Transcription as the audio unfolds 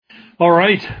All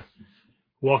right.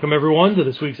 Welcome, everyone, to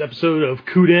this week's episode of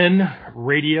KUDEN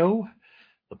Radio,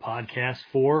 the podcast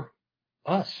for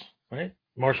us, right?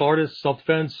 Martial artists,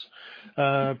 self-defense,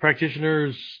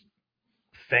 practitioners,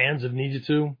 fans of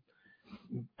Ninjutsu,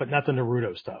 but not the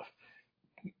Naruto stuff.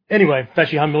 Anyway,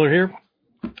 Fashihan Miller here.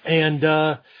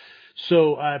 And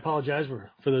so I apologize for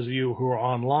those of you who are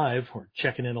on live or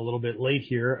checking in a little bit late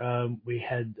here. We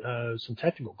had some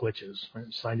technical glitches. I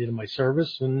signed into my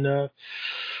service and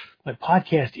my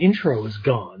podcast intro is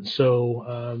gone.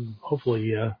 So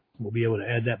hopefully we'll be able to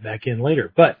add that back in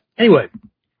later. But anyway,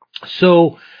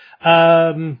 so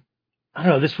I don't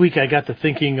know. This week I got to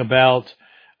thinking about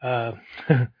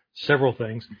several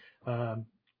things.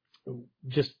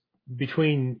 Just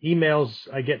between emails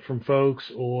I get from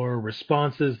folks or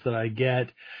responses that I get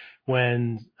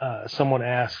when someone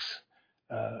asks,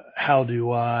 how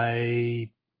do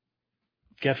I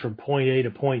get from point A to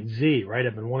point Z, right?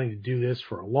 I've been wanting to do this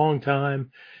for a long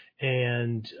time,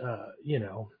 and,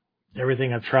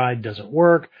 everything I've tried doesn't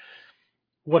work,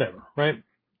 whatever, right?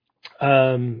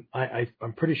 I'm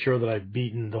pretty sure that I've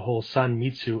beaten the whole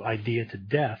Sanmitsu idea to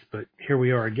death, but here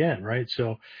we are again, right?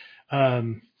 So,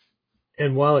 and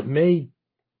while it may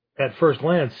at first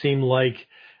glance seem like,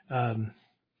 I'm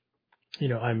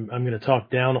going to talk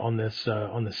down on this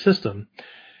system,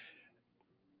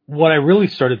 what I really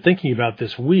started thinking about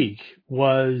this week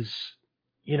was,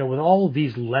 with all of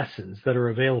these lessons that are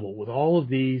available, with all of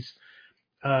these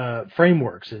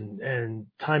frameworks and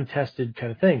time-tested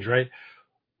kind of things, right?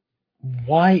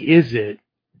 Why is it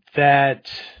that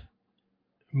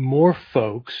more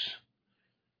folks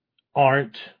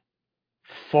aren't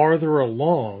farther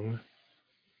along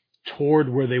toward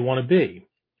where they want to be?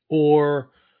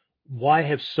 Or why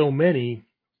have so many,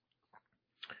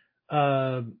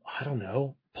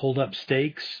 pulled up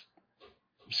stakes,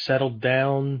 settled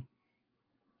down,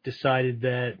 decided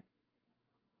that,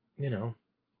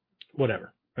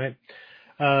 whatever, right?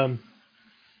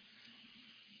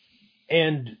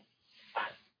 And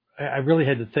I really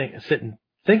had to sit and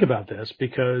think about this,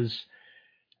 because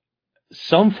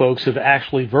some folks have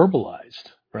actually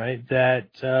verbalized, right, that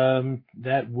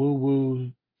that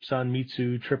woo-woo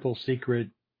Sanmitsu triple secret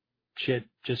shit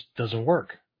just doesn't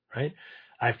work, right?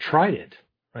 I've tried it,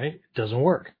 right? It doesn't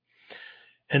work.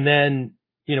 And then,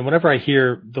 whenever I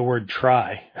hear the word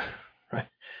try, right,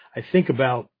 I think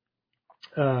about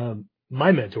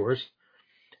my mentors,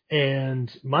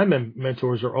 and my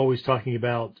mentors are always talking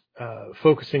about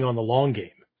focusing on the long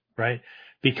game, right?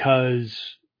 Because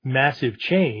massive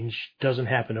change doesn't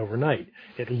happen overnight.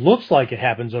 It looks like it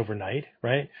happens overnight,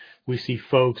 right? We see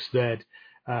folks that,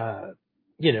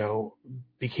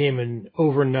 became an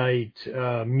overnight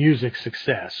music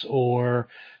success, or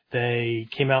they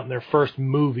came out in their first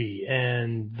movie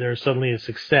and they're suddenly a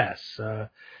success.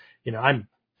 I'm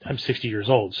 60 years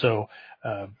old, so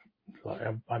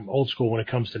I'm old school when it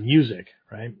comes to music,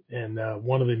 right? And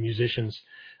one of the musicians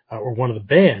or one of the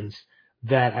bands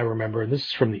that I remember, and this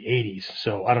is from the 80s,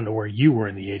 so I don't know where you were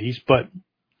in the 80s, but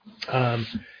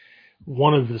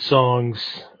one of the songs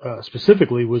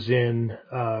specifically was in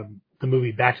the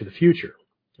movie Back to the Future,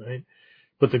 right?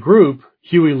 But the group,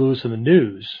 Huey Lewis and the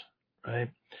News, right?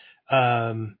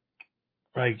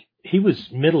 He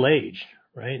was middle-aged,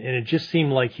 right? And it just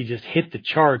seemed like he just hit the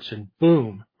charts and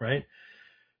boom, right?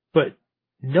 But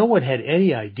no one had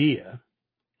any idea,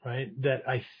 right, that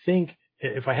I think,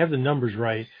 if I have the numbers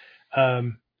right,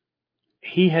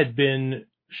 he had been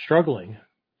struggling,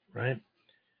 right,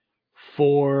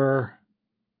 for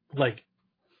like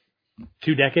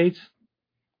 2 decades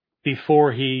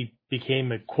before he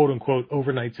became a quote-unquote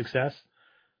overnight success.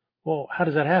 Well, how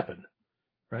does that happen,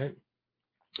 right?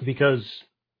 Because,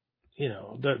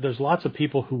 there's lots of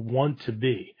people who want to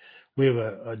be. We have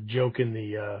a joke in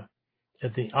the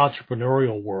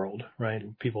entrepreneurial world, right?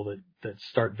 People that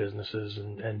start businesses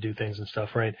and do things and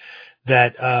stuff, right?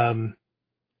 That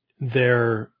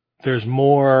there's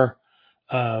more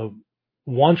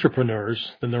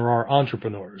wantrepreneurs than there are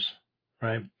entrepreneurs,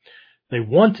 right? They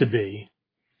want to be,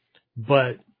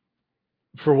 but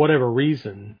for whatever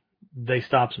reason, they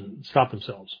stop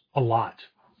themselves a lot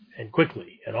and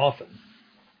quickly and often.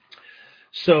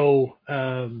 So,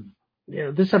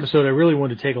 this episode, I really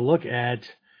wanted to take a look at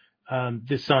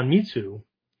this Sanmitsu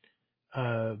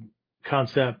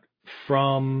concept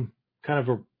from kind of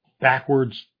a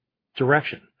backwards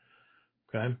direction.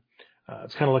 Okay,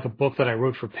 it's kind of like a book that I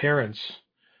wrote for parents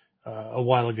a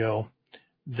while ago.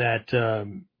 That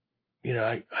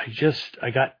I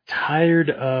got tired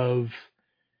of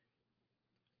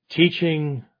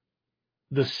teaching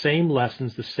the same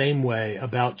lessons the same way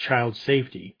about child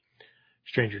safety,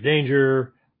 stranger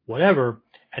danger, whatever,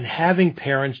 and having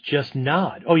parents just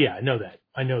nod. Oh yeah, I know that.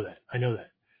 I know that. I know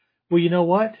that. Well, you know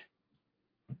what?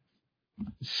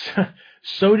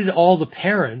 So did all the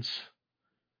parents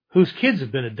whose kids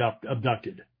have been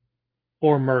abducted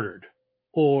or murdered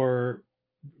or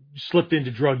slipped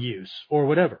into drug use or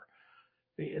whatever.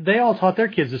 They all taught their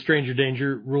kids the stranger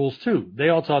danger rules too. They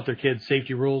all taught their kids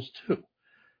safety rules too.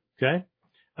 Okay.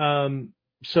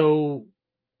 So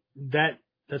that's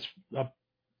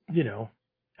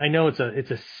I know it's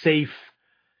a safe,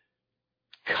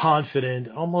 confident,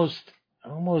 almost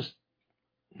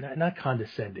not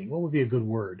condescending. What would be a good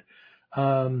word?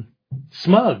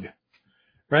 Smug,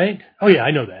 right? Oh yeah,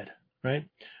 I know that, right?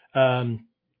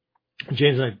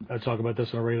 James and I talk about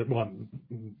this on a regular. Well,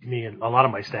 me and a lot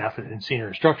of my staff and senior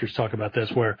instructors talk about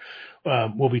this, where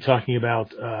we'll be talking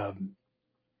about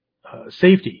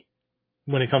safety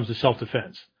when it comes to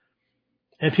self-defense,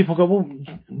 and people go, "Well,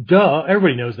 duh,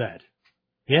 everybody knows that."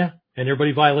 Yeah, and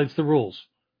everybody violates the rules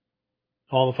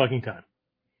all the fucking time.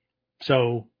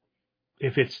 So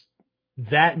if it's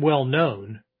that well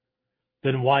known,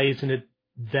 then why isn't it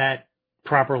that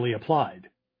properly applied?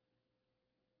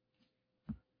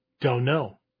 Don't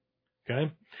know.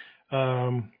 Okay.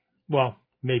 Well,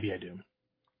 maybe I do.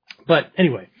 But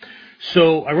anyway,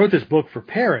 so I wrote this book for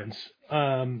parents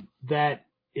that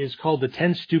is called The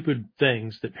 10 Stupid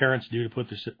Things That Parents Do to Put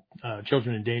Their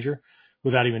Children in Danger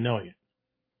Without Even Knowing It.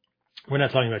 We're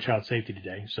not talking about child safety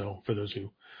today, so for those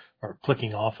who are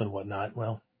clicking off and whatnot,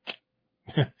 well,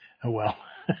 oh well.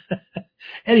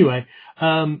 Anyway,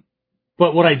 but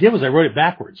what I did was I wrote it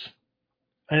backwards.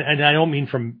 And I don't mean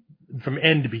from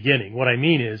end to beginning. What I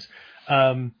mean is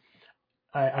I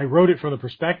wrote it from the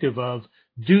perspective of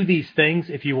do these things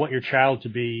if you want your child to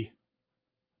be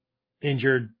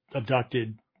injured,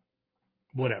 abducted,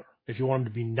 whatever, if you want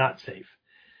them to be not safe.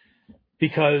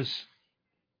 Because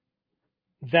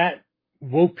that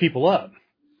woke people up,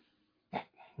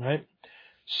 right?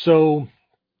 So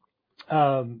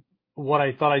what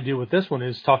I thought I'd do with this one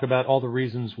is talk about all the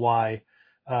reasons why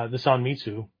the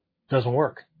Sanmitsu doesn't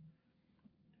work,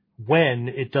 when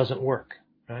it doesn't work,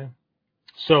 right?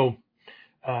 So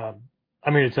I'm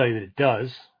going to tell you that it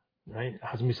does, right?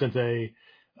 Hazumi Sensei,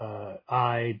 a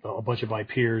bunch of my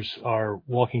peers are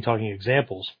walking, talking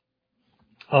examples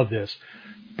of this,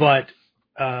 but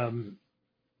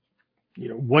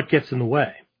what gets in the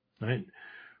way, right?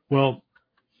 Well,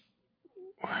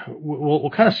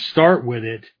 we'll kind of start with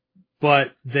it,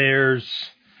 but there's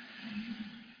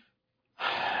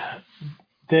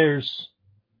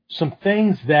some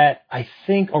things that I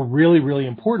think are really, really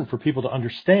important for people to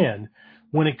understand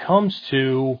when it comes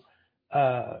to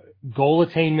goal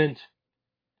attainment,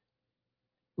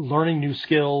 learning new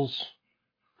skills,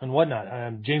 and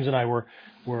whatnot. James and I were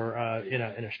in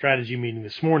a strategy meeting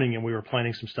this morning, and we were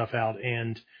planning some stuff out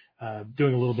and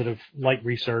doing a little bit of light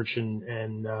research,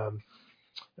 and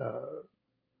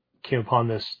came upon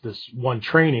this one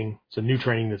training. It's a new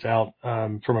training that's out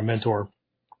from a mentor.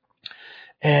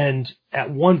 And at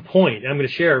one point, I'm going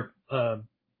to share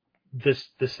this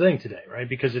thing today, right?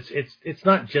 Because it's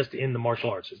not just in the martial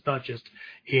arts. It's not just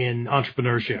in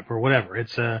entrepreneurship or whatever.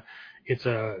 It's a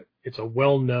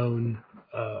well-known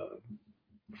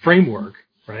framework,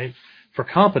 right, for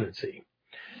competency.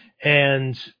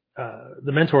 And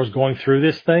the mentor is going through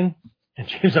this thing, and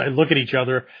James and I look at each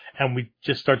other and we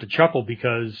just start to chuckle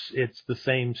because it's the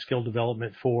same skill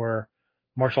development for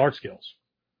martial arts skills,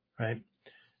 right?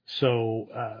 So,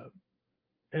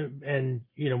 and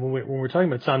when we're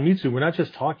talking about Sanmitsu, we're not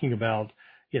just talking about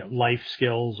life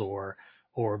skills or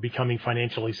becoming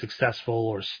financially successful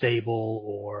or stable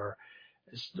or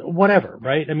whatever,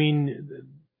 right? I mean,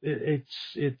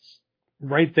 it's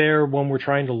right there when we're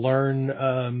trying to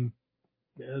learn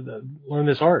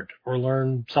this art or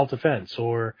learn self-defense,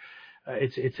 or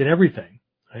it's in everything,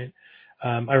 right?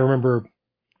 I remember,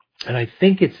 and I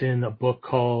think it's in a book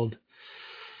called.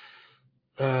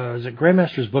 Is it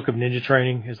Grandmaster's Book of Ninja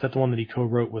Training? Is that the one that he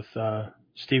co-wrote with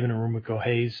Stephen and Rumiko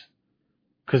Hayes?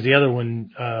 Because the other one,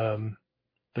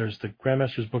 there's the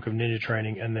Grandmaster's Book of Ninja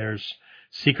Training, and there's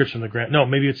Secrets from the No,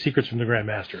 maybe it's Secrets from the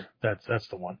Grandmaster. That's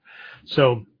the one.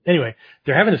 So anyway,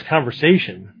 they're having this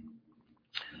conversation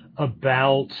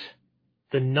about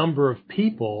the number of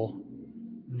people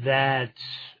that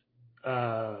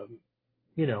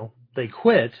they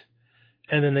quit,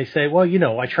 and then they say, well,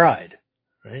 I tried,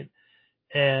 right?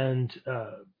 And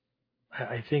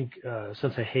I think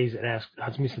Sensei Hayes had asked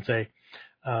Hatsumi Sensei,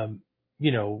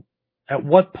 at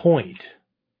what point,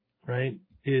 right,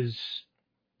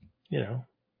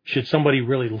 should somebody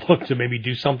really look to maybe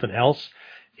do something else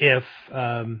if,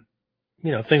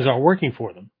 things aren't working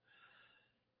for them?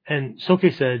 And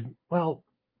Soke said, well,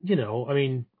 I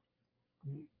mean,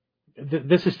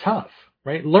 this is tough,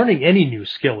 right? Learning any new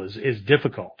skill is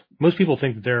difficult. Most people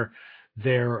think that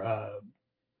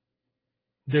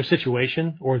their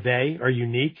situation or they are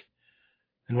unique.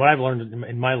 And what I've learned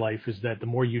in my life is that the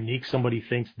more unique somebody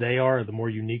thinks they are, the more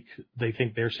unique they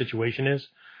think their situation is,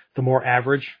 the more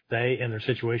average they and their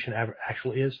situation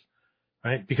actually is,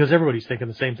 right? Because everybody's thinking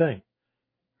the same thing,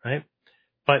 right?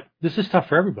 But this is tough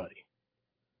for everybody,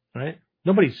 right?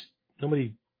 Nobody,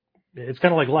 it's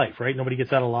kind of like life, right? Nobody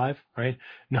gets out alive, right?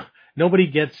 No, nobody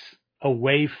gets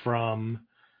away from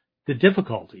the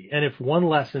difficulty. And if one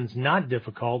lesson's not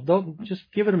difficult, they'll just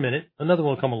give it a minute. Another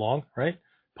one will come along, right?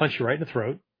 Punch you right in the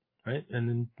throat, right? And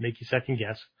then make you second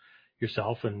guess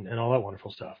yourself and all that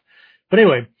wonderful stuff. But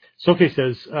anyway, Soke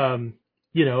says,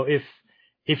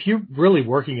 if you're really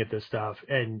working at this stuff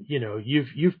and,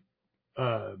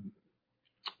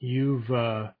 you've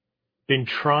been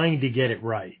trying to get it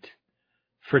right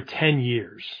for 10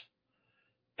 years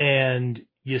and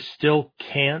you still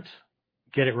can't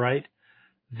get it right,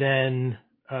 then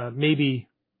maybe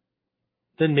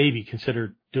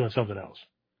consider doing something else.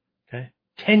 Okay?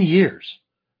 10 years,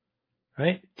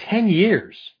 right? 10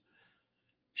 years.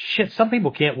 Shit, some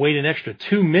people can't wait an extra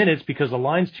 2 minutes because the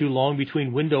line's too long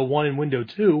between window 1 and window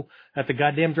 2 at the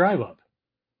goddamn drive up.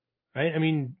 Right? I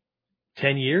mean,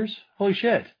 10 years? Holy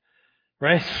shit.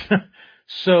 Right?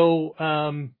 So,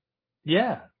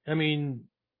 yeah, I mean,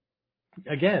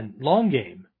 again, long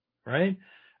game, right?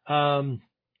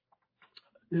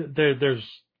 There's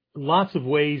lots of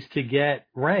ways to get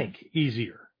rank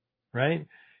easier, right?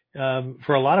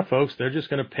 For a lot of folks, they're just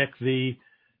going to pick the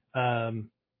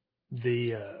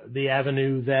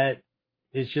avenue that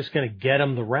is just going to get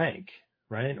them the rank,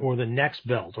 right? Or the next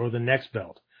belt,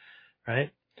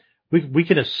 right? We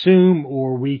can assume,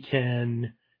 or we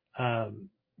can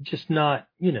just not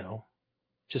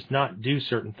do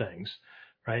certain things,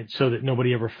 right? So that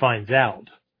nobody ever finds out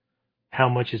how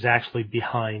much is actually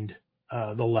behind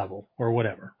the level or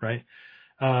whatever, right?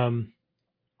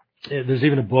 There's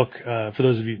even a book for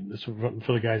those of you,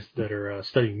 for the guys that are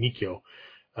studying Nikkyo.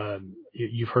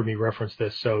 You've heard me reference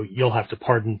this, so you'll have to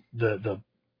pardon the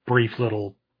brief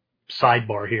little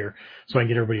sidebar here, so I can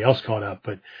get everybody else caught up.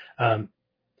 But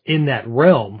in that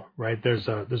realm, right, there's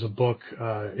a book.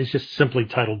 It's just simply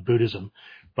titled Buddhism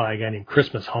by a guy named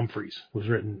Christmas Humphreys. It was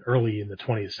written early in the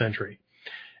 20th century,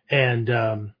 and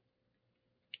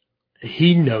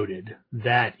he noted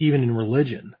that even in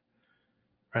religion,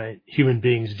 right, human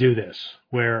beings do this,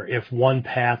 where if one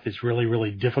path is really, really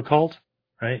difficult,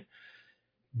 right,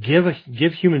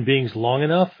 give human beings long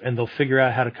enough and they'll figure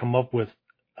out how to come up with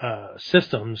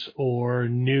systems or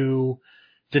new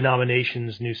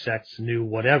denominations, new sects, new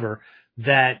whatever,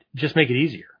 that just make it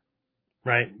easier,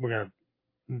 right? We're going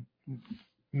to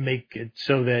make it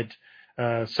so that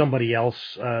somebody else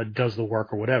does the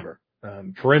work or whatever.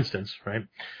 For instance, right,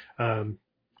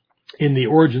 in the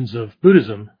origins of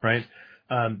Buddhism, right,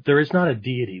 there is not a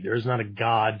deity, there is not a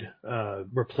god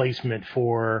replacement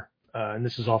for, and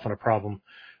this is often a problem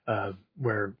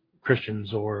where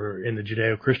Christians or in the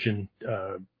Judeo-Christian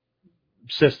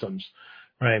systems,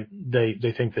 right,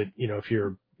 they think that, if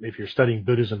you're studying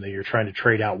Buddhism, that you're trying to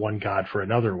trade out one god for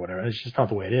another or whatever. It's just not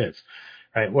the way it is,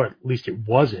 right? Well, at least it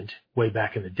wasn't way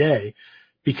back in the day,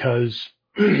 because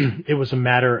it was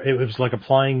like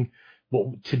applying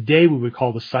what today we would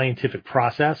call the scientific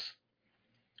process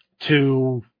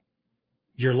to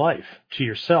your life, to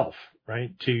yourself,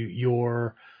 right? To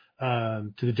your,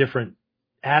 to the different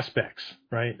aspects,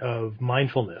 right, of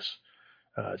mindfulness,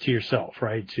 to yourself,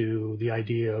 right? To the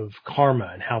idea of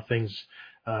karma and how things,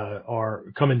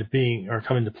 come into being or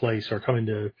come into place or come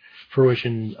into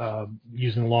fruition,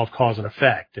 using the law of cause and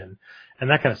effect and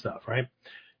that kind of stuff, right?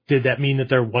 Did that mean that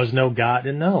there was no God?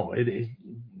 And no,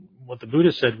 what the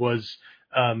Buddha said was,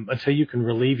 until you can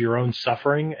relieve your own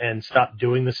suffering and stop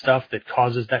doing the stuff that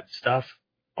causes that stuff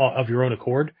of your own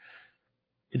accord,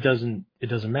 it doesn't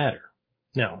matter.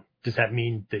 Now, does that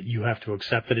mean that you have to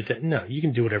accept that no, you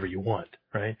can do whatever you want,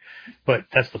 right? But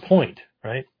that's the point,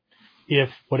 right? If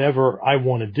whatever I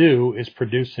want to do is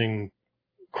producing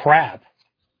crap,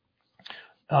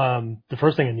 the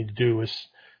first thing I need to do is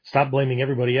stop blaming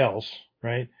everybody else,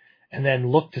 right? And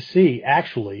then look to see,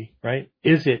 actually, right,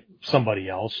 is it somebody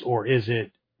else or is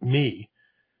it me?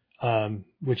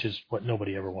 Which is what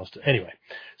nobody ever wants to. Anyway,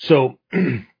 so,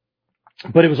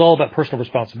 but it was all about personal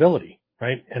responsibility,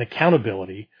 right? And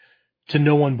accountability to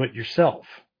no one but yourself,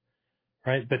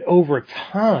 right? But over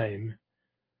time,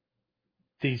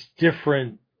 these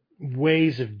different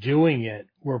ways of doing it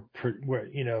were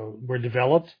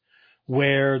developed,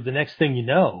 where the next thing you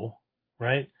know,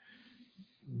 right,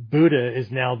 Buddha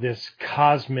is now this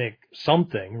cosmic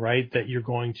something, right? That you're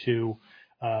going to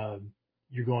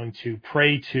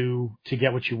pray to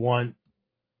get what you want,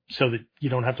 so that you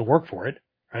don't have to work for it,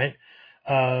 right?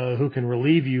 Who can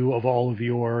relieve you of all of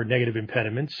your negative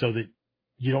impediments, so that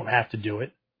you don't have to do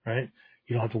it, right?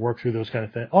 You don't have to work through those kind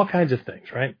of things, all kinds of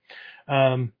things, right?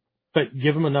 But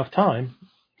give them enough time,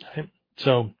 right?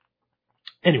 So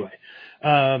anyway,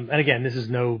 and again, this is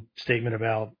no statement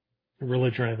about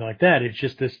religion or anything like that. It's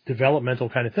just this developmental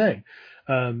kind of thing.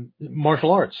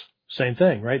 Martial arts, same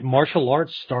thing, right? Martial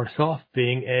arts started off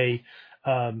being a,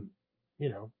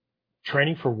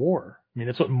 training for war. I mean,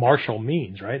 that's what martial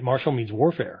means, right? Martial means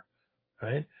warfare,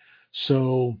 right?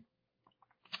 So,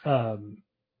 and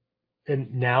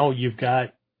now you've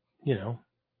got, I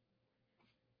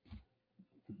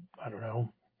don't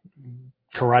know,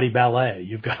 karate ballet.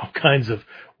 You've got all kinds of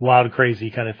wild, crazy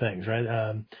kind of things,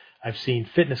 right? I've seen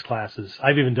fitness classes.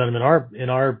 I've even done them in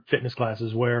our fitness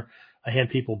classes, where I hand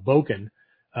people Boken,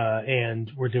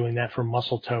 and we're doing that for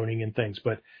muscle toning and things.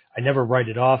 But I never write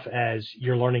it off as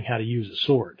you're learning how to use a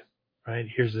sword, right?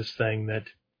 Here's this thing that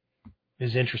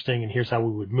is interesting, and here's how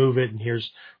we would move it, and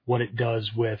here's what it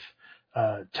does with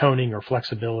toning or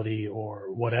flexibility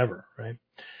or whatever, right?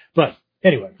 But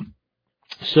anyway,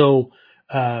 so,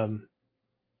 but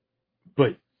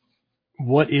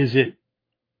what is it?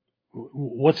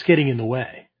 What's getting in the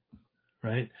way,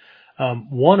 right?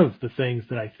 One of the things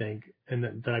that I think, and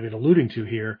that I've been alluding to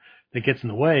here, that gets in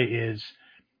the way is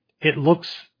it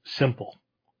looks simple,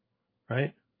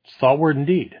 right? It's thought, word, and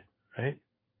deed, right?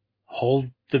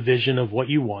 Hold the vision of what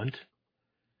you want,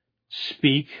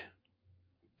 speak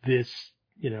this,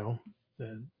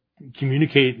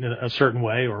 communicate in a certain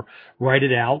way, or write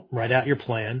out your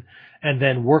plan, and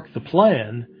then work the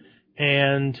plan,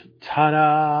 and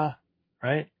ta-da,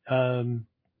 right?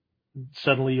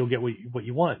 Suddenly you'll get what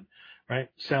you want, right?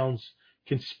 Sounds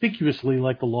conspicuously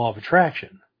like the law of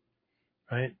attraction,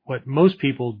 right? What most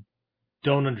people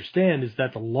don't understand is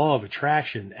that the law of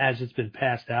attraction, as it's been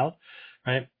passed out,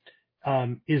 right,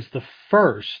 is the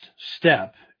first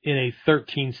step in a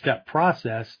 13-step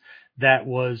process that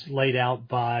was laid out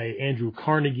by Andrew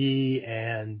Carnegie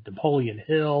and Napoleon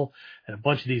Hill and a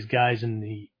bunch of these guys in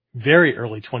the very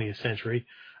early 20th century,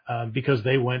 because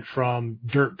they went from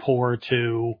dirt poor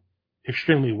to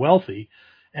extremely wealthy,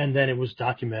 and then it was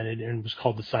documented and was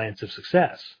called the science of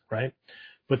success, right?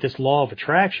 But this law of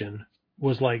attraction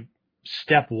was like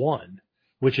step one,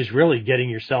 which is really getting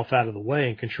yourself out of the way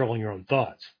and controlling your own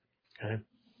thoughts, okay?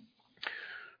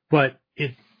 But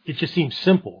it just seems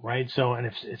simple, right? So, and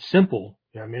if it's simple,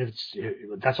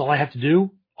 that's all I have to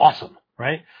do, awesome,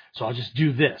 right? So I'll just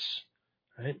do this,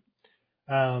 right?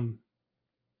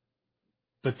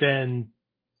 But then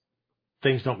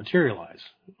things don't materialize.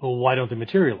 Well, why don't they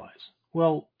materialize?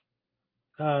 Well,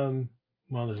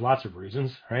 there's lots of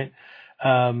reasons, right?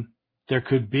 There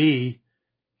could be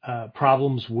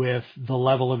problems with the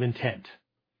level of intent.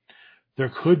 There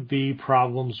could be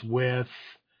problems with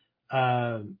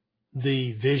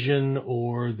the vision,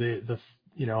 or the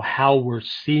how we're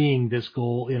seeing this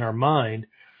goal in our mind,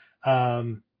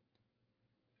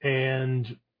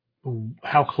 and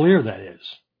how clear that is,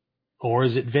 or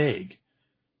is it vague,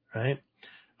 right?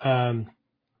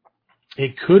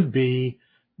 It could be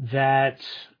that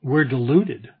we're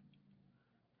deluded,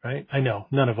 right? I know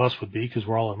none of us would be, because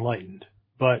we're all enlightened,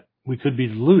 but we could be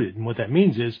deluded. And what that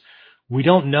means is we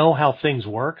don't know how things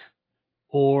work,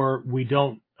 or we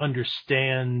don't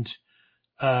understand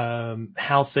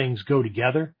how things go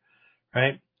together,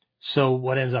 right? So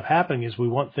what ends up happening is we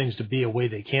want things to be a way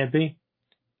they can't be,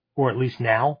 or at least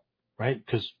now, right?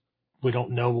 Because we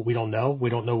don't know what we don't know. We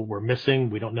don't know what we're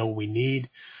missing. We don't know what we need.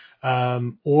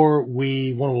 Or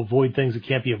we want to avoid things that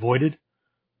can't be avoided.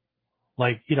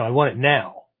 Like, I want it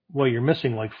now. Well, you're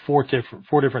missing like four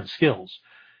different skills,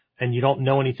 and you don't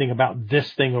know anything about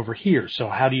this thing over here. So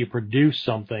how do you produce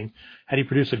something? How do you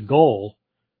produce a goal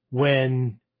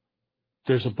when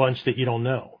there's a bunch that you don't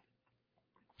know?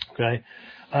 Okay.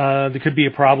 There could be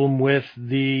a problem with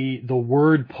the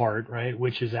word part, right?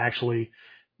 Which is actually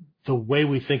the way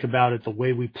we think about it, the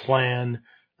way we plan,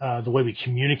 the way we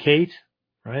communicate,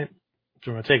 right?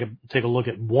 So we're going to take a look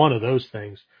at one of those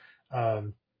things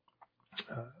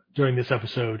during this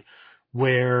episode,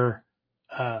 where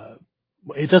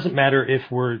it doesn't matter if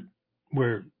we're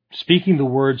speaking the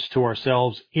words to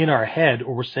ourselves in our head,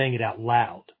 or we're saying it out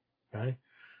loud, right?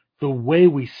 The way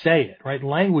we say it, right?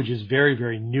 Language is very,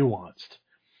 very nuanced.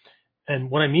 And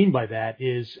what I mean by that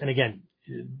is, and again,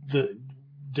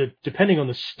 depending on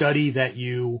the study that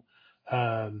you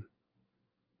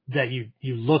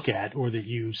look at, or that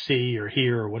you see or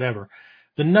hear or whatever,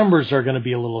 the numbers are going to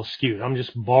be a little skewed. I'm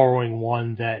just borrowing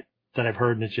one that I've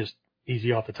heard, and it's just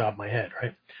easy off the top of my head,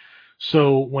 right?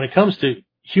 So when it comes to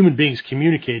human beings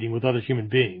communicating with other human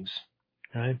beings,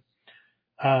 right,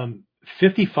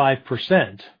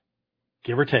 55%,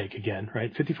 give or take again,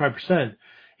 right, 55%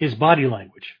 is body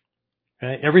language.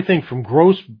 Okay? Everything from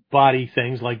gross body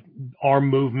things like arm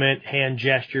movement, hand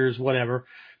gestures, whatever,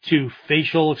 to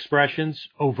facial expressions,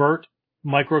 overt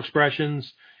micro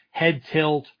expressions, head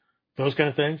tilt, those kind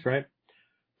of things, right?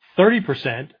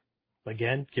 30%,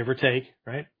 again, give or take,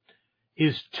 right,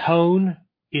 is tone,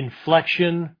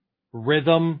 inflection,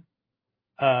 rhythm,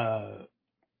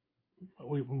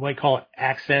 we might call it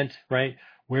accent, right?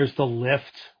 Where's the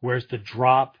lift? Where's the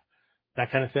drop?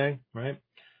 That kind of thing, right?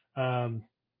 And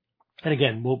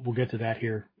again, we'll get to that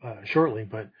here shortly,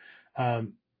 but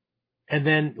and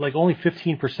then like only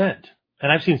 15%,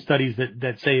 and I've seen studies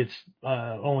that say it's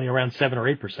only around 7 or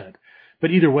 8%,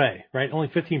 but either way, right? Only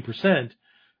 15%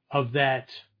 of that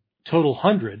total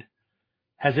 100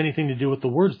 has anything to do with the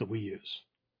words that we use,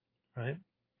 right?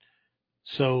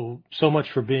 So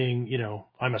much for being,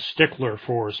 I'm a stickler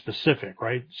for specific,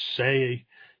 right?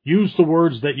 Use the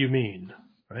words that you mean,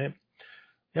 right?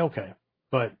 Yeah, okay,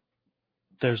 but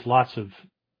there's lots of,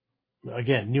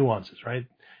 again, nuances, right?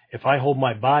 If I hold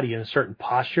my body in a certain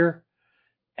posture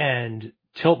and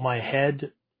tilt my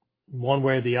head one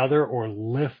way or the other, or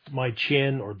lift my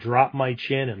chin or drop my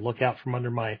chin and look out from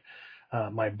under my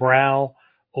brow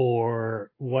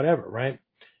or whatever, right?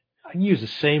 I can use the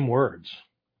same words.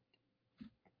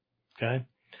 Okay.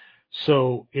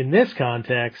 So in this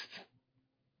context,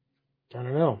 I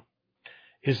don't know.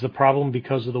 Is the problem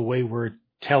because of the way we're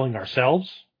telling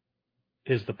ourselves?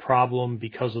 Is the problem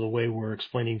because of the way we're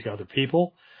explaining to other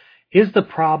people? Is the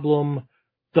problem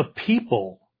the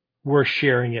people we're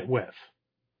sharing it with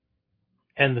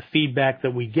and the feedback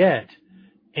that we get?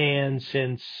 And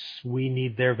since we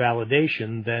need their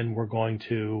validation, then we're going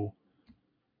to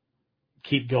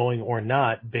keep going or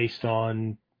not based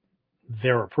on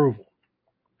their approval,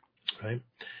 right?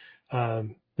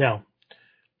 Now,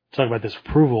 talk about this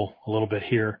approval a little bit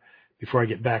here before I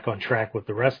get back on track with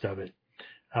the rest of it.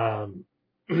 I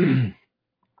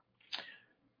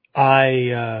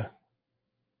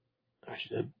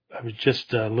was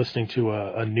just listening to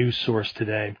a news source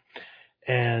today,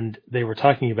 and they were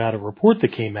talking about a report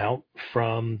that came out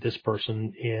from this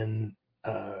person in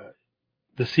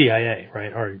the CIA,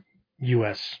 right, or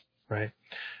U.S., right,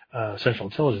 Central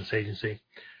Intelligence Agency,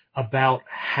 about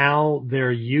how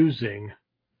they're using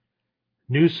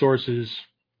news sources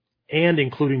and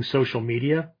including social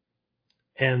media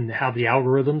and how the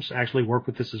algorithms actually work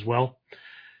with this as well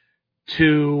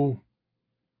to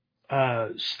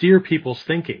steer people's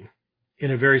thinking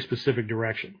in a very specific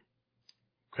direction,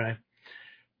 okay?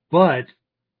 But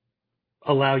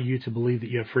allow you to believe that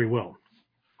you have free will,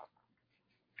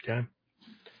 okay?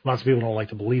 Lots of people don't like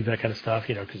to believe that kind of stuff,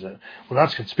 because, well,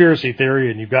 that's conspiracy theory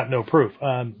and you've got no proof.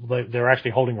 They're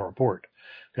actually holding a report,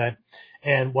 okay?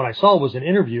 And what I saw was an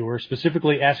interviewer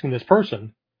specifically asking this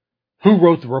person who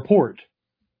wrote the report,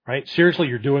 right? Seriously,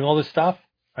 you're doing all this stuff,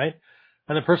 right?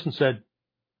 And the person said,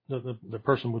 the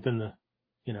person within the,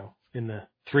 in the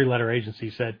 3-letter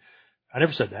agency said, I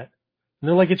never said that. And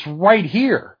they're like, it's right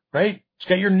here, right? It's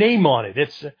got your name on it.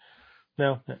 It's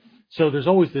no. So there's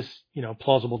always this,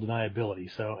 plausible deniability.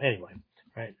 So anyway,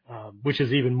 right? Which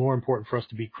is even more important for us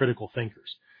to be critical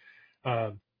thinkers.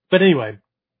 But anyway,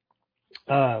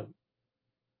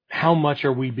 how much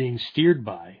are we being steered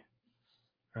by,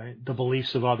 right? The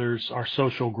beliefs of others, our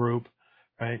social group,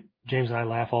 right? James and I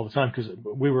laugh all the time because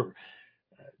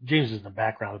James is in the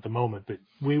background at the moment, but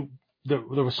there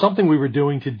was something we were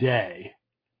doing today.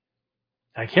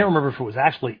 I can't remember if it was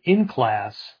actually in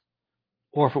class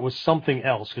or if it was something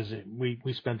else, because we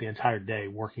spent the entire day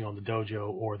working on the dojo,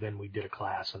 or then we did a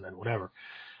class and then whatever.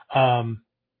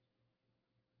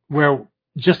 Where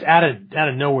just out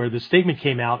of nowhere, the statement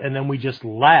came out, and then we just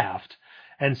laughed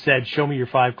and said, "Show me your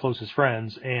 5 closest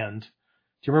friends." And do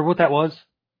you remember what that was?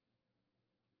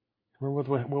 Remember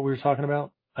what we were talking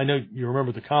about? I know you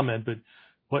remember the comment, but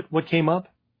what came up?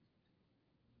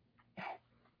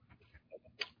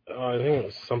 I think it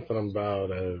was something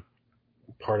about a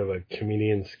part of a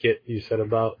comedian skit you said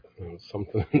about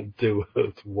something to do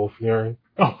with wolf urine.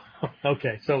 Oh,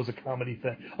 okay. So it was a comedy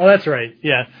thing. Oh, that's right.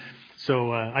 Yeah.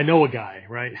 So I know a guy,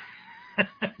 right?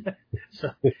 So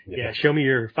yeah, show me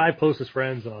your 5 closest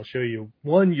friends, and I'll show you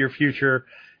 1, your future,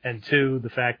 and 2, the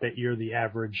fact that you're the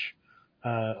average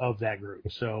of that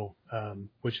group. So,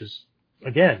 which is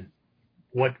again,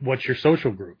 what's your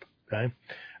social group? Okay.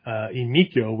 In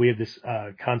Mikyo, we have this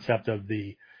concept of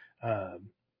the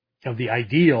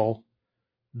ideal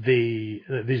these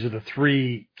are the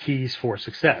three keys for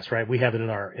success, right? We have it in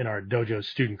our dojo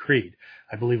student creed.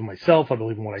 I believe in myself, I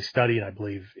believe in what I study, and I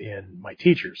believe in my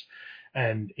teachers.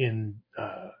 And in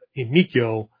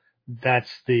Nikyo,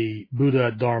 that's the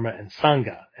Buddha, Dharma, and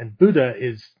Sangha. And Buddha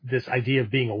is this idea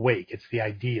of being awake. It's the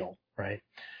ideal, right?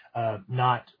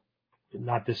 Not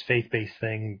this faith-based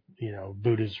thing,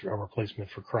 Buddha's a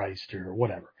replacement for Christ or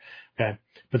whatever. Okay.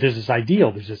 But there's this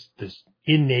ideal, there's this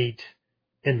innate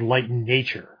enlightened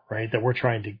nature, right? That we're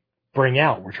trying to bring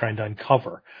out. We're trying to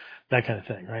uncover that kind of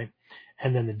thing, right?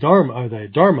 And then the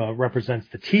Dharma represents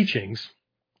the teachings.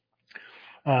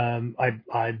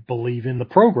 I believe in the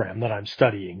program that I'm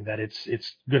studying, that it's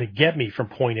going to get me from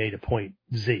point A to point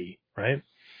Z, right?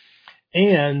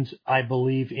 And I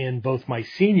believe in both my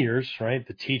seniors, right?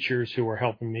 The teachers who are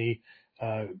helping me,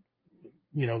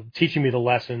 teaching me the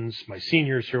lessons, my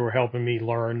seniors who are helping me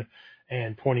learn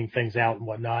and pointing things out and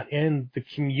whatnot, and the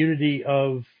community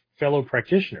of fellow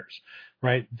practitioners,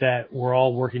 right? That we're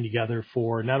all working together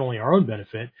for not only our own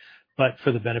benefit, but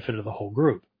for the benefit of the whole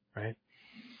group, right?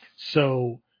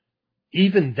 So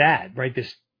even that, right,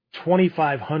 this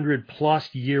 2,500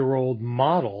 plus year old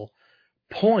model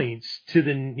points to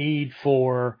the need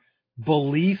for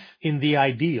belief in the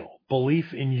ideal,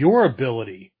 belief in your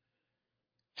ability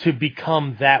to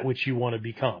become that which you want to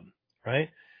become, right?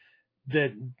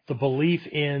 That the belief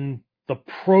in the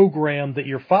program that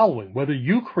you're following, whether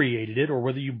you created it or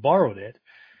whether you borrowed it,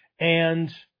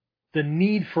 and the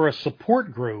need for a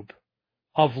support group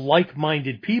of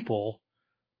like-minded people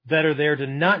that are there to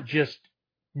not just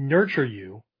nurture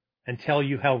you and tell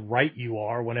you how right you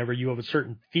are whenever you have a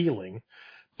certain feeling,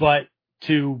 but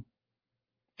to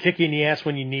kick you in the ass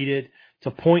when you need it,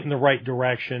 to point in the right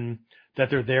direction, that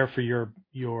they're there for your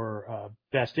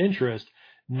best interest,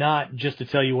 not just to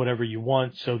tell you whatever you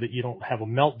want so that you don't have a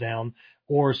meltdown,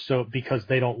 or so because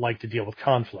they don't like to deal with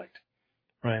conflict,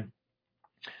 right?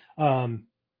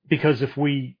 Because if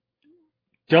we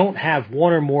don't have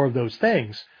one or more of those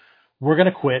things, we're going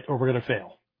to quit or we're going to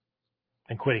fail.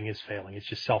 And quitting is failing. It's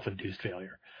just self-induced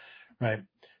failure, right?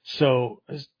 So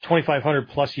this 2,500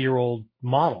 plus year old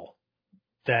model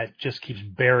that just keeps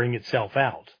bearing itself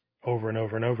out over and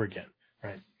over and over again,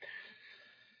 right?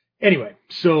 Anyway,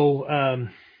 so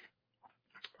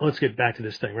let's get back to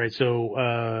this thing, right?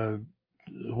 So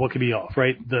what could be off,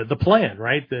 right? The plan,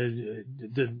 right?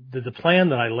 The plan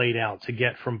that I laid out to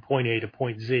get from point A to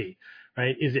point Z,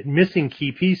 right? Is it missing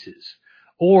key pieces?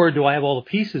 Or do I have all the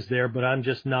pieces there, but I'm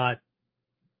just not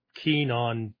keen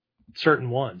on certain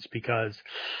ones because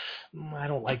I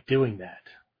don't like doing that?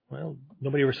 Well,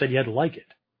 nobody ever said you had to like it.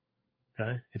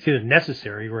 Okay? It's either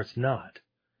necessary or it's not.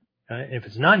 Okay? If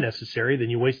it's not necessary, then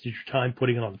you wasted your time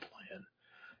putting it on the plan.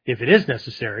 If it is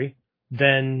necessary,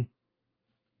 then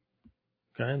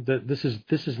okay, this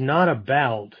is not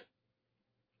about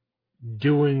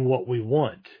doing what we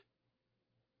want.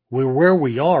 We're where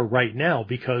we are right now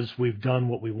because we've done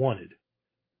what we wanted.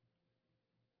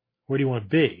 Where do you want to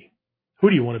be? Who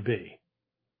do you want to be?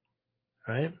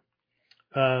 Right?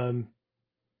 And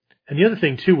the other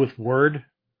thing too with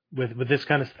with this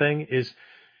kind of thing is,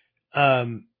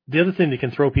 the other thing that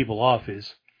can throw people off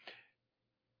is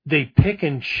they pick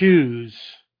and choose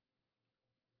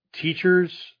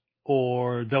teachers,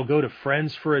 or they'll go to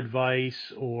friends for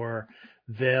advice, or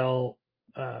they'll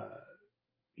try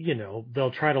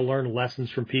to learn lessons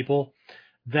from people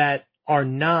that are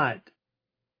not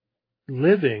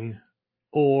living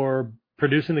or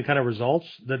producing the kind of results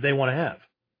that they want to have,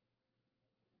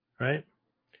 right?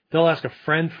 They'll ask a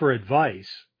friend for advice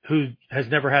who has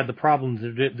never had the problems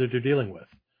that they're dealing with.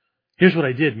 Here's what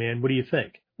I did, man. What do you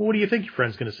think? Well, what do you think your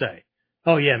friend's going to say?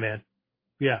 Oh, yeah, man.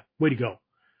 Yeah, way to go.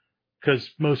 Because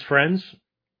most friends,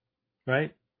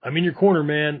 right? I'm in your corner,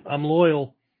 man. I'm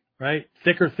loyal, right?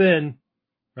 Thick or thin,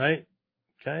 right?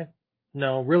 Okay.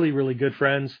 No, really, really good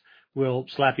friends will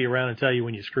slap you around and tell you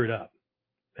when you screwed up.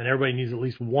 And everybody needs at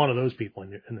least one of those people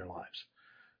in their lives.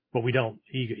 But we don't.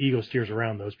 Ego steers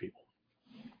around those people.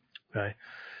 Okay.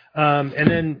 And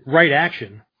then right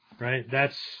action, right?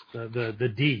 That's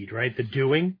the deed, right? The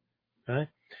doing. Okay.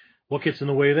 What gets in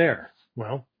the way there?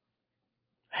 Well,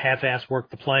 half-ass work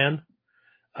the plan.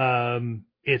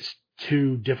 It's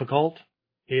too difficult.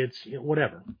 It's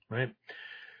whatever, right?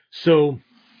 So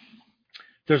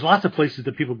there's lots of places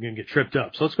that people can get tripped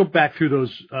up. So let's go back through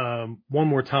those one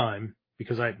more time,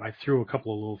 because I threw a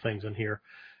couple of little things in here,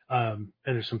 and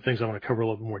there's some things I want to cover a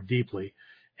little bit more deeply.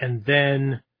 And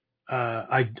then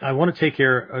I want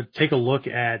to take a look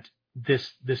at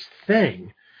this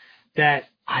thing that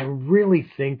I really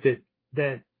think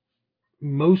that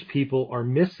most people are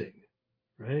missing,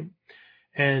 right?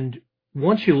 And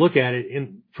once you look at it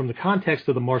from the context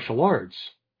of the martial arts,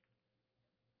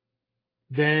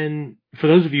 then for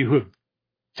those of you who have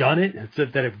done it,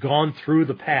 that have gone through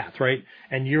the path, right,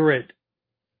 and you're at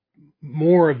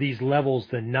more of these levels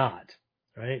than not,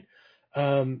 right,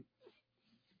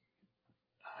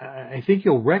 I think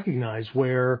you'll recognize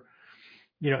where,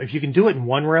 if you can do it in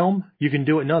one realm, you can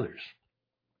do it in others.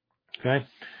 Okay.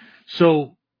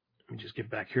 So let me just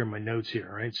get back here in my notes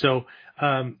here. Right. So,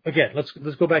 again, let's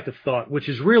go back to thought, which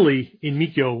is really in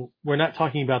Mikyo, we're not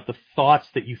talking about the thoughts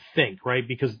that you think, right?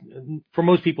 Because for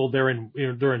most people, they're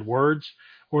in words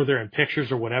or they're in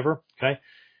pictures or whatever. Okay.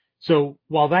 So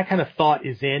while that kind of thought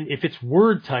is if it's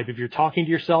word type, if you're talking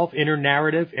to yourself, inner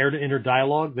narrative, inner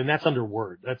dialogue, then that's under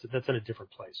word. That's in a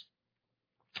different place.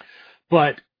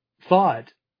 But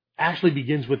thought actually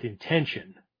begins with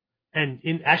intention. And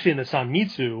in the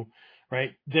Sanmitsu,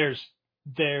 right, this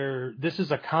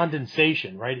is a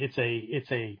condensation, right?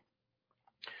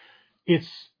 It's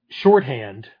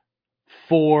shorthand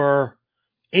for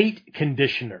 8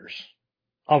 conditioners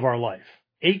of our life,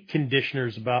 8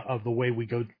 conditioners of the way we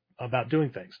go about doing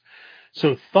things.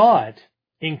 So thought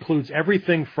includes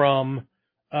everything from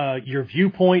your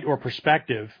viewpoint or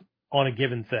perspective on a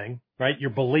given thing, right? Your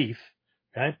belief,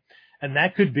 okay? And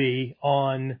that could be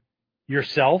on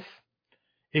yourself.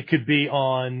 It could be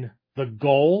on the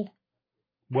goal,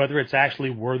 whether it's actually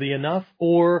worthy enough,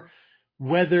 or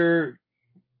whether,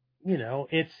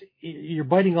 you're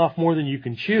biting off more than you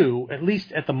can chew, at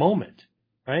least at the moment,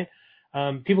 right?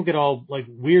 People get all like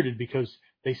weirded because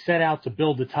they set out to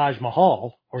build the Taj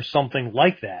Mahal or something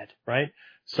like that, right?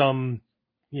 Some,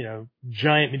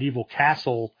 giant medieval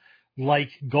castle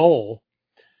like goal.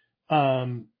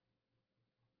 And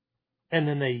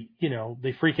then they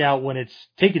freak out when it's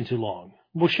taken too long.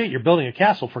 Well, shit, you're building a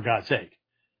castle for God's sake,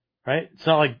 right? It's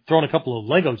not like throwing a couple of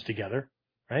Legos together,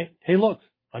 right? Hey, look,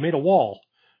 I made a wall.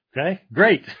 Okay,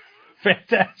 great.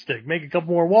 Fantastic. Make a couple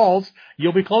more walls.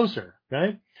 You'll be closer,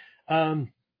 okay?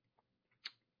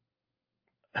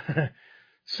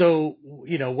 So,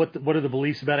 what are the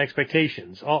beliefs about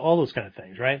expectations? All those kind of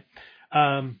things, right?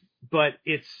 But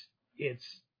it's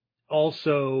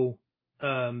also,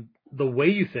 the way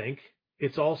you think.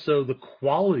 It's also the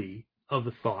quality of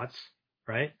the thoughts,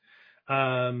 right?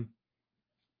 All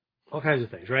kinds of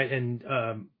things, right? And,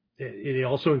 it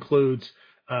also includes,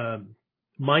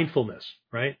 mindfulness,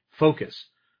 right? Focus.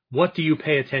 What do you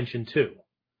pay attention to?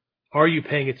 Are you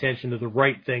paying attention to the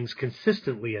right things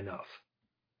consistently enough?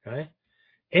 Okay.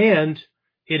 And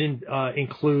it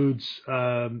includes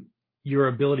your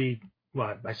ability.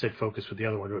 Well, I said focus with the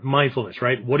other one, but mindfulness,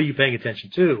 right? What are you paying attention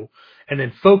to? And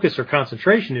then focus or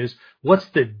concentration is what's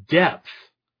the depth,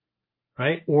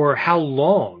 right? Or how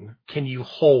long can you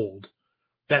hold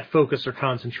that focus or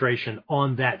concentration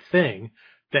on that thing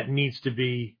that needs to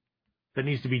be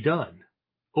done?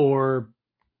 Or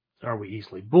are we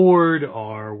easily bored?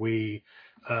 Are we,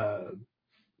 I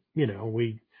don't know,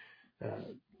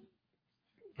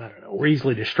 we're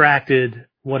easily distracted,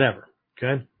 whatever.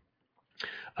 Okay.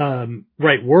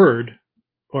 Right word,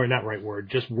 or not right word,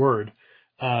 just word,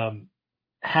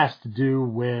 has to do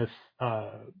with,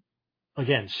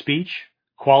 again, speech,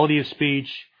 quality of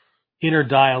speech, inner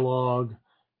dialogue.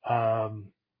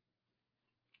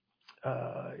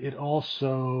 It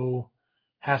also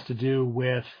has to do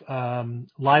with,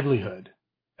 livelihood.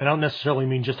 I don't necessarily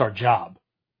mean just our job,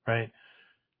 right?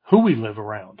 Who we live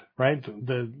around, right?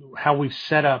 How we've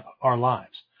set up our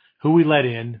lives, who we let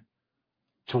in,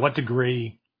 to what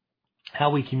degree, how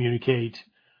we communicate,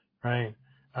 right?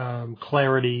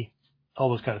 Clarity, all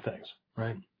those kind of things,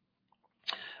 right?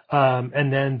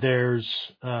 And then there's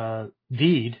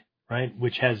deed, right,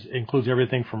 which includes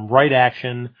everything from right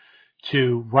action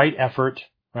to right effort,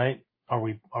 right?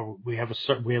 We have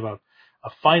a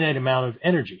finite amount of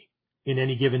energy in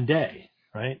any given day,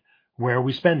 right? Where are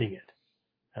we spending it?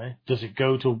 Right? Does it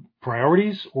go to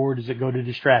priorities or does it go to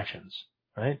distractions?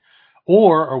 Right?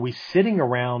 Or are we sitting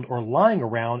around or lying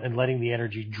around and letting the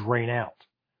energy drain out?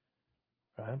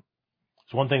 Okay?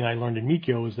 So one thing I learned in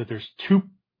Mikyo is that there's 2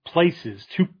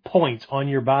 points on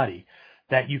your body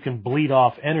that you can bleed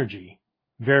off energy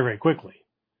very, very quickly.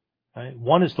 Right?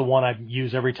 One is the one I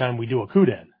use every time we do a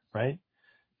KUDEN, right?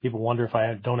 People wonder if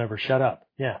I don't ever shut up.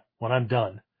 Yeah, when I'm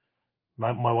done.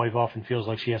 My wife often feels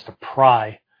like she has to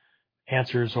pry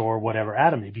answers or whatever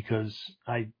out of me because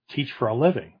I teach for a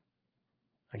living.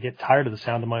 I get tired of the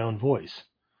sound of my own voice.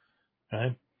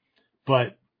 Okay?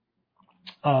 But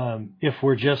if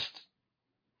we're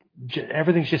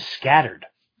everything's just scattered,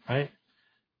 right?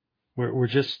 We're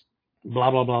just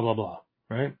blah, blah, blah, blah, blah,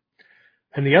 right?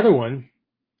 And the other one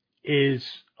is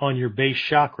on your base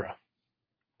chakra,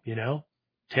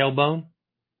 tailbone,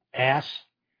 ass,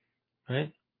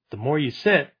 right? The more you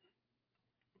sit,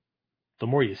 the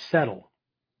more you settle.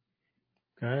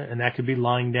 Okay? And that could be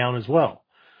lying down as well.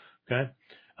 Okay?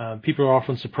 People are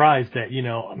often surprised that,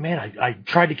 man, I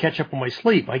tried to catch up on my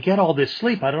sleep. I get all this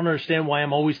sleep. I don't understand why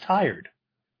I'm always tired.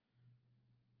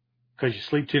 Because you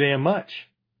sleep too damn much.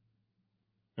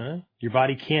 Right? Your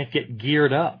body can't get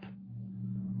geared up.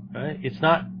 Right? It's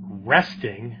not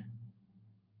resting.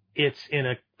 It's in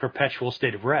a perpetual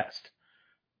state of rest.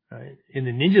 Right? In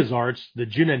the ninja's arts, the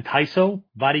Junen Taiso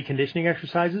body conditioning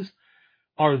exercises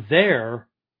are there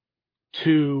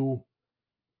to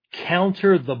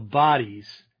counter the body's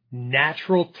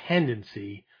natural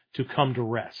tendency to come to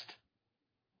rest.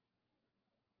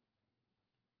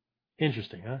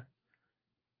 Interesting, huh?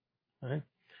 Right?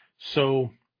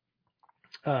 So,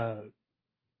 but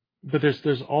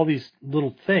there's all these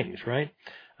little things, right?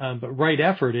 But right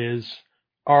effort is,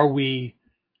 are we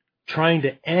trying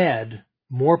to add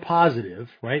more positive,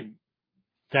 right?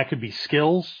 That could be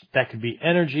skills, that could be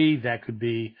energy, that could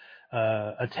be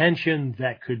attention,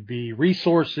 that could be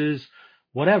resources,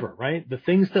 whatever, right? The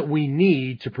things that we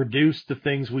need to produce the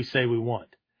things we say we want.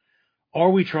 Are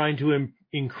we trying to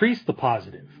increase the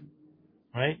positive,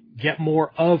 right? Get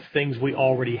more of things we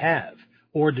already have,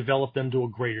 or develop them to a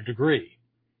greater degree,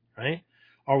 right?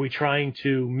 Are we trying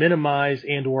to minimize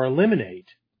and or eliminate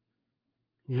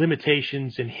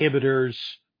limitations, inhibitors,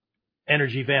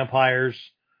 energy vampires,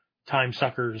 time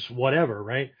suckers, whatever,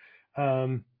 right?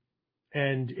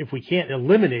 And if we can't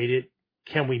eliminate it,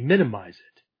 can we minimize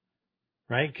it,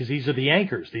 right? Because these are the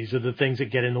anchors. These are the things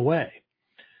that get in the way.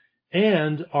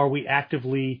 And are we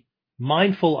actively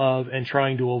mindful of and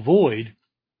trying to avoid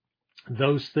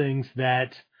those things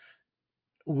that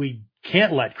we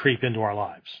can't let creep into our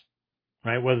lives,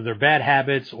 right? Whether they're bad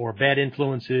habits or bad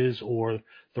influences or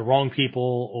the wrong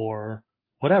people or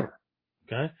whatever,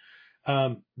 okay?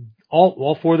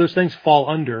 All four of those things fall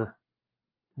under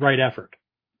right effort,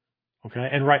 okay?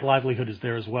 And right livelihood is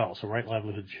there as well. So right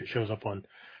livelihood shows up on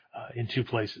in two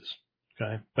places,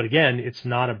 okay? But again, it's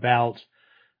not about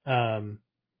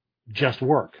just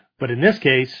work. But in this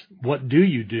case, what do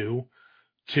you do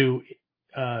to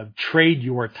trade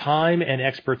your time and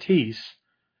expertise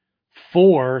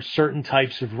for certain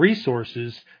types of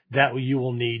resources that you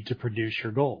will need to produce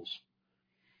your goals?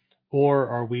 Or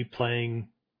are we playing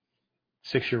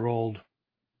 6-year-old,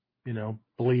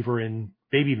 believer in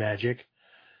baby magic,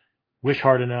 wish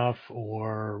hard enough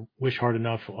or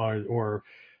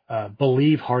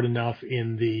believe hard enough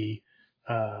in the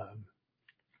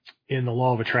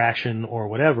law of attraction or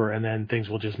whatever, and then things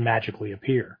will just magically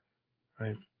appear,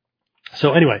 right?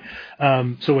 So anyway,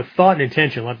 so with thought and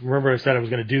intention, remember I said I was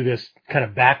going to do this kind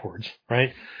of backwards,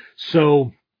 right?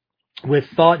 So with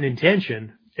thought and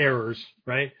intention errors,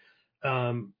 right?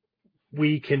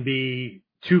 We can be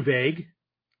too vague.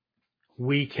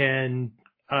 We can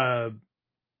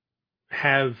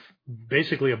have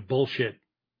basically a bullshit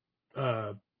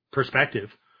perspective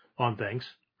on things,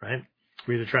 right?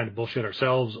 We're either trying to bullshit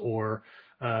ourselves or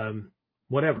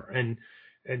whatever. And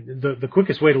the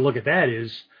quickest way to look at that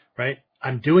is, right,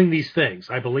 I'm doing these things.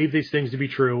 I believe these things to be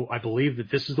true. I believe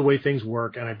that this is the way things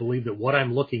work, and I believe that what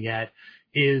I'm looking at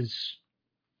is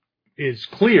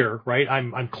clear, right?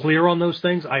 I'm clear on those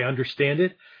things. I understand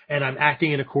it, and I'm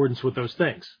acting in accordance with those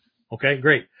things. Okay,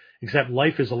 great. Except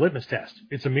life is a litmus test.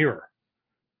 It's a mirror.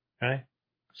 Okay?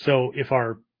 So if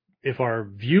our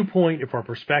viewpoint, if our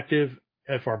perspective,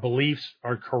 if our beliefs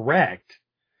are correct,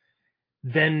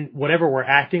 then whatever we're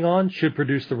acting on should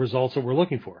produce the results that we're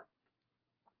looking for.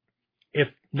 If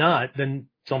not, then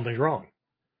something's wrong.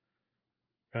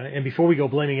 Okay? And before we go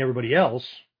blaming everybody else,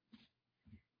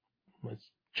 let's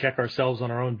check ourselves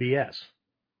on our own BS.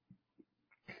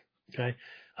 Okay?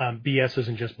 BS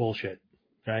isn't just bullshit.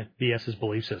 Okay? BS is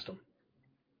belief system.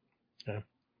 Okay?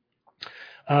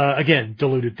 Again,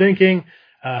 deluded thinking.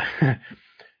 I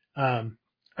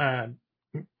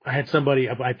had somebody,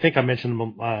 I think I mentioned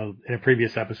them in a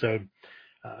previous episode,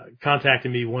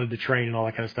 contacted me, wanted to train and all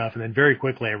that kind of stuff. And then very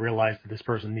quickly I realized that this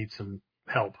person needs some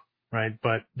help, right?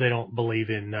 But they don't believe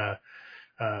in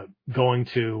going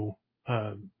to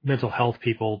mental health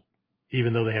people,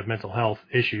 even though they have mental health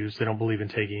issues. They don't believe in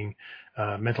taking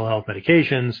mental health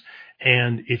medications,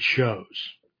 and it shows.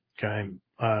 Okay.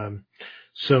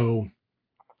 So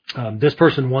this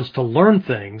person wants to learn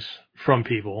things from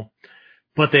people,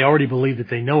 but they already believe that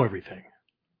they know everything.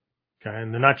 Okay.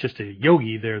 And they're not just a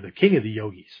yogi, they're the king of the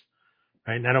yogis.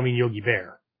 Right. And I don't mean Yogi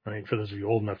Bear, right? For those of you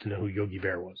old enough to know who Yogi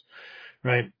Bear was.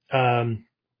 Right.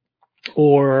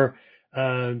 Or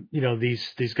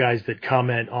these guys that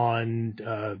comment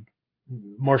on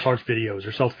martial arts videos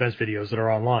or self-defense videos that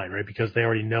are online, right? Because they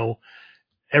already know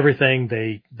everything.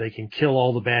 They can kill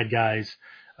all the bad guys,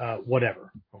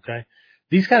 whatever. Okay.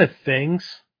 These kind of things,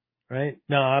 right?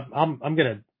 Now I'm going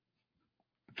to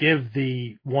give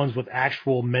the ones with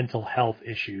actual mental health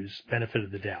issues benefit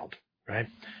of the doubt, right?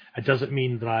 It doesn't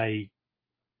mean that I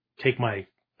take my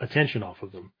attention off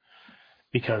of them,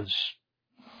 because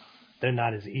they're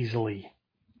not as easily,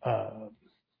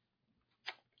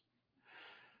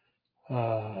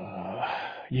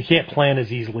 you can't plan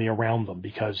as easily around them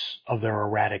because of their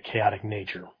erratic, chaotic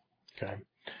nature. Okay.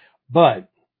 But,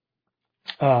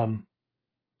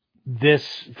 this,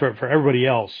 for everybody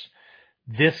else,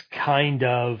 this kind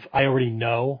of, I already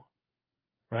know,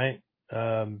 right?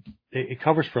 It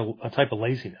covers for a type of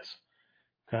laziness.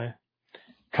 Okay.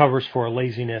 Covers for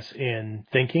laziness in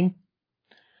thinking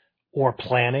or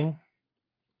planning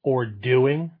or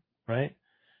doing, right?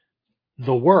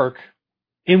 The work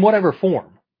in whatever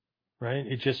form, right?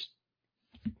 It just,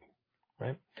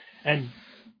 right? And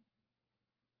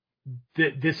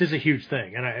this is a huge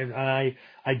thing. And I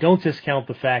don't discount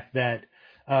the fact that,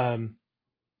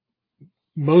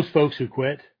 most folks who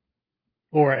quit,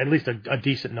 or at least a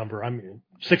decent number,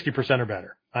 60% or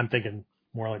better. I'm thinking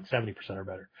more like 70% or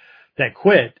better, that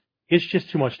quit. It's just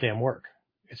too much damn work.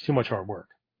 It's too much hard work.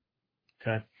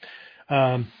 Okay.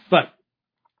 But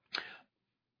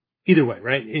either way,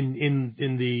 right?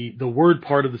 In the word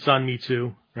part of the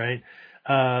Sanmitsu, right?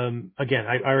 Again,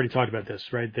 I already talked about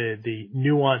this, right? The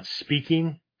nuanced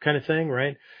speaking kind of thing,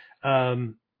 right?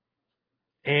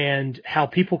 And how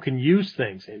people can use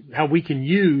things, how we can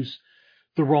use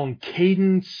the wrong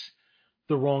cadence,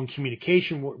 the wrong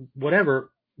communication,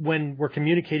 whatever, when we're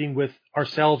communicating with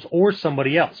ourselves or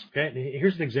somebody else. Okay.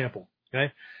 Here's an example.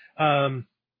 Okay.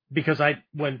 Because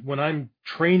when I'm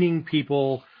training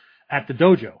people at the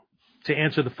dojo to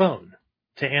answer the phone,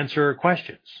 to answer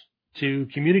questions, to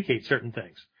communicate certain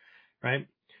things, right?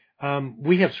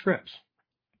 We have scripts.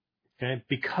 Okay.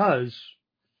 Because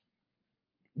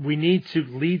we need to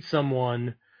lead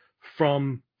someone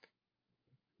from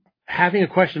having a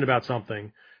question about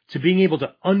something to being able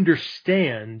to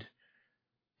understand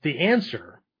the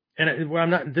answer.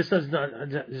 And this is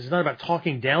not about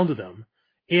talking down to them.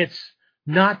 It's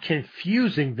not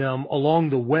confusing them along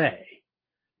the way,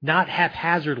 not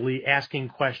haphazardly asking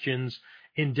questions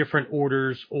in different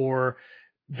orders, or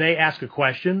they ask a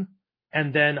question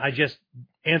and then I just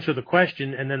answer the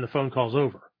question and then the phone call's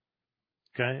over.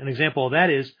 Okay. An example of that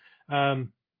is,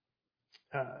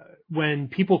 when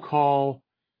people call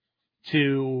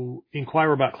to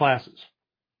inquire about classes.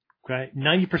 Okay.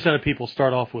 90% of people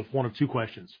start off with one of two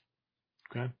questions.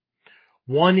 Okay.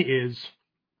 One is,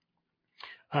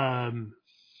 do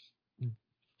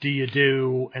you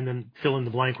do, and then fill in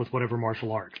the blank with whatever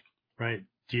martial art, right?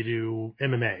 Do you do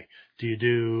MMA? Do you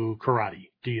do karate?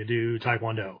 Do you do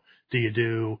taekwondo? Do you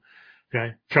do,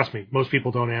 okay? Trust me, most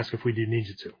people don't ask if we do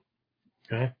ninjutsu.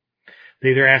 Okay.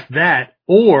 They either ask that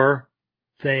or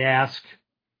they ask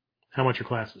how much your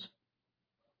class is.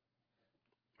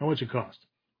 How much it cost.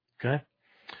 Okay.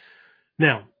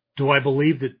 Now, do I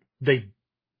believe that they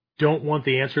don't want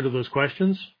the answer to those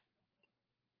questions?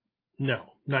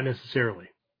 No, not necessarily.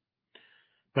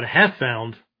 But I have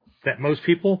found that most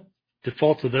people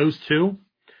default to those two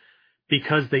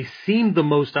because they seem the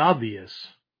most obvious.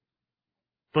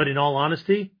 But in all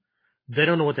honesty, they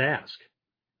don't know what to ask.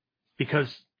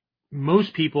 Because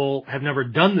most people have never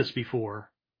done this before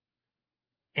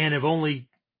and have only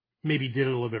maybe did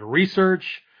a little bit of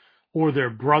research, or their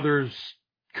brother's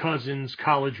cousin's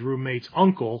college roommate's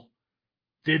uncle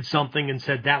did something and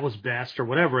said that was best or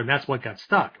whatever, and that's what got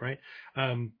stuck, right?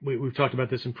 We've talked about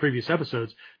this in previous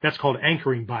episodes. That's called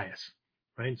anchoring bias,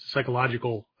 right? It's a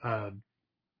psychological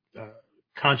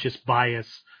conscious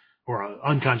bias or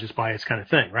unconscious bias kind of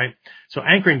thing, right? So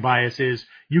anchoring bias is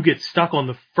you get stuck on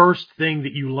the first thing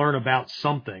that you learn about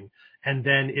something, and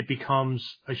then it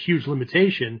becomes a huge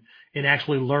limitation in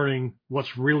actually learning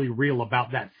what's really real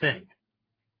about that thing.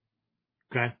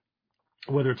 Okay?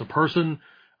 Whether it's a person,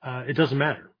 it doesn't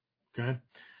matter. Okay?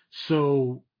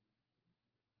 So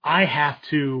I have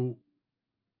to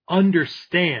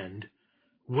understand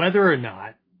whether or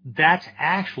not that's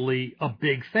actually a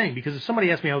big thing. Because if somebody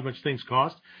asks me how much things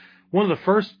cost, one of the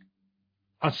first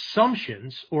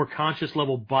assumptions or conscious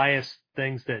level bias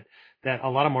things that a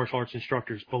lot of martial arts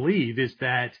instructors believe is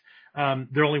that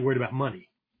they're only worried about money.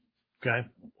 Okay?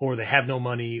 Or they have no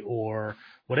money or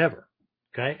whatever.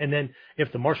 Okay? And then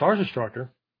if the martial arts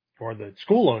instructor or the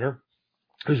school owner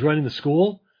who's running the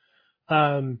school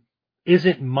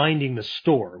isn't minding the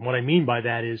store. And what I mean by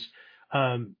that is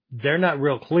they're not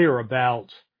real clear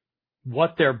about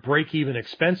what their break-even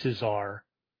expenses are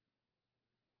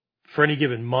for any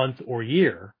given month or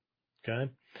year, okay,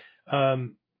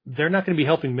 they're not going to be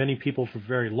helping many people for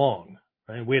very long.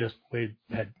 Right? We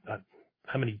had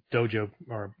how many dojo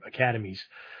or academies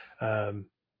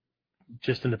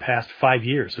just in the past 5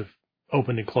 years have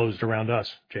opened and closed around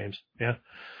us, James. Yeah.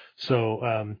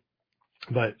 So,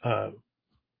 but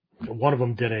one of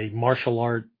them did a martial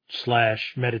art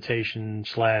 / meditation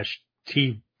 /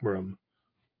 tea room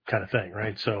kind of thing,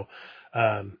 right? So,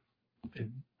 I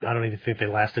don't even think they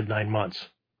lasted 9 months.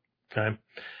 Okay.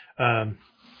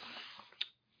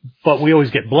 But we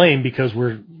always get blamed because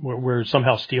we're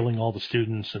somehow stealing all the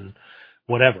students and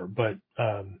whatever. But,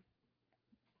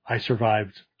 I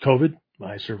survived COVID.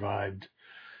 I survived,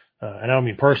 and I don't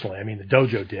mean personally, I mean the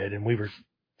dojo did, and we were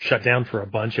shut down for a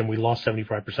bunch and we lost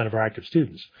 75% of our active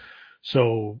students.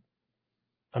 So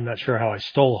I'm not sure how I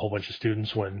stole a whole bunch of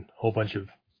students when a whole bunch of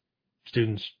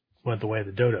students went the way of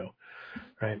the dodo,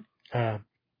 right?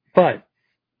 But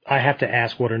I have to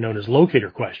ask what are known as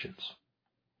locator questions,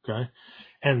 okay?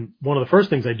 And one of the first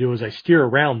things I do is I steer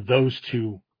around those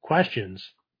two questions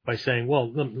by saying,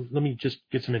 well, let me just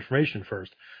get some information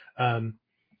first.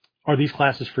 Are these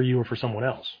classes for you or for someone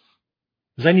else?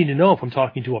 Because I need to know if I'm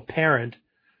talking to a parent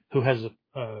who has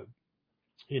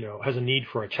has a need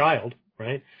for a child,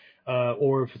 right?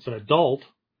 Or if it's an adult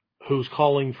who's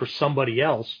calling for somebody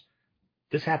else.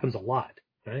 This happens a lot,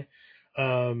 right?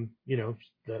 The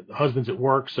husband's at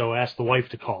work, so ask the wife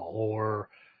to call, or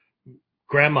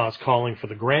grandma's calling for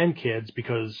the grandkids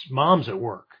because mom's at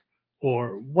work,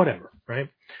 or whatever, right?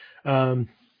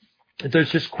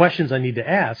 There's just questions I need to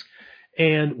ask,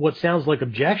 and what sounds like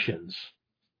objections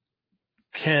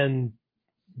can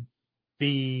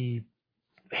be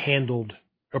handled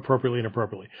appropriately and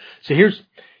inappropriately. So here's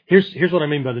what I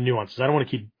mean by the nuances. I don't want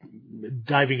to keep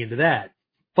diving into that,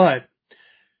 but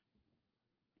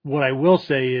what I will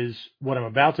say is what I'm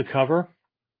about to cover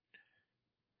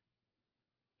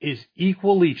is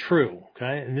equally true,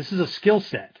 okay? And this is a skill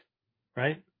set,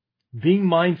 right? Being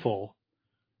mindful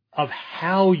of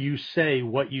how you say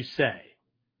what you say.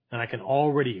 And I can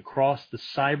already, across the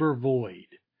cyber void,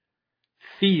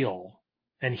 feel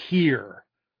and hear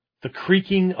the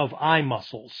creaking of eye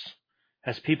muscles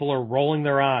as people are rolling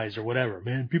their eyes or whatever.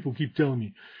 Man, people keep telling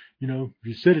me, if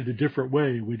you said it a different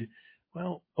way,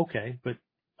 well, okay, but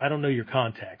I don't know your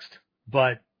context.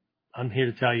 But I'm here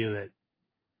to tell you that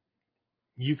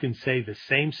you can say the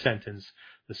same sentence,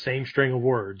 the same string of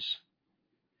words.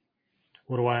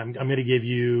 I'm going to give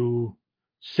you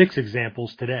 6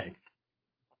 examples today.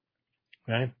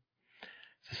 Okay?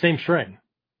 It's the same string.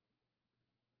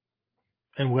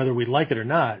 And whether we like it or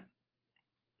not,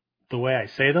 the way I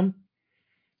say them,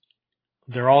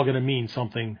 they're all going to mean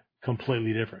something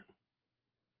completely different.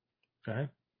 Okay?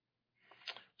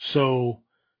 So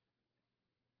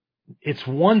it's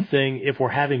one thing if we're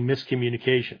having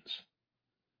miscommunications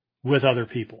with other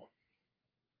people.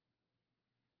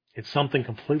 It's something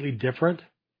completely different,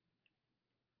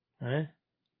 right?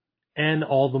 And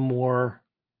all the more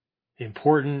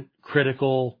important,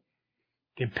 critical,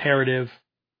 imperative,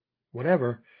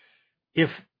 whatever, if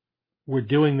we're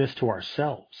doing this to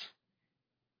ourselves.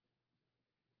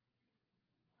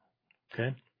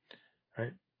 Okay?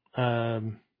 Right? I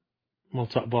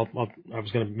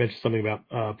was going to mention something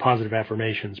about positive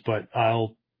affirmations, but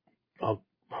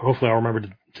hopefully I'll remember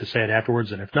to say it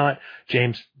afterwards. And if not,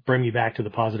 James, bring me back to the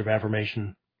positive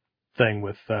affirmation thing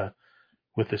with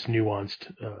this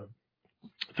nuanced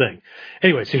thing.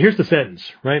 Anyway, so here's the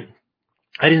sentence, right?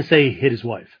 I didn't say he hit his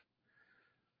wife.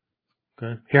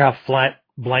 Okay, hear how flat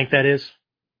blank that is?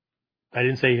 I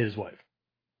didn't say he hit his wife.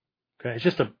 Okay,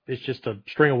 it's just a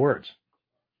string of words.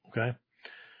 Okay,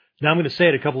 now I'm going to say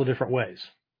it a couple of different ways.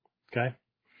 Okay,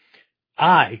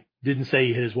 I didn't say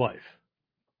he hit his wife.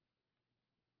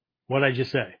 What did I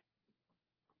just say?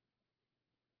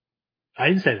 I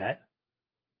didn't say that.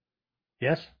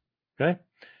 Yes? Okay.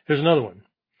 Here's another one.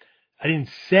 I didn't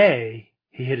say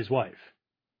he hit his wife.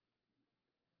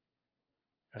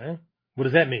 Okay. What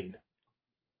does that mean?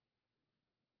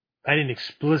 I didn't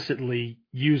explicitly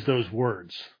use those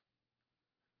words.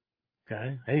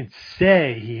 Okay. I didn't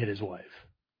say he hit his wife.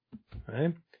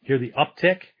 Okay. Hear the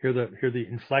uptick. Hear the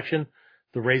inflection,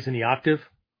 the raise in the octave.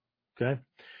 Okay.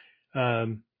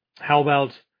 How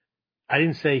about I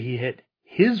didn't say he hit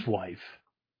his wife.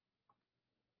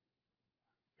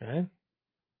 Okay.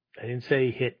 I didn't say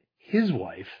he hit his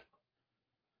wife.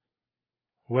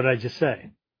 What did I just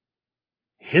say?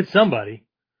 Hit somebody.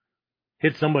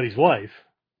 Hit somebody's wife.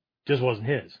 Just wasn't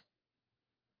his.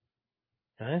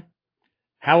 Okay.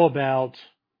 How about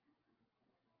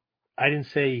I didn't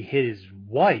say he hit his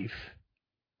wife.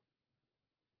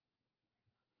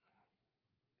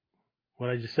 What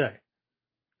did I just say?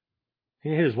 He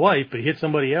didn't hit his wife, but he hit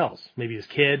somebody else. Maybe his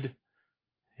kid,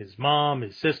 his mom,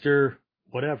 his sister,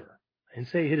 whatever. I didn't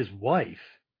say he hit his wife,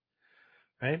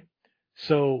 right?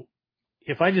 So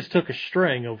if I just took a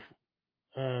string of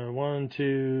 1,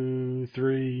 2,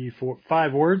 3, 4,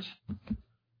 5 words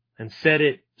and said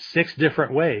it 6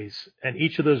 different ways, and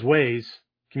each of those ways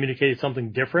communicated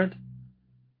something different,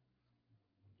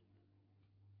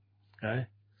 okay?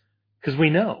 Because we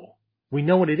know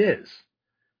what it is.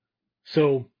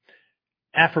 So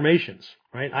affirmations,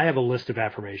 right? I have a list of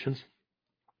affirmations.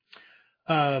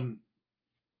 And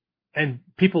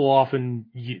people often,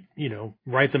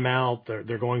 write them out.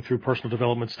 They're going through personal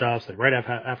development stuff. So they write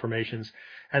affirmations,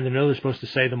 and they know they're supposed to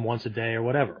say them once a day or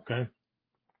whatever, okay?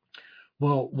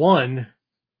 Well, one,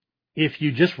 if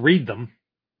you just read them,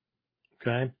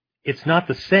 okay, it's not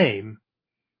the same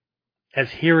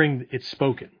as hearing it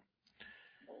spoken.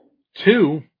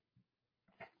 2,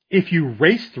 if you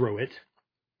race through it,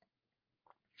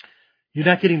 you're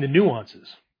not getting the nuances,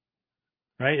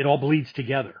 right? It all bleeds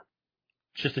together.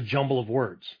 It's just a jumble of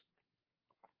words,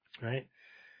 right?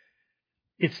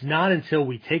 It's not until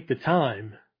we take the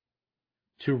time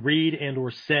to read and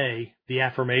or say the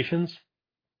affirmations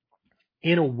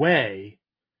in a way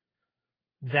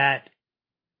that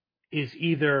is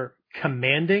either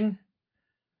commanding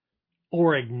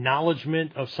or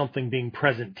acknowledgement of something being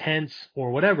present tense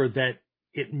or whatever, that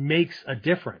it makes a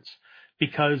difference,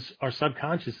 because our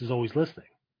subconscious is always listening.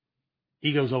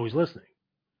 Ego's always listening.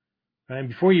 Right? And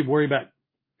before you worry about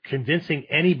convincing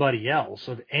anybody else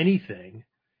of anything,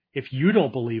 if you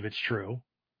don't believe it's true,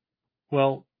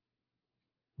 well,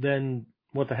 then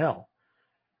what the hell?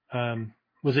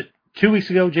 Was it 2 weeks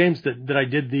ago, James, that I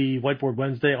did the Whiteboard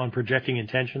Wednesday on projecting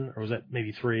intention? Or was that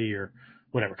maybe 3 or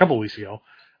whatever? A couple of weeks ago,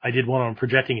 I did one on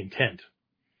projecting intent.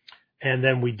 And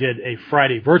then we did a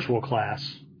Friday virtual class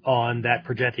on that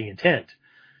projecting intent.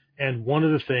 And one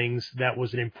of the things that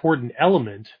was an important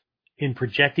element in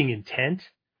projecting intent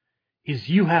is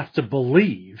you have to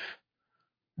believe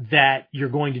that you're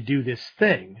going to do this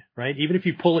thing, right? Even if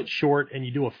you pull it short and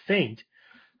you do a feint,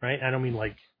 right? I don't mean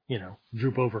like,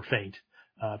 droop over feint,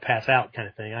 pass out kind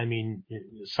of thing. I mean,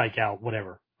 psych out,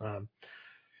 whatever.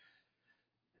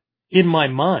 In my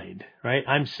mind, right?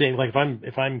 I'm saying, like,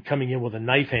 if I'm coming in with a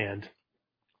knife hand,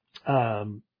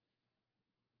 I'm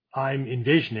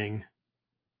envisioning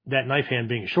that knife hand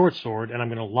being a short sword, and I'm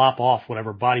going to lop off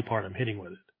whatever body part I'm hitting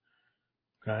with it.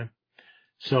 Okay.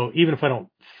 So even if I don't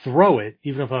throw it,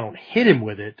 even if I don't hit him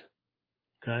with it,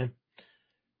 okay,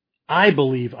 I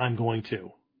believe I'm going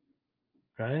to.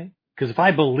 Okay. Because if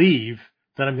I believe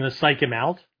that I'm going to psych him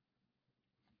out,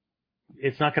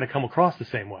 it's not going to come across the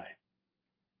same way.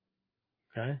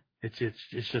 Okay.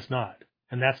 It's just not.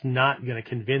 And that's not going to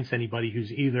convince anybody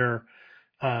who's either,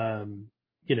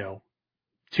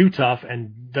 too tough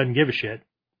and doesn't give a shit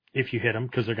if you hit them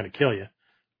because they're going to kill you,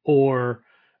 or,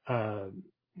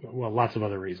 lots of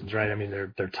other reasons, right? I mean,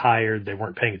 they're tired. They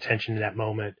weren't paying attention to that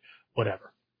moment,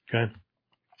 whatever. Okay.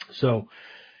 So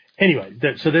anyway,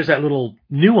 so there's that little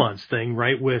nuance thing,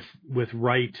 right? With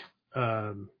right,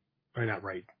 or not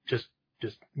right, just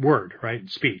word, right?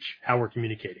 Speech, how we're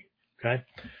communicating. Okay.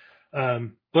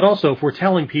 But also if we're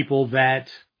telling people that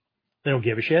they don't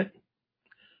give a shit,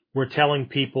 we're telling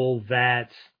people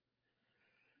that,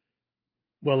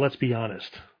 well, let's be honest,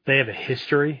 they have a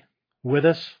history with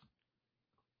us,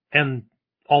 and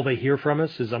all they hear from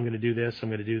us is, I'm going to do this, I'm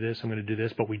going to do this, I'm going to do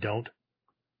this, but we don't.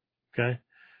 Okay.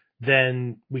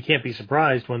 Then we can't be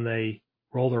surprised when they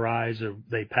roll their eyes or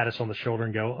they pat us on the shoulder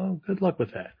and go, oh, good luck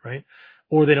with that. Right.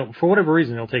 Or they don't, for whatever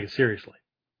reason, they'll take it seriously.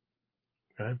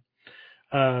 Okay.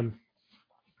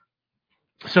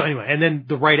 So anyway, and then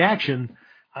the right action,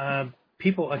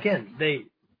 people, again,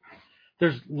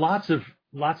 there's lots of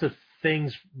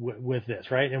things with this,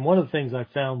 right? And one of the things I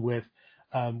found with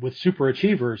super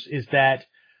achievers is that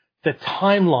the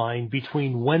timeline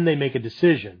between when they make a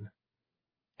decision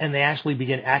and they actually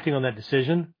begin acting on that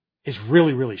decision is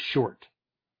really, really short,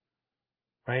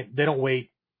 right? They don't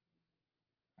wait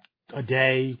a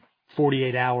day,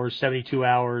 48 hours, 72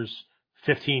 hours,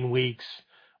 15 weeks,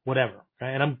 whatever.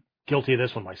 Okay? And I'm guilty of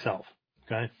this one myself.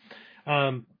 Okay.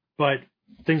 But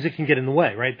things that can get in the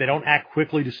way, right? They don't act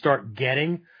quickly to start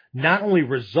getting not only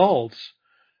results,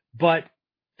 but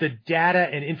the data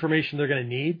and information they're going to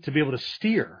need to be able to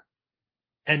steer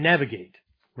and navigate,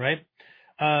 right?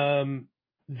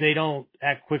 They don't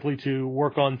act quickly to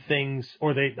work on things,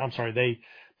 or they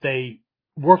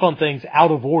work on things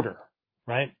out of order,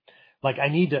 right? Like, I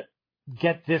need to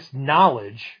get this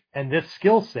knowledge and this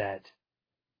skill set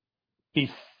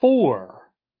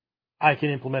before I can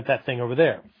implement that thing over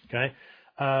there. Okay.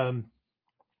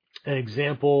 An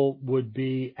example would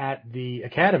be at the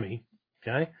academy.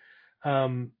 Okay.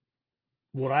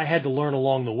 What I had to learn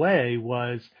along the way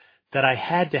was that I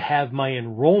had to have my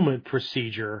enrollment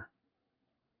procedure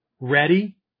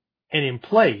ready and in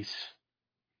place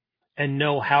and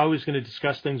know how I was going to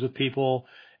discuss things with people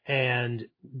and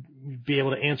be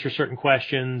able to answer certain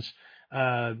questions,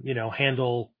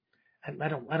 handle. I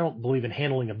don't believe in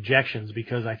handling objections,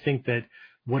 because I think that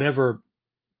whatever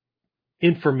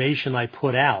information I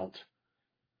put out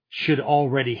should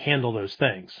already handle those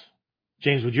things.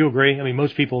 James, would you agree? I mean,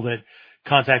 most people that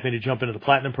contact me to jump into the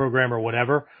platinum program or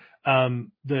whatever,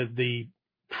 the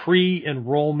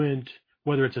pre-enrollment,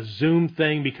 whether it's a Zoom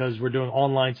thing because we're doing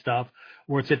online stuff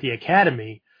or it's at the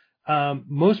academy,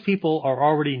 most people are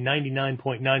already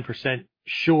 99.9%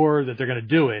 sure that they're going to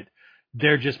do it.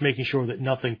 They're just making sure that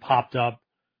nothing popped up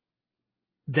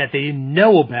that they didn't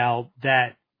know about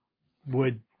that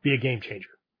would be a game changer,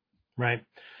 right?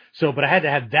 So, but I had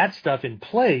to have that stuff in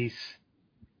place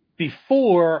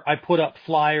before I put up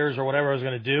flyers or whatever I was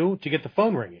going to do to get the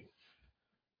phone ringing,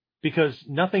 because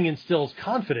nothing instills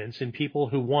confidence in people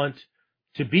who want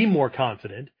to be more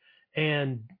confident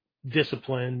and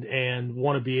disciplined and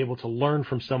want to be able to learn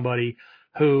from somebody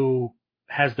who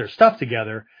has their stuff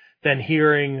together than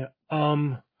hearing,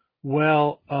 the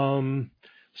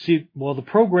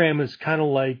program is kind of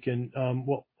like,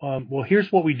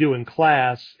 here's what we do in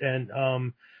class. And,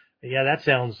 yeah, that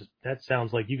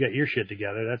sounds like you got your shit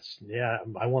together.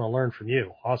 I want to learn from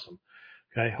you. Awesome.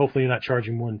 Okay. Hopefully you're not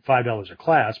charging more than $5 a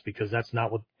class, because it's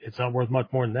not worth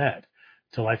much more than that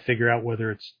until I figure out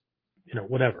whether it's,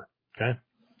 whatever. Okay.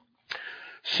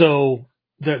 So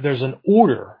there's an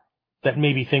order that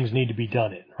maybe things need to be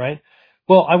done in, right?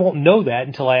 Well, I won't know that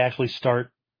until I actually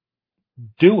start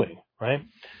doing, right?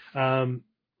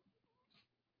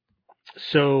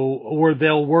 Or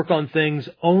they'll work on things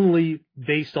only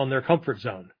based on their comfort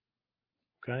zone.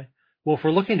 Okay. Well, if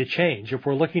we're looking to change, if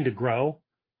we're looking to grow,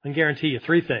 I can guarantee you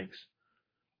three things.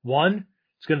 One,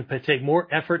 it's going to take more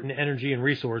effort and energy and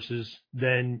resources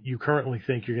than you currently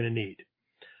think you're going to need.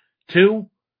 Two,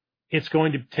 it's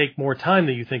going to take more time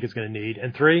than you think it's going to need.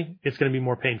 And three, it's going to be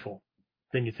more painful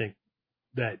than you think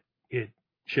that it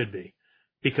should be,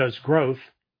 because growth,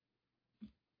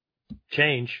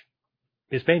 change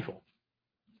is painful.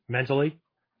 Mentally,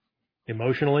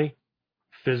 emotionally,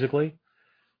 physically,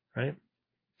 right?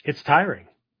 It's tiring.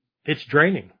 It's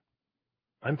draining.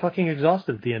 I'm fucking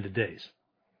exhausted at the end of days.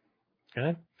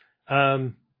 Okay.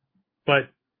 But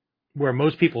where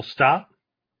most people stop,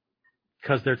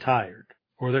 because they're tired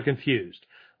or they're confused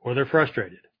or they're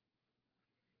frustrated.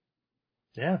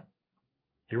 Yeah,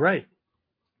 you're right.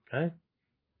 Okay.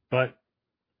 But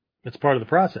it's part of the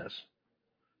process.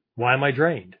 Why am I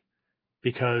drained?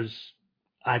 Because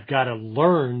I've got to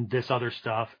learn this other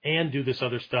stuff and do this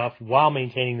other stuff while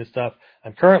maintaining the stuff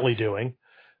I'm currently doing,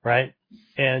 right?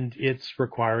 And it's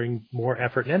requiring more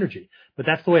effort and energy. But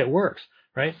that's the way it works,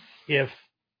 right? If,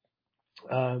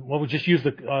 we'll just use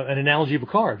an analogy of a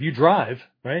car. If you drive,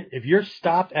 right? If you're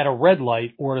stopped at a red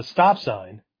light or at a stop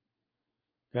sign,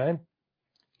 okay,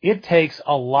 it takes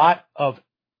a lot of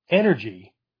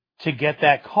energy to get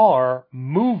that car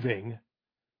moving,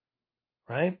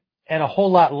 right? And a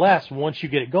whole lot less once you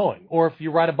get it going. Or if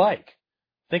you ride a bike,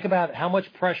 think about how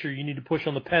much pressure you need to push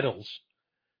on the pedals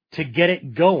to get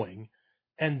it going.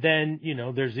 And then,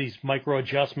 there's these micro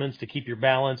adjustments to keep your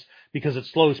balance, because at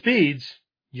slow speeds,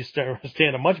 you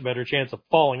stand a much better chance of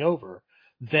falling over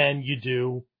than you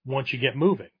do once you get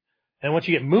moving. And once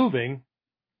you get moving,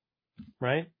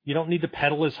 right, you don't need to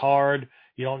pedal as hard.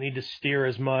 You don't need to steer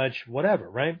as much, whatever,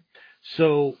 right?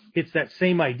 So it's that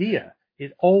same idea.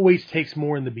 It always takes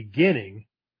more in the beginning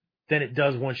than it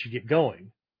does once you get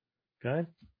going. Okay.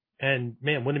 And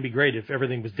man, wouldn't it be great if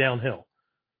everything was downhill?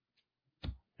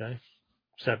 Okay.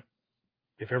 Except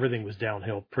if everything was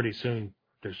downhill, pretty soon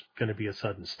there's going to be a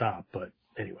sudden stop. But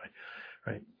anyway,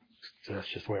 right. So that's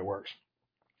just the way it works.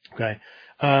 Okay.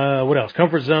 What else?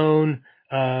 Comfort zone.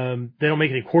 They don't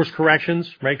make any course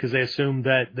corrections, right? Because they assume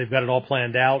that they've got it all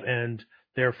planned out, and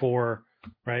therefore,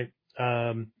 right,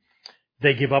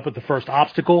 they give up at the first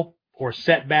obstacle or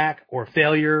setback or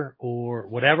failure or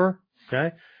whatever,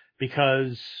 okay?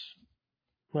 Because,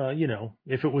 well,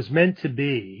 if it was meant to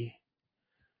be,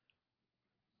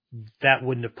 that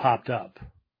wouldn't have popped up,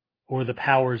 or the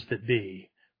power that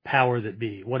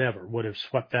be, whatever, would have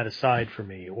swept that aside for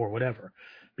me or whatever,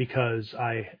 because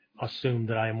I assume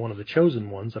that I am one of the chosen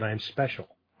ones, that I am special.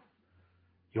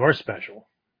 You're special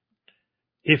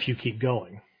if you keep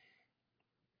going,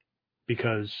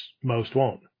 because most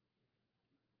won't.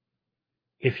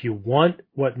 If you want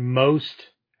what most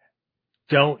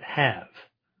don't have,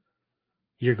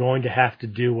 you're going to have to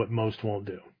do what most won't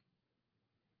do.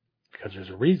 Because there's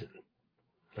a reason,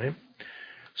 right?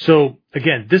 So,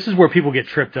 again, this is where people get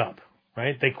tripped up,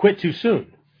 right? They quit too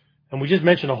soon. And we just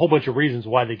mentioned a whole bunch of reasons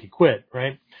why they could quit,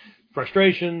 right?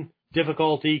 Frustration,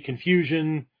 difficulty,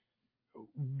 confusion,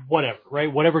 whatever,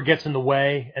 right? Whatever gets in the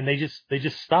way, and they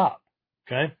just stop,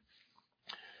 okay?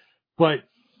 But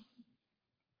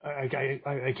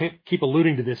I can't keep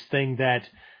alluding to this thing that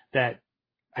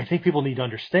I think people need to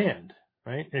understand,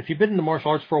 right? And if you've been in the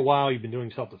martial arts for a while, you've been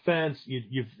doing self-defense,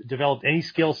 you've developed any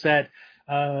skill set,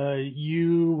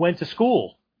 you went to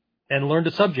school and learned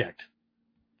a subject,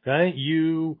 okay?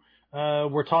 You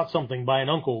were taught something by an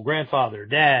uncle, grandfather,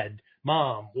 dad,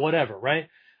 mom, whatever, right?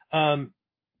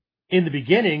 In the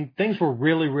beginning, things were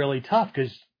really, really tough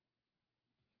because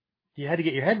you had to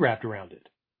get your head wrapped around it,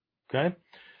 okay?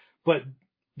 But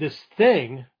this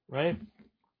thing, right,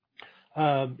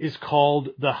 is called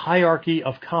the hierarchy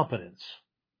of competence,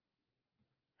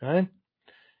 okay?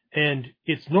 And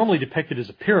it's normally depicted as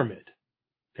a pyramid.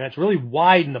 Okay? It's really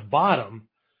wide in the bottom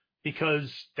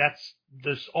because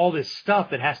there's all this stuff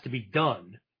that has to be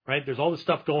done, right? There's all this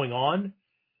stuff going on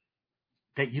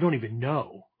that you don't even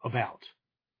know about,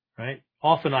 right?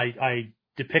 Often I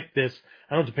depict this,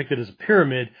 I don't depict it as a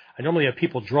pyramid. I normally have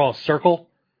people draw a circle,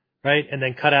 right? And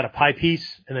then cut out a pie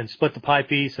piece and then split the pie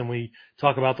piece. And we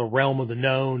talk about the realm of the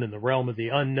known and the realm of the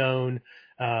unknown.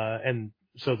 And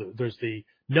so there's the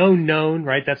known,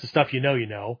 right? That's the stuff you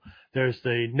know. There's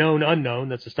the known unknown.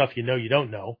 That's the stuff you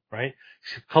don't know, right?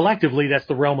 Collectively, that's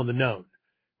the realm of the known,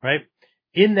 right?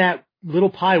 In that little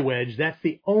pie wedge, that's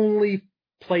the only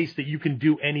place that you can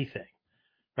do anything,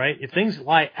 right? If things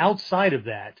lie outside of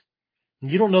that,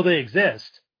 and you don't know they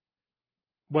exist,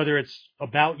 whether it's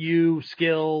about you,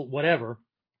 skill, whatever,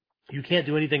 you can't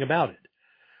do anything about it.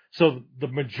 So the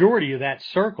majority of that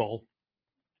circle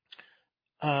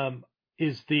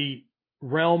is the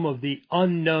realm of the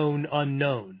unknown.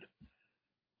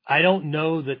 I don't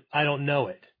know that I don't know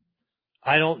it.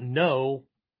 I don't know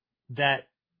that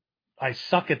I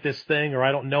suck at this thing, or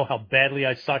I don't know how badly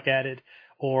I suck at it,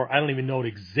 or I don't even know it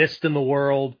exists in the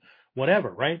world, whatever,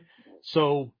 right?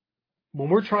 So when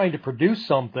we're trying to produce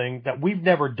something that we've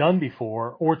never done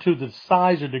before, or to the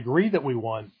size or degree that we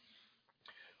want,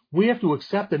 we have to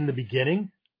accept that in the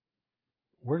beginning,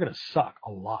 we're going to suck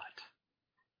a lot.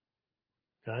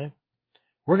 Okay?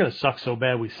 We're going to suck so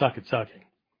bad we suck at sucking.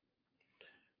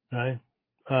 Okay?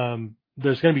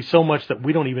 There's going to be so much that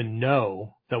we don't even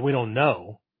know that we don't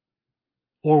know,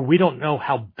 or we don't know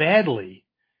how badly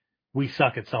we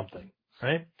suck at something,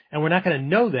 right? And we're not going to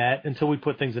know that until we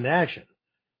put things into action.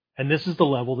 And this is the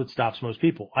level that stops most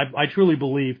people. I truly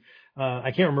believe,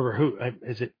 I can't remember who,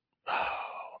 is it?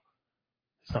 Oh,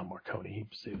 it's not Marconi.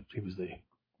 He was the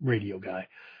radio guy.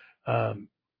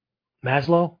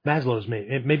 Maslow? Maslow's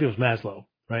maybe it was Maslow,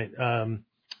 right?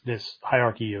 This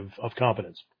hierarchy of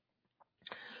competence.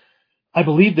 I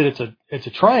believe that it's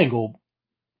a triangle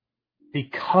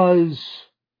because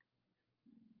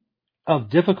of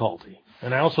difficulty.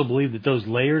 And I also believe that those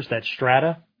layers, that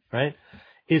strata, right,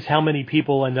 is how many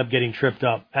people end up getting tripped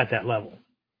up at that level.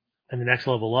 And the next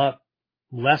level up,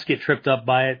 less get tripped up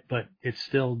by it, but it's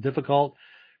still difficult,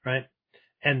 right?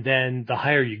 And then the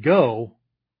higher you go,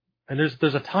 and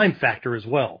there's a time factor as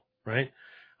well, right?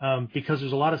 Because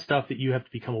there's a lot of stuff that you have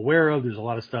to become aware of. There's a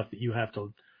lot of stuff that you have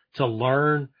to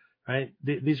learn, right?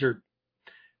 These are,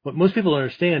 what most people don't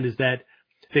understand is that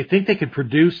they think they can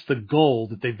produce the goal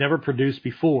that they've never produced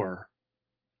before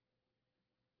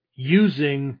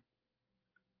using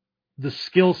the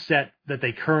skill set that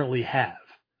they currently have.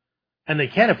 And they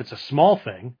can if it's a small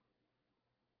thing,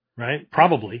 right?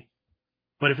 Probably.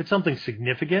 But if it's something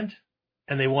significant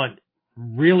and they want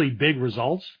really big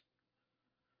results,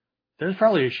 there's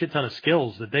probably a shit ton of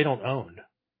skills that they don't own.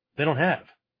 They don't have.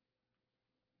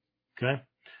 Okay?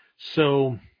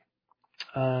 So,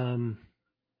 do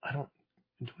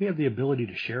we have the ability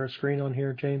to share a screen on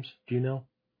here, James? Do you know?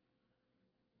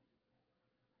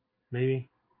 Maybe?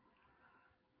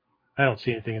 I don't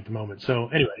see anything at the moment. So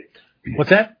anyway, what's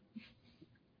that?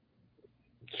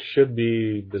 Should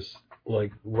be this,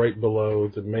 like, right below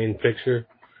the main picture,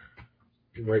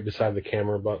 right beside the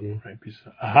camera button. Right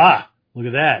beside. Aha! Look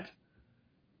at that.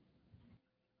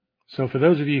 So for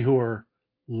those of you who are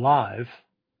live,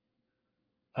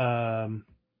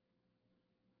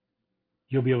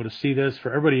 you'll be able to see this. For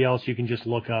everybody else, you can just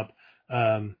look up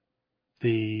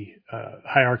the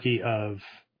hierarchy of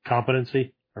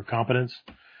competency or competence.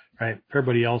 Right. For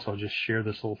everybody else, I'll just share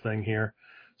this little thing here,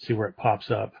 see where it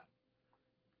pops up.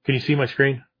 Can you see my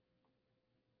screen?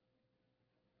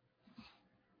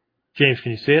 James,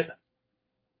 can you see it?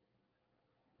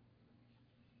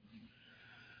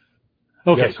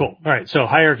 Okay, Yes, cool. All right. So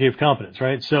hierarchy of competence,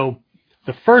 right? So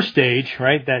the first stage,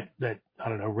 right? That, I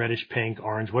don't know, reddish, pink,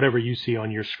 orange, whatever you see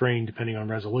on your screen, depending on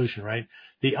resolution, right?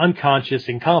 The unconscious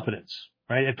incompetence,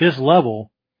 right? At this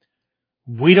level,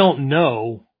 we don't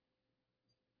know.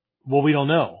 Well, we don't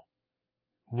know.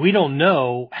 We don't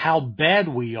know how bad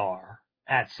we are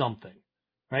at something,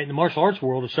 right? In the martial arts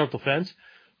world of self-defense,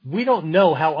 we don't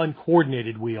know how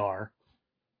uncoordinated we are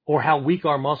or how weak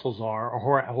our muscles are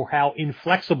or how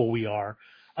inflexible we are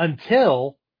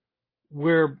until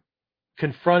we're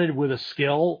confronted with a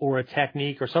skill or a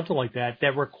technique or something like that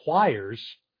that requires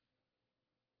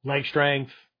leg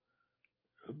strength,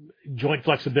 joint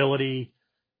flexibility,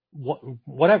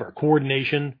 whatever,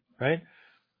 coordination, right?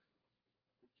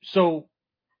 So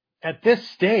at this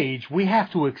stage, we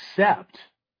have to accept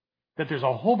that there's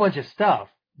a whole bunch of stuff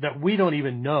that we don't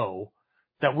even know,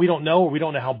 that we don't know, or we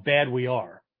don't know how bad we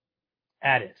are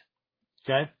at it.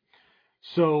 Okay?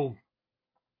 So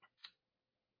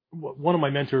one of my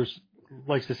mentors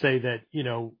likes to say that,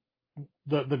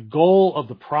 the goal of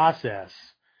the process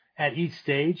at each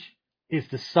stage is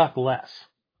to suck less.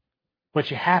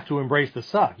 But you have to embrace the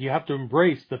suck. You have to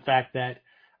embrace the fact that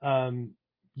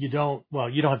you don't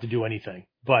have to do anything.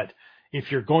 But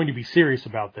if you're going to be serious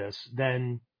about this,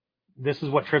 then this is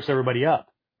what trips everybody up,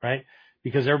 right?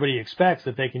 Because everybody expects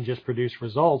that they can just produce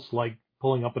results like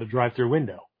pulling up at a drive-through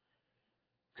window.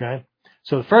 Okay?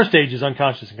 So the first stage is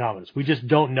unconscious incompetence. We just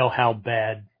don't know how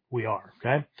bad we are.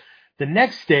 Okay? The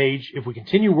next stage, if we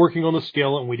continue working on the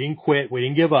skill and we didn't quit, we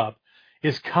didn't give up,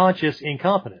 is conscious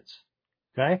incompetence.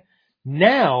 Okay?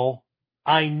 Now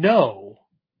I know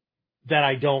that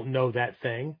I don't know that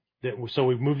thing. So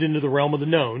we've moved into the realm of the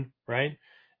known, right?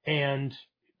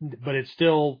 But it's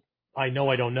still, I know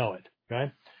I don't know it.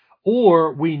 Okay?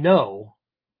 Or we know,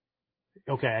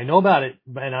 okay, I know about it,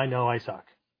 and I know I suck.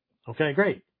 Okay,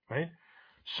 great, right?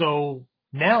 So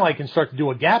now I can start to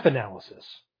do a gap analysis,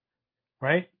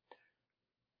 right?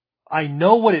 I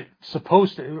know what it's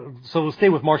supposed to, so we'll stay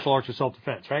with martial arts or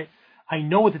self-defense, right? I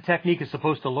know what the technique is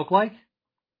supposed to look like.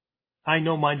 I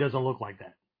know mine doesn't look like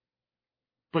that.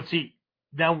 But see,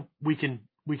 now we can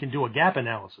do a gap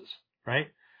analysis, right?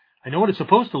 I know what it's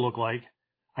supposed to look like.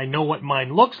 I know what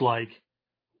mine looks like.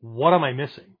 What am I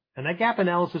missing? And that gap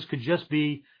analysis could just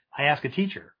be, I ask a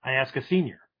teacher, I ask a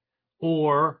senior,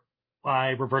 or I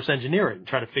reverse engineer it and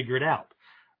try to figure it out,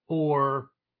 or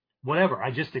whatever.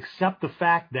 I just accept the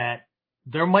fact that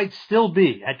there might still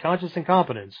be, at conscious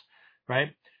incompetence,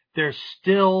 right? There's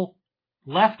still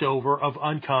leftover of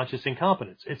unconscious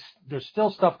incompetence. There's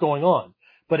still stuff going on.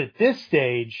 But at this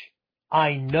stage,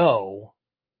 I know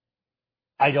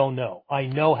I don't know. I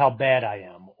know how bad I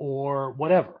am or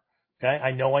whatever. Okay.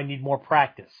 I know I need more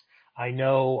practice. I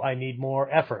know I need more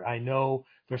effort. I know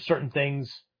there's certain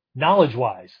things knowledge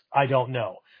wise I don't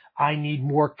know. I need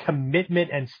more commitment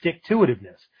and stick to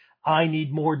itiveness. I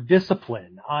need more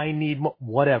discipline. I need more,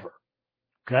 whatever.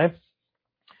 Okay.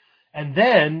 And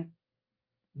then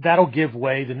that'll give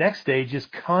way. The next stage is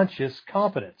conscious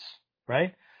competence,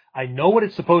 right? I know what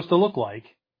it's supposed to look like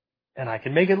and I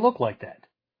can make it look like that.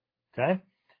 Okay.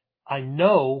 I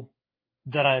know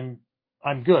that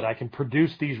I'm good. I can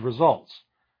produce these results.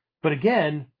 But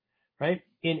again, right,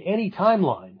 in any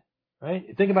timeline, right,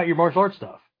 think about your martial arts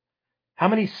stuff. How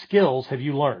many skills have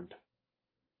you learned?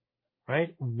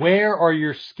 Right? Where are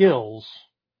your skills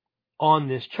on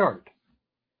this chart?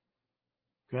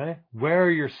 Okay? Where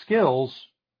are your skills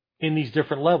in these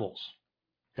different levels?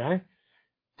 Okay?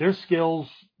 There's skills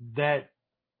that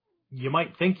you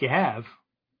might think you have,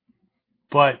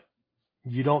 but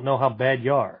you don't know how bad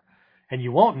you are. And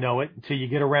you won't know it until you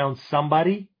get around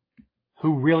somebody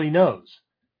who really knows.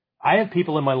 I have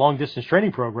people in my long distance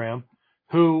training program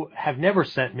who have never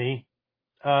sent me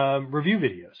review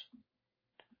videos.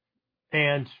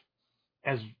 And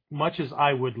as much as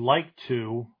I would like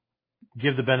to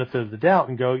give the benefit of the doubt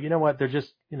and go, you know what, they're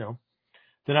just, they're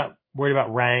not worried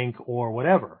about rank or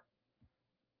whatever.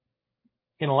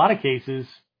 In a lot of cases,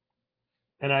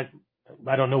 and I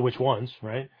don't know which ones,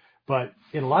 right? But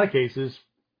in a lot of cases,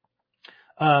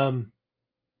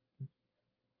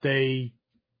 they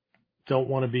don't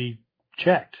want to be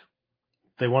checked.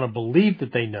 They want to believe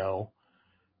that they know,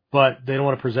 but they don't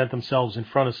want to present themselves in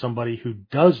front of somebody who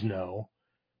does know,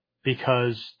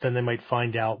 because then they might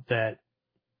find out that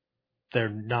they're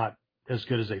not as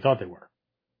good as they thought they were.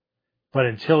 But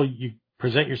until you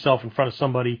present yourself in front of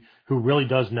somebody who really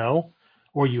does know,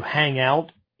 or you hang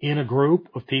out in a group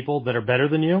of people that are better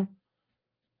than you,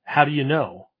 how do you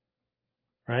know?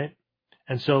 Right?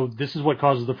 And so this is what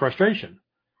causes the frustration.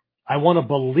 I want to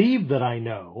believe that I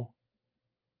know,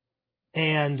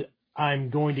 and I'm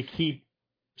going to keep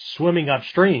swimming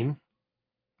upstream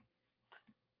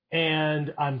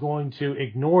and I'm going to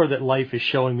ignore that life is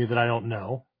showing me that I don't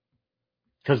know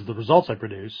because of the results I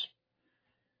produce.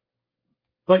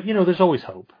 But, there's always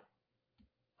hope,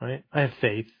 right? I have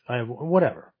faith. I have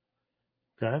whatever.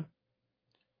 Okay.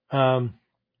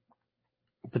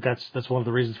 But that's one of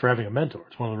the reasons for having a mentor.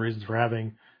 It's one of the reasons for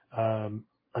having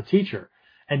a teacher,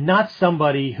 and not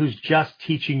somebody who's just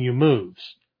teaching you moves.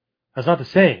 That's not the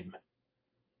same,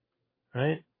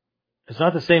 right? It's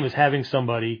not the same as having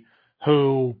somebody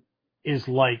who is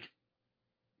like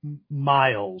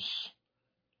miles,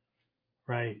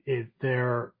 right?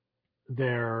 They're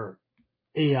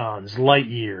eons, light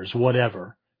years,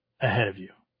 whatever, ahead of you.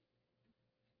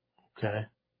 Okay,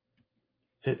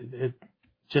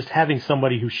 just having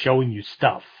somebody who's showing you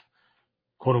stuff,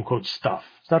 quote unquote stuff.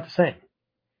 It's not the same.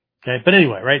 Okay, but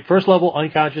anyway, right? First level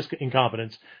unconscious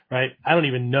incompetence, right? I don't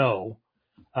even know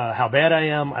how bad I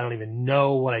am. I don't even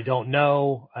know what I don't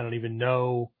know. I don't even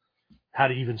know how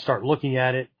to even start looking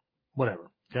at it.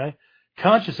 Whatever. Okay.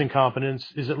 Conscious incompetence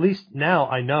is, at least now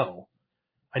I know.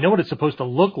 I know what it's supposed to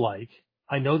look like.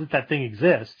 I know that thing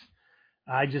exists.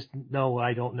 I just know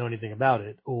I don't know anything about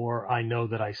it, or I know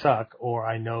that I suck, or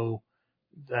I know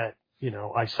that,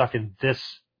 I suck in this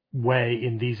way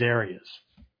in these areas.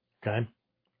 Okay.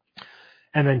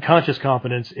 And then conscious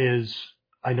competence is,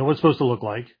 I know what it's supposed to look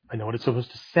like. I know what it's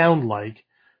supposed to sound like,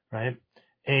 right?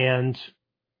 And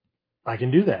I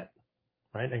can do that,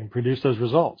 right? I can produce those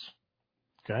results.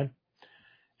 Okay.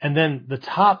 And then the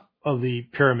top of the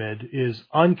pyramid is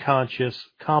unconscious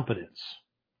competence.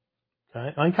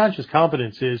 Okay. Unconscious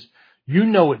competence is,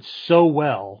 it so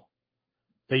well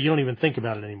that you don't even think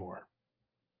about it anymore.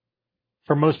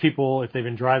 For most people, if they've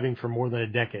been driving for more than a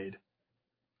decade,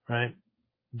 right,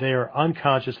 they are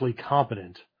unconsciously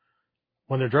competent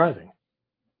when they're driving.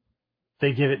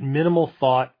 They give it minimal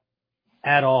thought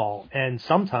at all. And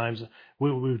sometimes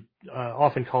we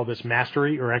often call this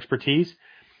mastery or expertise,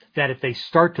 that if they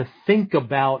start to think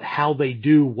about how they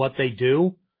do what they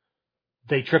do,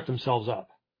 they trip themselves up.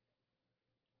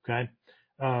 Okay.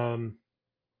 An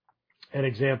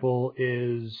example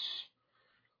is,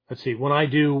 let's see, when I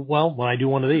do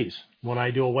one of these, when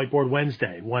I do a Whiteboard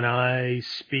Wednesday, when I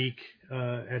speak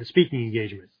at a speaking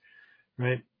engagement,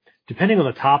 right? Depending on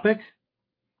the topic,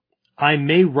 I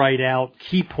may write out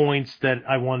key points that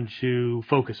I want to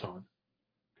focus on,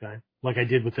 okay? Like I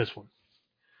did with this one.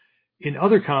 In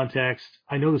other contexts,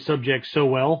 I know the subject so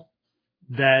well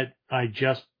that I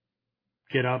just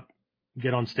get up,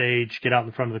 get on stage, get out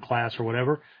in front of the class or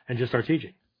whatever, and just start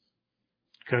teaching.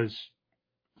 Because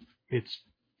it's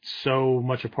so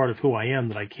much a part of who I am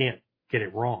that I can't get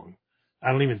it wrong.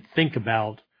 I don't even think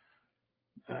about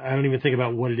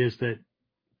what it is that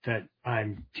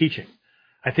I'm teaching.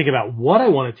 I think about what I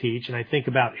want to teach, and I think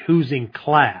about who's in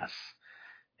class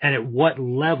and at what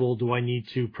level do I need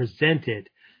to present it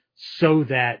so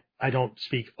that I don't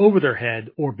speak over their head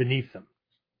or beneath them.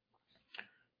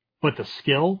 But the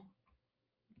skill,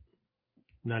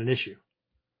 not an issue.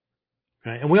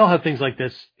 Okay? And we all have things like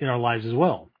this in our lives as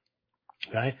well.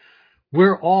 Okay?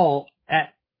 We're all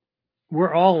at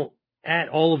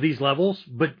all of these levels,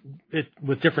 but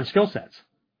with different skill sets.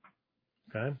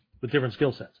 Okay? With different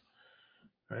skill sets.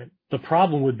 Right? The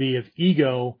problem would be if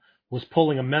ego was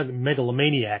pulling a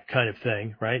megalomaniac kind of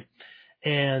thing, right?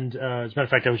 And as a matter of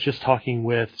fact, I was just talking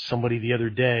with somebody the other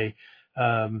day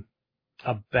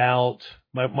about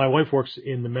my wife works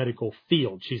in the medical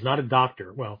field. She's not a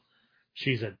doctor. Well,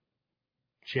 she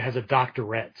has a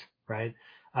doctorate, right,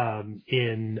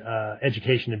 in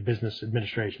education and business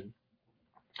administration.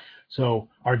 So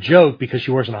our joke, because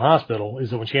she works in a hospital, is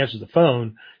that when she answers the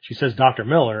phone, she says Dr.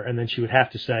 Miller, and then she would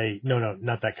have to say, no,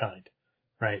 not that kind,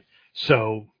 right?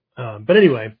 So, but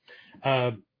anyway,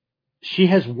 she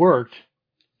has worked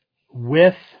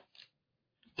with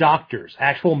doctors,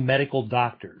 actual medical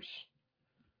doctors,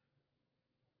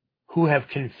 who have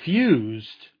confused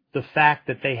the fact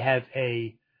that they have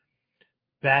a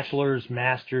bachelor's,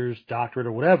 master's, doctorate,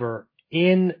 or whatever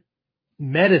in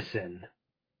medicine,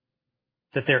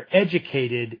 that they're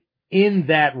educated in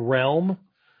that realm,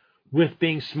 with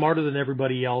being smarter than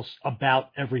everybody else about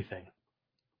everything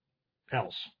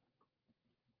else.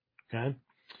 Okay?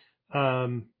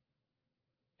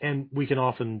 And we can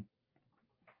often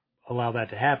allow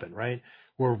that to happen, right?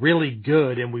 We're really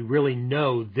good and we really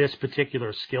know this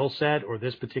particular skill set or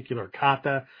this particular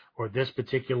kata or this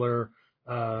particular,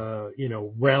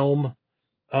 realm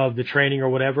of the training or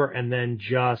whatever, and then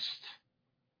just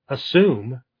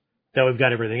assume that we've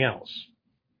got everything else.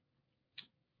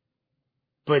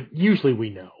 But usually we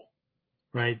know,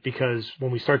 right? Because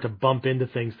when we start to bump into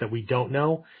things that we don't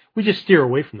know, we just steer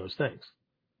away from those things.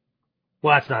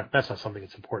 Well, that's not something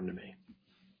that's important to me.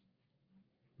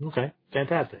 Okay,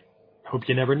 fantastic. Hope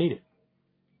you never need it.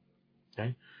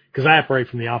 Okay, because I operate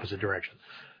from the opposite direction.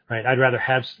 Right, I'd rather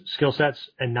have skill sets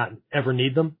and not ever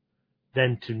need them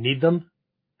than to need them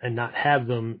and not have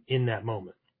them in that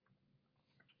moment.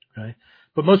 Okay,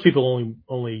 but most people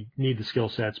only need the skill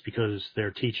sets because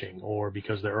they're teaching or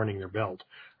because they're earning their belt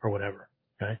or whatever.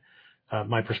 Okay,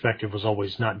 my perspective was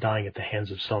always not dying at the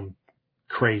hands of some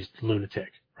crazed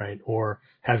lunatic, right, or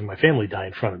having my family die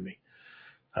in front of me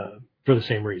for the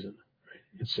same reason.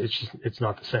 Right? It's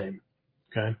not the same.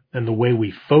 Okay, and the way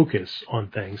we focus on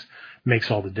things makes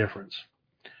all the difference.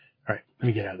 All right, let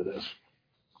me get out of this.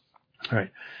 All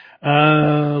right.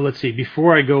 Let's see.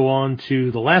 Before I go on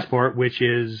to the last part, which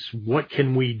is what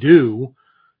can we do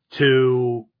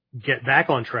to get back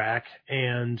on track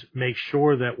and make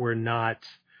sure that we're not,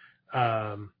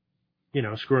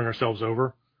 screwing ourselves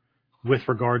over with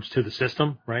regards to the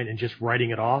system, right? And just writing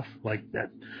it off like that,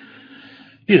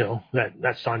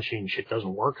 that Sanshin shit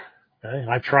doesn't work. Okay?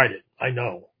 I've tried it. I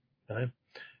know. Okay?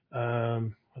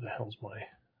 Where the hell's my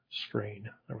screen?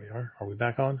 There we are. Are we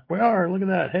back on? We are. Look at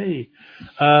that. Hey.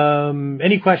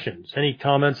 Any questions? Any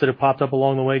comments that have popped up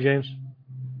along the way, James?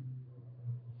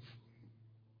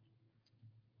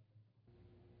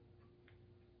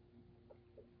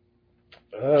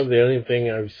 The only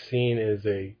thing I've seen is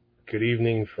a good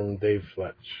evening from Dave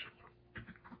Fletch.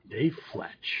 Dave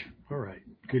Fletch. All right.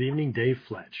 Good evening, Dave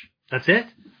Fletch. That's it?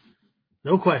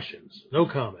 No questions. No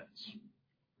comments.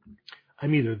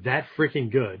 I'm either that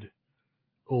freaking good,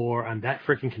 or I'm that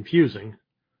freaking confusing,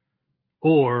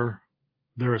 or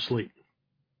they're asleep.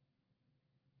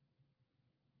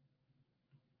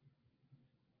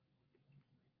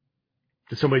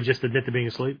 Did somebody just admit to being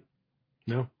asleep?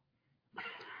 No?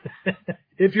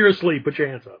 If you're asleep, put your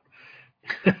hands up.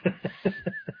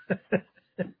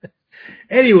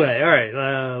 Anyway, all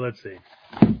right, let's see.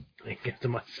 Let me get to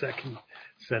my second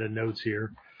set of notes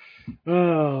here.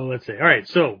 Oh, let's see. All right,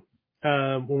 so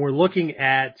when we're looking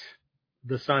at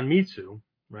the Sanmitsu,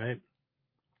 right,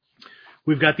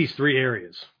 we've got these three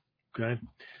areas, okay?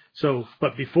 So,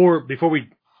 but before we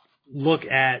look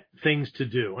at things to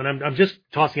do, and I'm just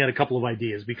tossing out a couple of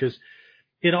ideas because,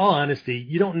 in all honesty,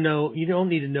 you don't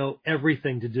need to know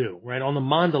everything to do, right? On the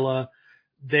mandala,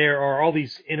 there are all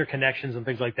these interconnections and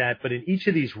things like that, but in each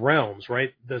of these realms,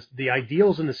 right, the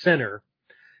ideal's in the center,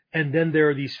 and then there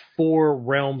are these four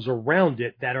realms around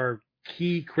it that are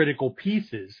key critical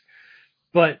pieces.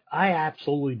 But I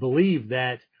absolutely believe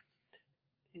that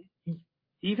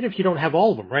even if you don't have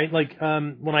all of them, right, like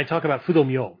when I talk about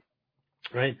Fudomyo,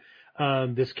 right,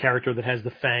 this character that has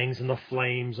the fangs and the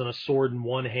flames and a sword in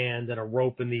one hand and a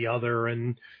rope in the other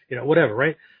and, whatever,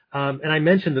 right? And I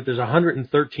mentioned that there's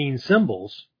 113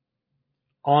 symbols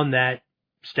on that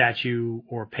statue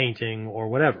or painting or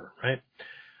whatever, right?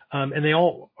 And they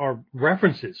all are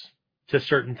references to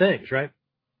certain things, right?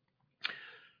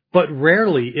 But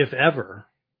rarely, if ever,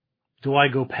 do I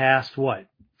go past, 5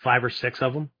 or 6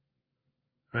 of them,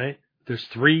 right? There's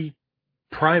 3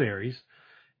 primaries,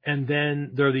 and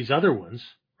then there are these other ones,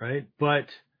 right? But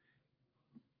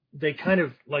they kind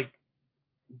of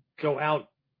go out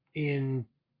in,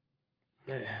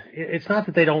 it's not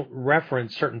that they don't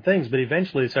reference certain things, but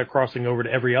eventually they start crossing over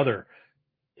to every other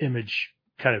image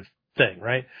kind of thing,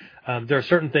 right? There are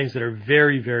certain things that are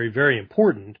very, very, very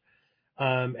important.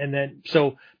 And then,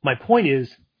 so my point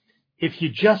is, if you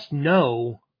just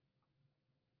know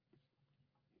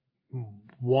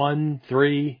 1,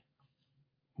 3,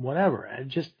 whatever, and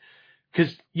just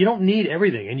because you don't need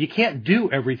everything and you can't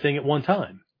do everything at one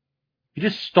time. You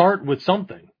just start with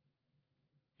something.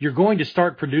 You're going to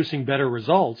start producing better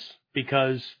results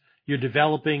because you're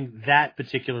developing that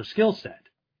particular skill set.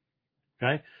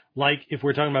 Okay? Like if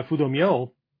we're talking about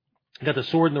Fudomyo, you got the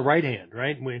sword in the right hand,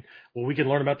 right? We can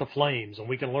learn about the flames and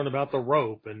we can learn about the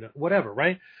rope and whatever,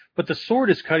 right? But the sword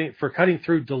is cutting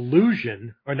through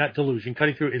delusion, or not delusion,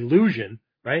 cutting through illusion,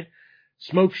 right?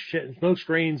 Smoke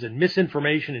screens and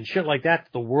misinformation and shit like that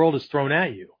the world has thrown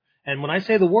at you. And when I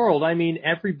say the world, I mean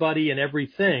everybody and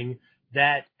everything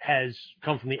that has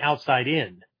come from the outside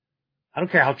in. I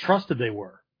don't care how trusted they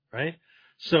were, right?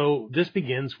 So this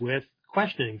begins with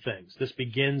questioning things. This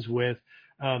begins with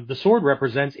the sword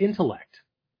represents intellect,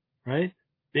 right?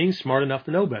 Being smart enough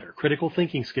to know better, critical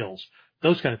thinking skills,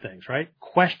 those kind of things, right?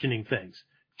 Questioning things,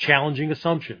 challenging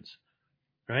assumptions,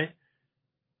 right?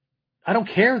 I don't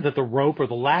care that the rope or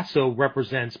the lasso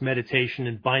represents meditation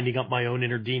and binding up my own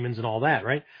inner demons and all that,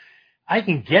 right? I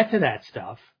can get to that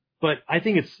stuff, but I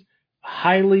think it's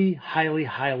highly, highly,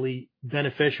 highly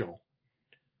beneficial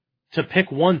to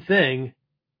pick one thing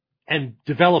and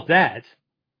develop that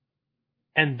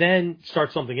and then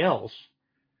start something else,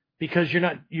 because you're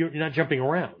not jumping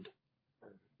around,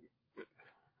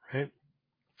 right?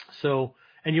 So,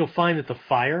 and you'll find that the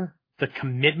fire, the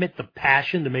commitment, the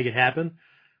passion to make it happen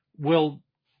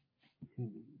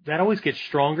that always gets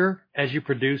stronger as you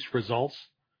produce results.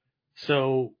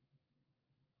 So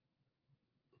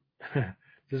this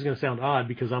is going to sound odd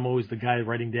because I'm always the guy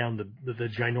writing down the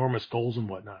ginormous goals and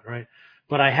whatnot, right?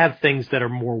 But I have things that are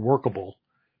more workable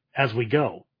as we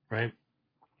go, right?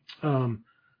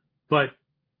 But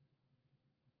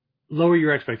lower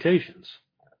your expectations.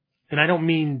 And I don't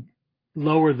mean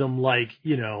lower them like,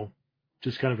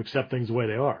 just kind of accept things the way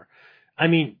they are. I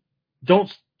mean,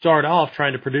 don't start off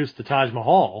trying to produce the Taj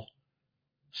Mahal.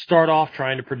 Start off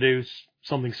trying to produce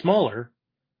something smaller,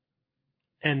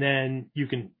 and then you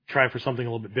can try for something a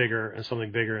little bit bigger and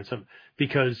something bigger and some,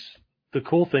 because the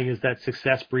cool thing is that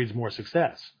success breeds more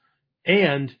success,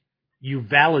 and you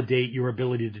validate your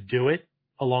ability to do it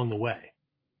along the way,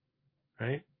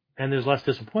 right? And there's less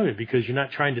disappointment because you're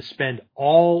not trying to spend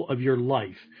all of your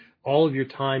life, all of your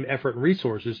time, effort, and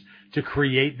resources to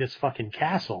create this fucking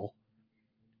castle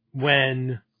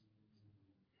when,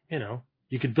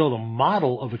 you could build a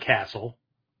model of a castle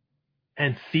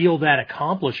and feel that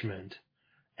accomplishment,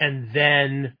 and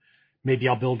then maybe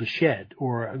I'll build a shed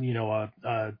or,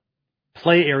 a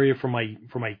play area for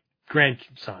my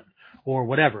grandson or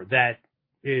whatever that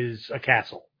is a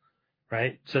castle,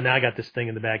 right? So now I got this thing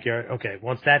in the backyard. Okay,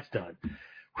 once that's done,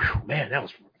 whew, man, that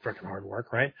was freaking hard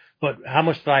work, right? But how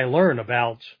much did I learn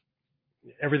about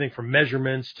everything from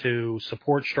measurements to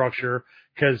support structure,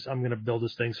 because I'm going to build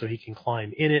this thing so he can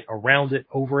climb in it, around it,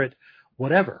 over it,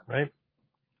 whatever, right?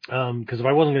 Because if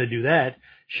I wasn't going to do that,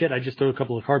 shit, I'd just throw a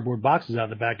couple of cardboard boxes out in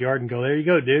the backyard and go, there you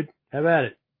go, dude, have at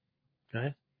it.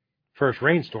 Okay. First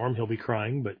rainstorm, he'll be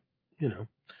crying, but,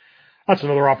 that's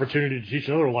another opportunity to teach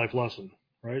another life lesson,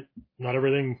 right? Not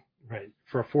everything, right,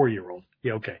 for a 4-year-old.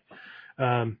 Yeah, okay.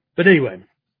 But anyway,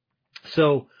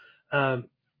 so,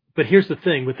 but here's the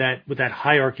thing with that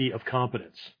hierarchy of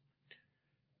competence.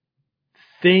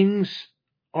 Things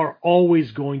are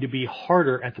always going to be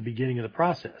harder at the beginning of the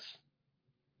process.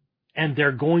 And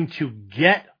they're going to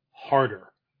get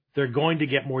harder. They're going to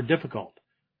get more difficult,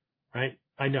 right?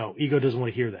 I know, ego doesn't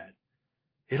want to hear that.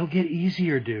 It'll get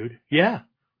easier, dude. Yeah,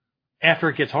 after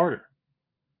it gets harder.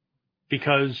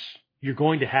 Because you're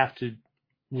going to have to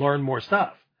learn more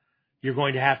stuff. You're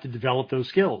going to have to develop those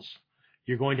skills.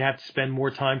 You're going to have to spend more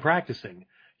time practicing.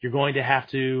 You're going to have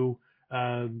to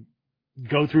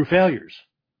go through failures,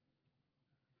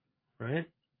 right?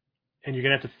 And you're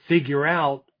going to have to figure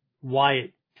out why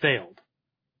it failed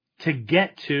to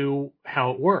get to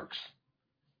how it works,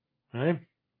 right?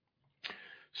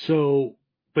 So,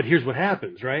 but here's what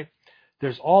happens, right?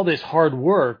 There's all this hard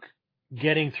work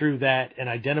getting through that and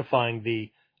identifying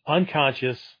the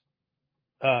unconscious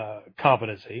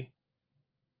competency,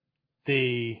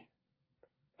 the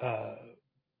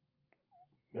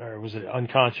or was it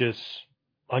unconscious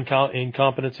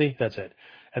incompetency? That's it.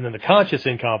 And then the conscious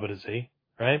incompetency,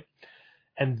 right?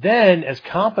 And then as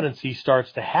competency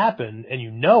starts to happen and you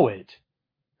know it,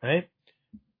 right,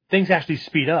 things actually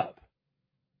speed up.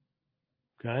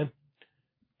 Okay?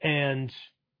 And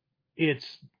it's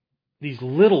these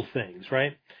little things,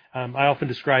 right? I often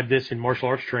describe this in martial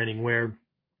arts training where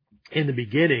in the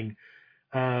beginning,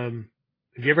 have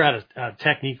you ever had a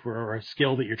technique or a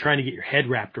skill that you're trying to get your head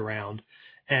wrapped around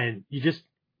and you just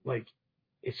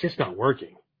it's just not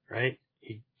working, right?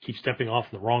 You keep stepping off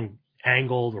in the wrong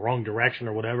angle, the wrong direction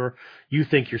or whatever. You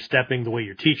think you're stepping the way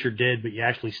your teacher did, but you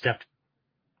actually stepped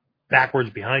backwards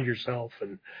behind yourself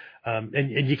and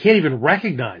you can't even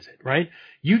recognize it, right?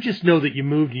 You just know that you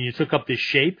moved and you took up this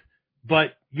shape,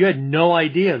 but you had no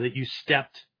idea that you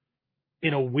stepped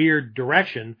in a weird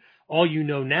direction. All you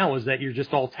know now is that you're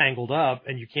just all tangled up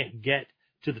and you can't get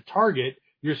to the target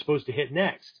you're supposed to hit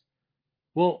next.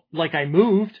 Well, like I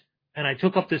moved and I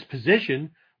took up this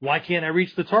position, why can't I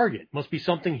reach the target? Must be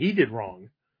something he did wrong.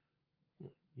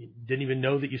 You didn't even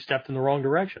know that you stepped in the wrong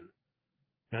direction.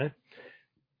 Okay?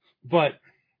 But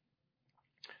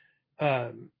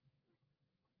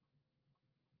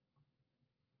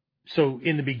so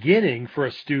in the beginning for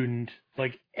a student,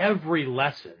 like every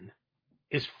lesson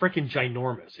is freaking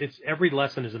ginormous. Every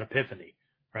lesson is an epiphany,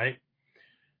 right?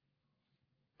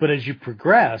 But as you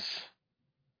progress,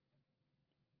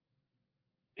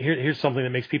 here's something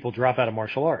that makes people drop out of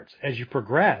martial arts. As you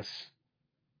progress,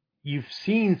 you've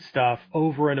seen stuff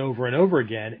over and over and over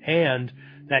again, and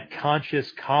that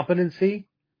conscious competency,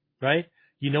 right?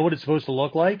 You know what it's supposed to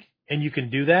look like, and you can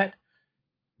do that,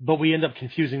 but we end up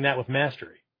confusing that with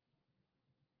mastery.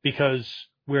 Because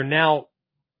we're now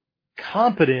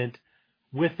competent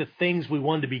with the things we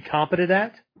wanted to be competent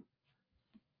at,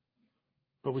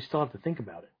 but we still have to think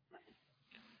about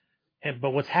it.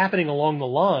 But what's happening along the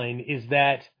line is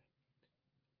that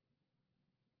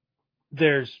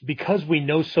because we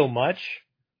know so much,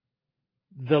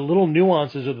 the little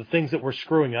nuances or the things that we're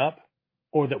screwing up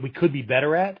or that we could be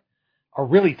better at are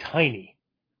really tiny.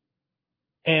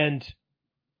 And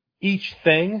each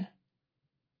thing,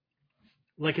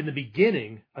 like in the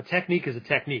beginning, a technique is a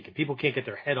technique, and people can't get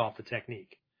their head off the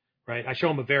technique, right? I show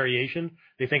them a variation.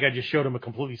 They think I just showed them a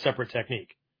completely separate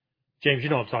technique. James, you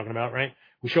know what I'm talking about, right?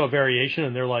 We show a variation,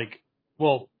 and they're like,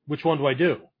 well, which one do I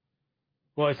do?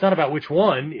 Well, it's not about which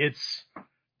one. It's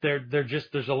they're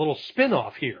just, there's a little spin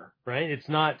off here, right? It's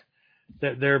not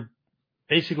that they're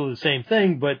basically the same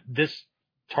thing, but this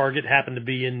target happened to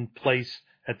be in place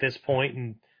at this point,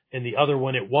 and the other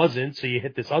one it wasn't, so you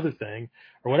hit this other thing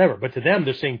or whatever. But to them,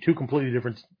 they're seeing two completely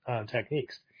different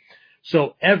techniques.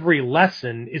 So every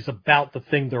lesson is about the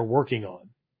thing they're working on.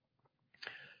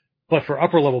 But for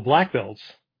upper level black belts,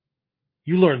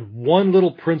 you learn one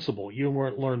little principle. You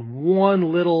learn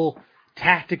one little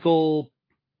tactical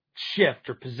shift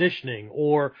or positioning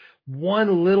or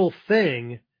one little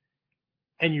thing,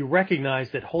 and you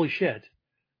recognize that, holy shit,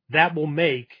 that will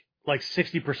make like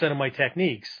 60% of my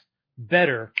techniques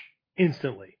better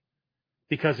instantly,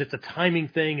 because it's a timing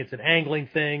thing, it's an angling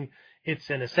thing, it's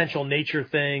an essential nature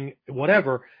thing,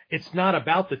 whatever. It's not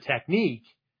about the technique.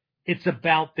 It's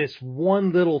about this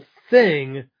one little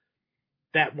thing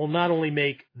that will not only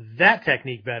make that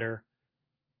technique better,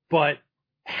 but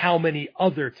how many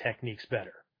other techniques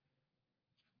better,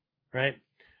 right?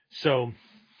 So,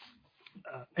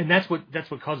 and that's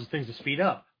what causes things to speed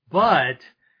up. But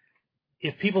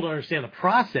if people don't understand the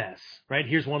process, right?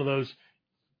 Here's one of those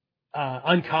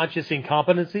unconscious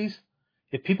incompetencies.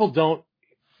 If people don't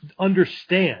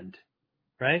understand,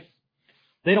 right?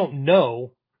 They don't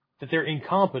know that they're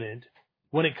incompetent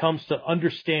when it comes to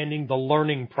understanding the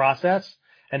learning process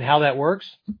and how that works.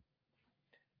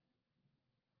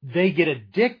 They get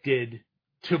addicted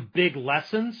to big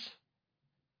lessons.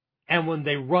 And when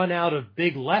they run out of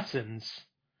big lessons,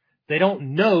 they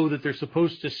don't know that they're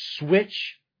supposed to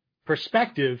switch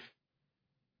perspective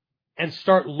and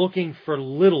start looking for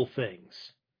little things.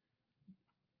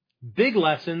 Big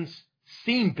lessons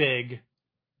seem big,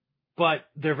 but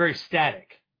they're very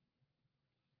static.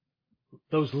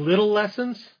 Those little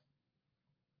lessons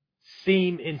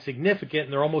seem insignificant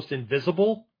and they're almost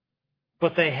invisible,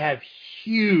 but they have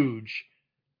huge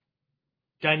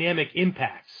dynamic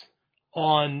impacts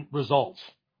on results,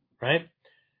 right?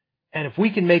 And if we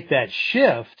can make that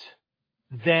shift,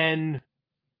 then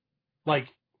like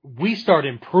we start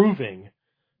improving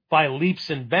by leaps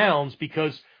and bounds,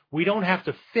 because we don't have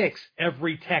to fix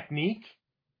every technique.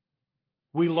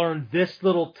 We learn this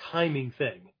little timing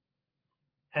thing,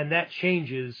 and that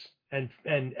changes and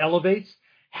elevates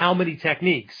how many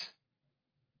techniques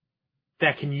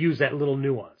that can use that little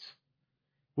nuance.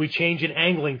 We change an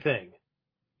angling thing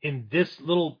in this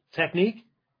little technique,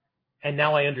 and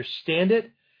now I understand it.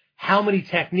 How many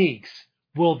techniques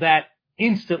will that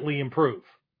instantly improve?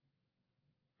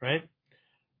 Right?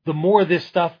 The more of this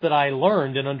stuff that I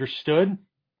learned and understood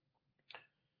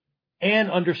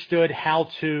how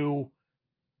to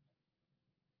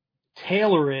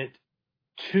tailor it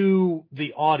to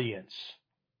the audience.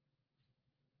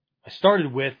 I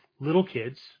started with little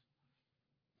kids,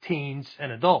 teens,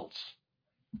 and adults.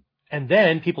 And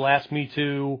then people ask me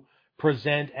to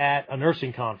present at a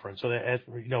nursing conference, or at,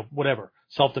 whatever,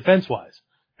 self-defense wise,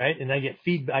 right? And I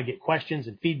get questions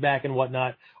and feedback and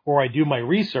whatnot, or I do my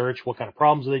research. What kind of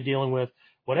problems are they dealing with?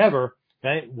 Whatever,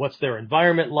 right? What's their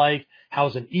environment like?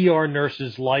 How's an ER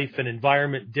nurse's life and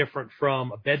environment different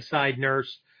from a bedside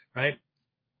nurse, right?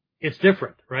 It's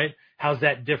different, right? How's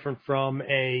that different from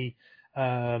like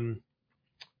an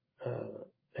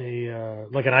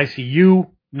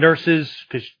ICU nurses?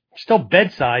 Because still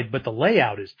bedside, but the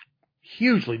layout is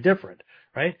hugely different,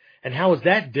 right? And how is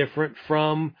that different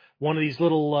from one of these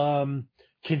little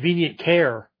convenient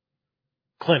care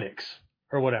clinics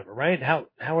or whatever, right? How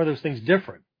are those things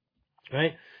different,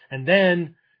 right? And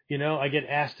then, I get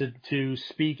asked to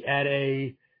speak at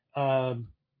a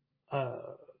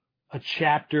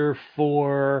chapter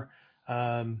for,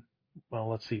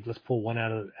 let's see, let's pull one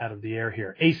out of the air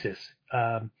here. ASIS,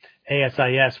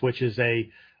 ASIS, which is a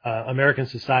American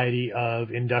Society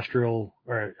of Industrial,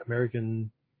 or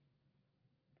American.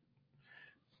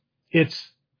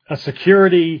 It's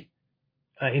a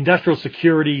industrial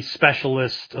security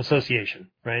specialist association,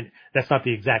 right? That's not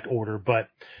the exact order, but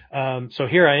so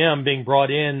here I am being brought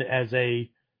in as a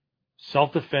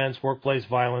self-defense, workplace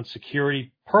violence,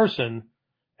 security person,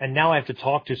 and now I have to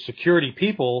talk to security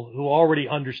people who already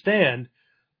understand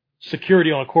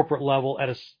security on a corporate level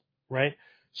right?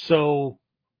 So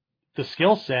the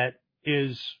skill set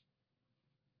is,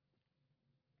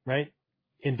 right,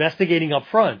 investigating up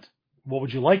front. What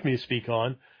would you like me to speak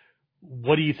on?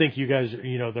 What do you think you guys,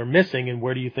 they're missing, and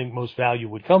where do you think most value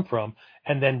would come from?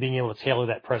 And then being able to tailor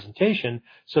that presentation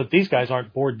so that these guys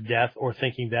aren't bored to death or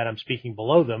thinking that I'm speaking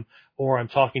below them or I'm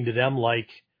talking to them like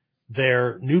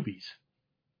they're newbies,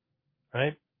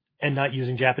 right? And not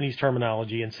using Japanese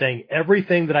terminology and saying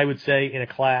everything that I would say in a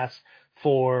class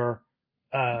for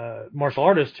martial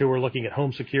artists who are looking at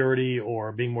home security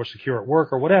or being more secure at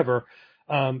work or whatever,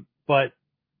 but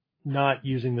not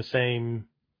using the same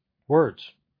words,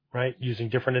 right? Using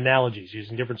different analogies,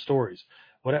 using different stories.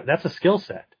 Whatever. That's a skill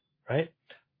set, right?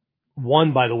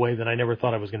 One, by the way, that I never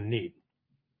thought I was going to need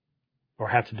or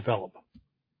have to develop.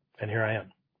 And here I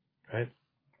am, right?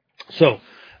 So,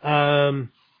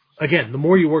 again, the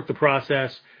more you work the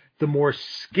process, the more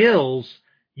skills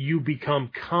you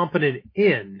become competent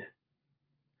in,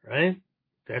 right?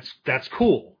 That's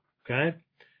cool, okay?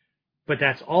 But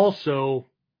that's also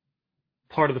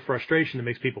part of the frustration that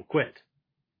makes people quit.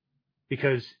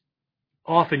 Because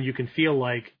often you can feel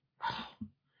like, oh,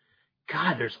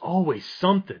 God, there's always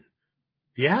something.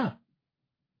 Yeah.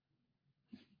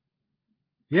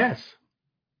 Yes.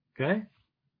 Okay?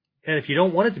 And if you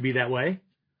don't want it to be that way,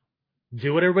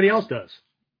 do what everybody else does.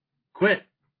 Quit.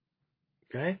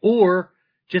 Okay? Or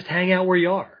just hang out where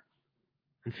you are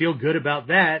and feel good about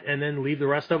that and then leave the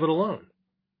rest of it alone.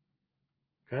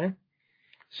 Okay?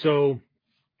 So,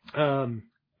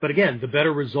 but again, the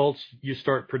better results you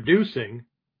start producing,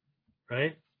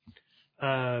 right?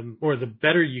 Or the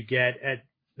better you get at,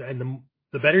 and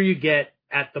the better you get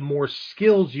at the more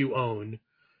skills you own,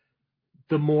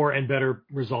 the more and better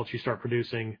results you start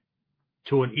producing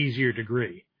to an easier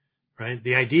degree, right?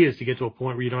 The idea is to get to a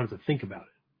point where you don't have to think about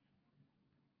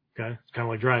it. Okay? It's kind of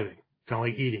like driving, kind of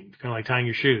like eating, it's kind of like tying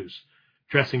your shoes,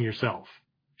 dressing yourself,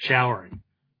 showering.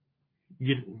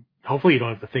 Hopefully you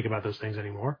don't have to think about those things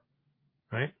anymore,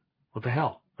 right? What the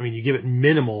hell? I mean, you give it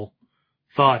minimal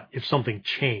thought if something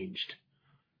changed.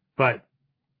 But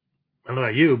I don't know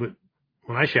about you, but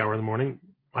when I shower in the morning,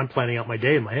 I'm planning out my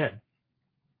day in my head,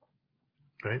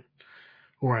 right?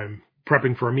 Or I'm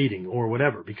prepping for a meeting or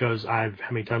whatever, because how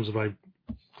many times have I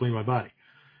cleaned my body?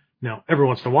 Now, every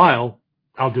once in a while,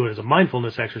 I'll do it as a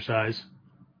mindfulness exercise.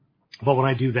 But when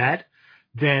I do that,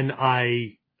 then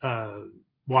I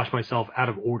wash myself out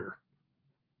of order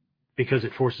because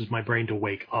it forces my brain to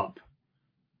wake up.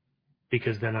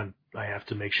 Because then I have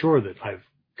to make sure that I've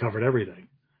covered everything,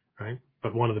 right?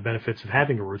 But one of the benefits of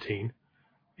having a routine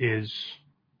is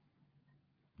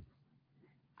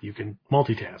you can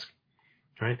multitask,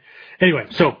 right? Anyway,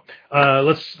 so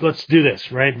let's do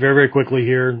this, right? Very, very quickly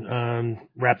here,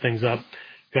 wrap things up.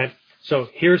 Okay, so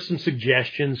here's some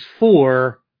suggestions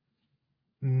for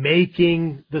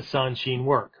making the Sanshin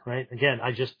work, right? Again,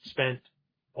 I just spent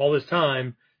all this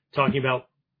time talking about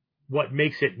what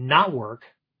makes it not work,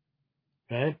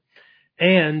 okay?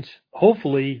 And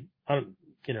hopefully,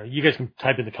 you guys can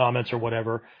type in the comments or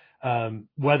whatever,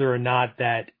 whether or not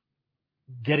that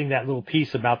getting that little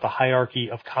piece about the hierarchy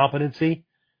of competency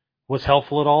was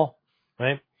helpful at all,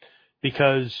 right?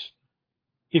 Because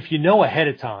if you know ahead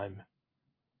of time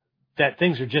that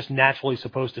things are just naturally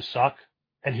supposed to suck,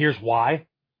 and here's why,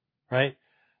 right?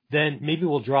 Then maybe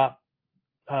we'll drop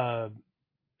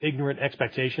ignorant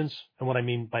expectations. And what I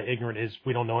mean by ignorant is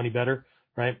we don't know any better,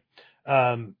 right?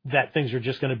 That things are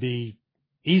just going to be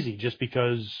easy just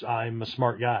because I'm a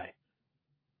smart guy.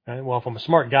 Right? Well, if I'm a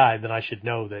smart guy, then I should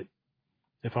know that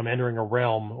if I'm entering a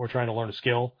realm or trying to learn a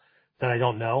skill that I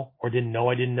don't know or didn't know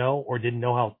I didn't know or didn't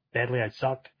know how badly I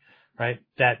sucked, right,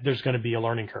 that there's going to be a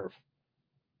learning curve.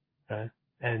 Okay?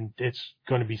 And it's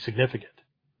going to be significant.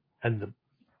 And the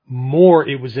more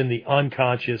it was in the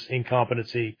unconscious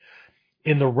incompetency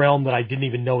in the realm that I didn't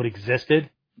even know it existed,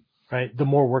 right, the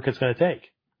more work it's going to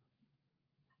take.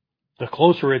 The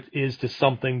closer it is to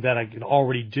something that I can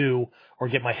already do or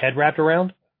get my head wrapped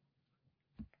around,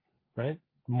 right,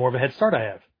 the more of a head start I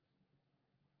have.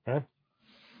 Right?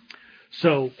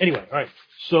 So anyway, all right.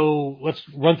 So let's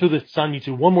run through the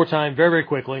Sanmitsu one more time very, very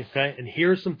quickly. Okay. And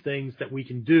here's some things that we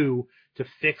can do to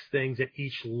fix things at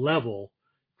each level,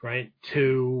 right,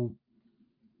 to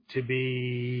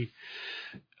be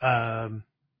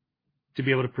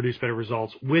able to produce better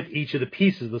results with each of the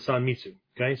pieces of the Sanmitsu.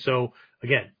 Okay. So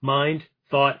again, mind,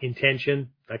 thought, intention,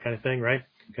 that kind of thing, right?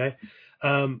 Okay.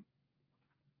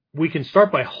 We can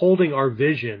start by holding our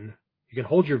vision. You can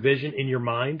hold your vision in your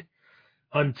mind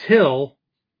until,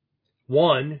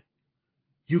 one,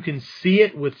 you can see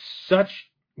it with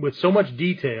so much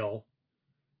detail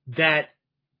that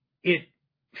it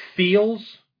feels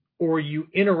or you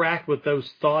interact with those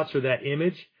thoughts or that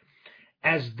image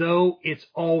as though it's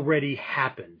already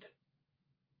happened.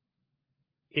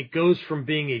 It goes from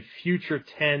being a future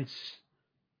tense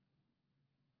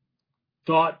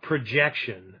thought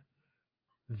projection,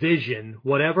 vision,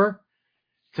 whatever,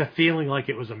 to feeling like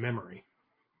it was a memory.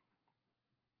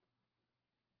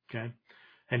 Okay?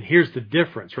 And here's the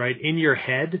difference, right? In your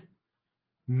head,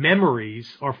 memories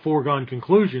are foregone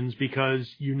conclusions because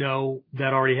you know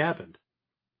that already happened.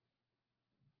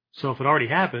 So if it already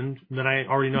happened, then I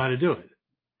already know how to do it.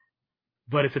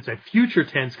 But if it's a future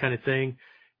tense kind of thing,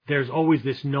 there's always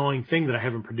this gnawing thing that I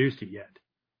haven't produced it yet.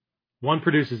 One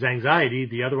produces anxiety,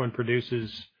 the other one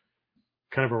produces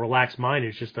kind of a relaxed mind.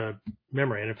 It's just a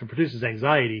memory. And if it produces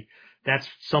anxiety, that's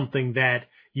something that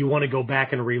you want to go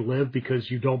back and relive because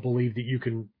you don't believe that you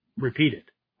can repeat it.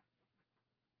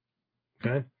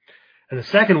 Okay? And the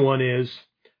second one is,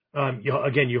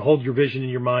 you hold your vision in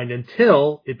your mind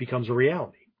until it becomes a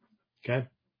reality. Okay?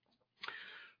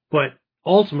 But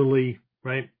ultimately,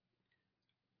 right,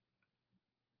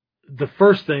 the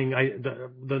first thing,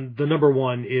 the number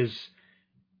one is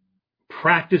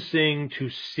practicing to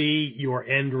see your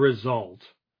end result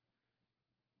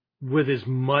with as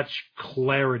much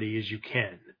clarity as you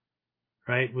can,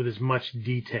 right, with as much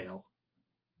detail,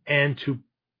 and to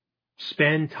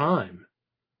spend time.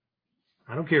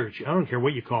 I don't care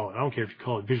what you call it. I don't care if you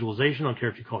call it visualization. I don't care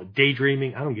if you call it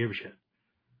daydreaming. I don't give a shit.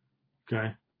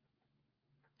 Okay?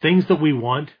 Things that we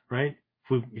want, right?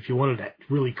 If you wanted that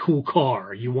really cool car,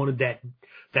 or you wanted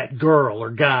that girl or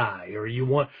guy, or you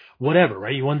want whatever,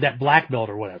 right? You want that black belt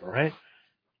or whatever, right?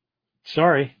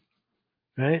 Sorry,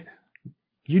 right?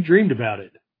 You dreamed about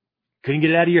it. Couldn't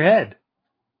get it out of your head.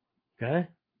 Okay?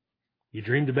 You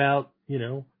dreamed about,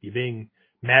 you being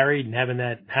married and having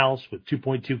that house with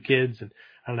 2.2 kids, and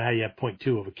I don't know how you have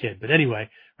 0.2 of a kid, but anyway,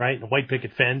 right? And a white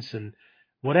picket fence and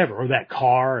whatever, or that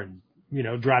car and,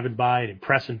 driving by and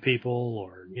impressing people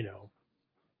or,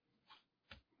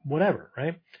 whatever,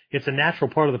 right? It's a natural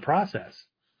part of the process.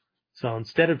 So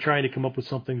instead of trying to come up with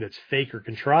something that's fake or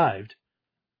contrived,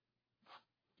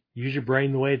 use your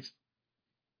brain the way it's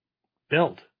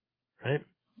built, right?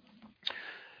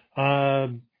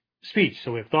 Speech.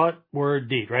 So we have thought, word,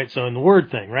 deed, right? So in the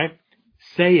word thing, right?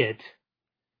 Say it,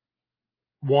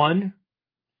 one,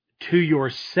 to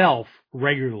yourself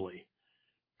regularly,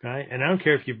 okay? And I don't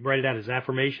care if you write it out as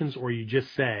affirmations or you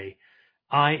just say,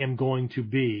 I am going to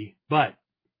be, but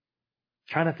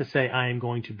try not to say I am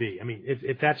going to be. I mean,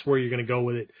 if that's where you're going to go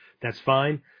with it, that's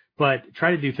fine. But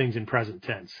try to do things in present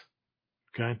tense.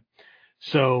 Okay?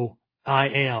 So I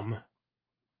am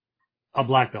a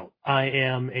black belt. I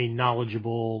am a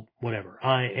knowledgeable whatever.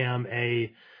 I am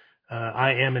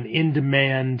an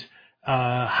in-demand,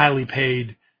 highly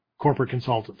paid corporate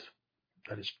consultant.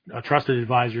 That is a trusted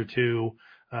advisor to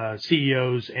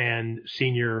CEOs and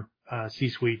senior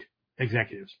C-suite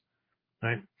executives.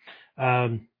 Right?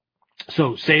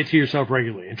 So say it to yourself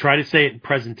regularly and try to say it in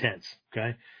present tense.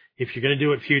 Okay. If you're going to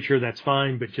do it future, that's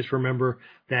fine. But just remember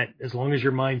that as long as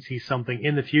your mind sees something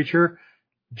in the future,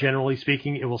 generally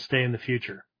speaking, it will stay in the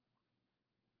future.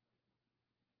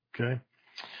 Okay.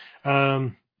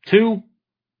 2,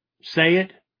 say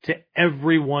it to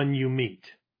everyone you meet.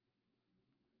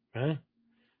 Okay.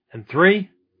 And 3,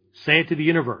 say it to the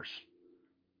universe.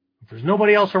 If there's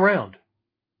nobody else around,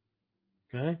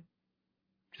 okay,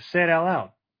 just say it out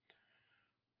loud.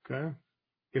 Okay.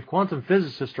 If quantum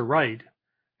physicists are right,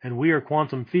 and we are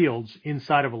quantum fields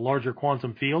inside of a larger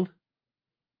quantum field,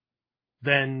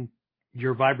 then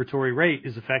your vibratory rate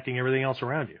is affecting everything else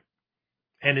around you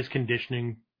and is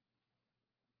conditioning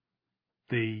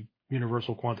the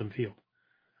universal quantum field.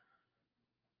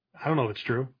 I don't know if it's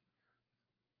true,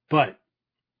 but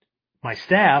my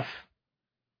staff,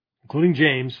 including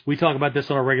James, we talk about this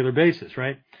on a regular basis,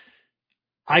 right?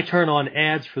 I turn on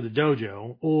ads for the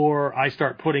dojo, or I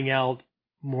start putting out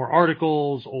more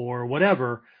articles or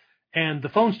whatever, and the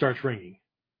phone starts ringing.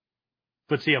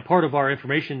 But see, a part of our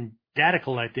information data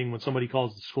collecting, when somebody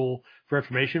calls the school for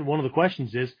information, one of the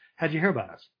questions is, how'd you hear about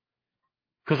us?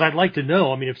 Because I'd like to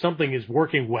know, if something is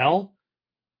working well,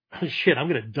 shit, I'm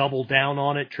going to double down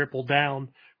on it, triple down,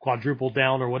 quadruple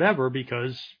down, or whatever,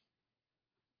 because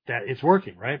that it's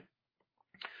working, right?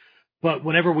 But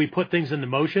whenever we put things into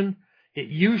motion, it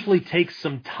usually takes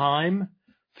some time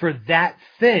for that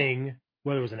thing,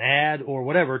 whether it was an ad or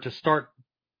whatever, to start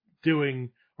doing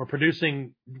or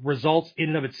producing results in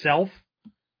and of itself.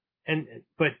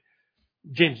 But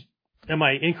James, am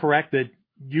I incorrect that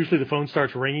usually the phone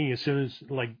starts ringing as soon as,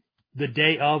 like, the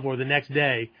day of or the next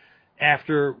day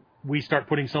after we start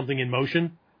putting something in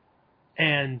motion?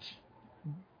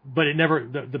 But it never,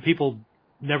 the people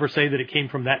never say that it came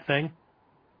from that thing.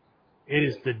 It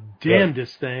is the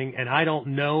damnedest thing, and I don't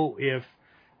know if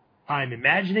I'm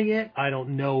imagining it. I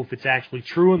don't know if it's actually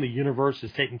true and the universe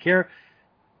is taking care.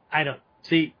 I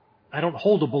don't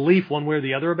hold a belief one way or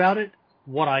the other about it.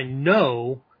 What I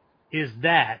know is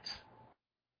that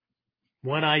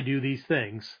when I do these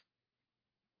things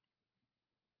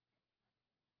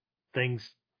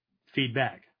feed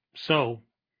back. So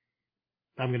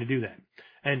I'm going to do that.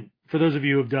 And for those of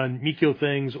you who have done Mikyo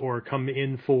things or come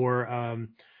in for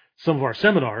some of our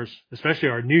seminars, especially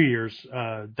our New Year's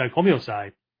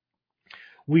Daikomyo-sai,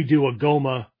 we do a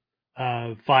Goma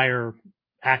fire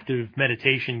active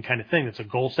meditation kind of thing. That's a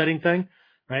goal setting thing,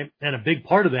 right? And a big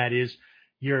part of that is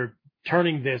you're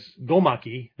turning this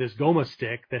gomaki, this Goma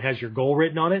stick that has your goal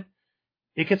written on it.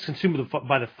 It gets consumed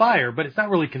by the fire, but it's not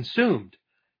really consumed.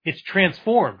 It's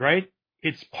transformed, right?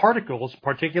 It's particles,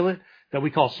 particulate, that we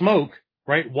call smoke,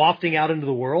 right? Wafting out into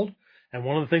the world. And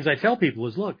one of the things I tell people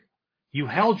is, look, you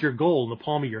held your goal in the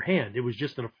palm of your hand. It was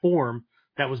just in a form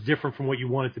that was different from what you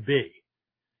want it to be.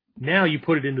 Now you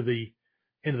put it into the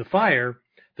fire.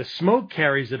 The smoke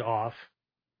carries it off.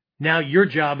 Now your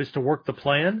job is to work the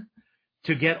plan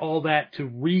to get all that to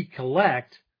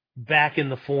recollect back in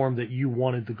the form that you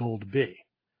wanted the goal to be,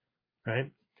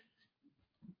 right?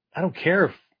 I don't care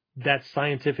if that's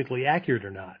scientifically accurate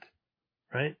or not,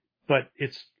 right? But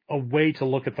it's a way to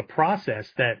look at the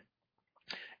process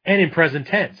and in present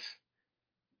tense,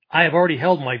 I have already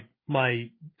held my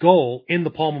goal in the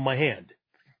palm of my hand.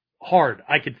 Hard.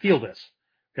 I could feel this.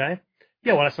 Okay?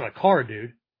 Yeah, well, that's not a car,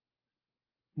 dude.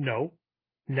 No,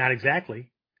 not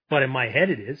exactly. But in my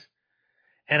head it is.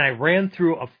 And I ran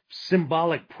through a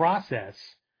symbolic process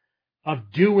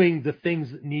of doing the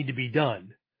things that need to be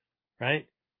done, right?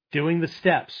 Doing the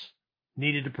steps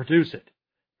needed to produce it,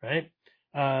 right?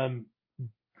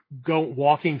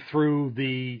 Walking through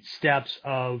the steps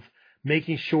of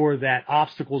making sure that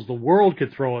obstacles the world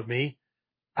could throw at me,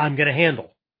 I'm going to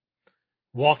handle.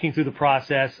 Walking through the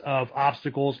process of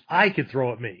obstacles I could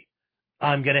throw at me,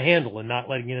 I'm going to handle and not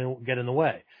letting it get in the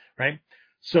way, right?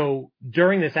 So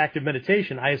during this active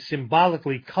meditation, I have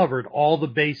symbolically covered all the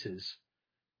bases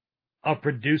of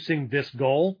producing this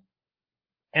goal,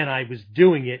 and I was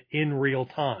doing it in real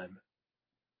time.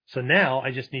 So now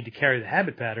I just need to carry the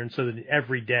habit pattern so that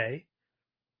every day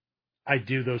I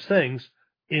do those things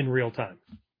in real time.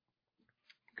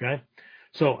 Okay?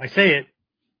 So I say it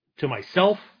to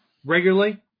myself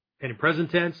regularly and in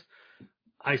present tense.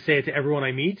 I say it to everyone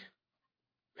I meet.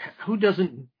 Who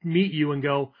doesn't meet you and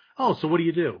go, oh, so what do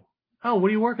you do? Oh, what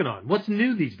are you working on? What's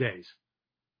new these days?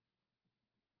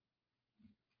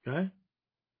 Okay?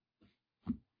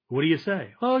 What do you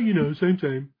say? Oh,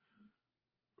 same.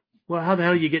 Well, how the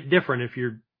hell do you get different if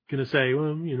you're going to say,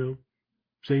 well,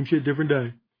 same shit, different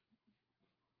day?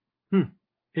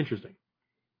 Interesting.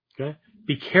 Okay?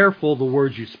 Be careful the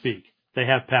words you speak. They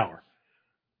have power.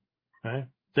 Okay?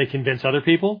 They convince other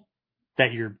people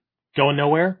that you're going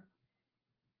nowhere.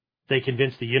 They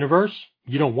convince the universe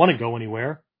you don't want to go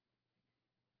anywhere.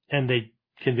 And they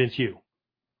convince you.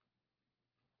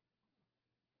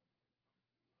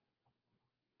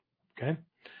 Okay?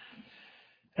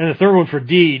 And the third one for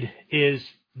deed is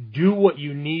do what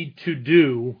you need to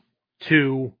do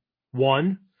to,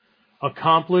 1,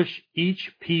 accomplish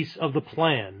each piece of the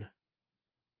plan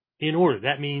in order.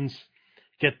 That means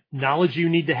get knowledge you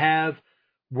need to have,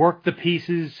 work the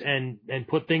pieces and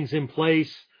put things in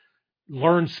place,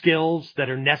 learn skills that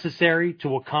are necessary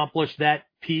to accomplish that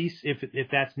piece if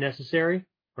that's necessary,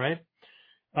 right?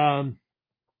 Do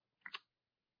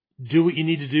what you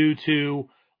need to do to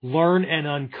learn and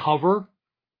uncover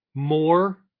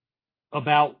more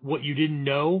about what you didn't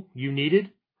know you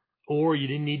needed, or you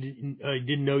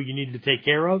didn't know you needed to take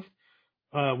care of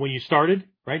when you started,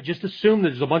 right? Just assume that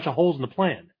there's a bunch of holes in the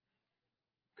plan,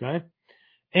 okay?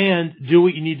 And do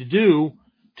what you need to do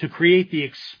to create the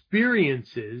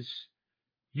experiences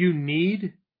you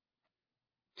need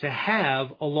to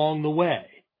have along the way.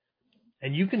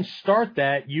 And you can start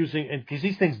that using, and because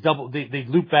these things they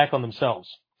loop back on themselves,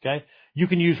 okay? You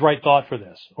can use right thought for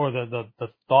this, or the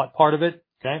thought part of it,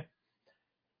 okay?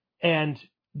 And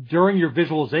during your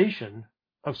visualization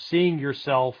of seeing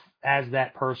yourself as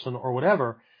that person or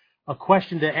whatever, a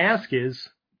question to ask is,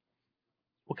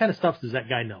 what kind of stuff does that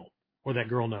guy know or that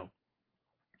girl know?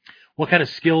 What kind of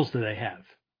skills do they have?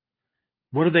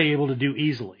 What are they able to do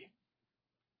easily?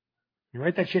 You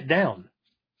write that shit down,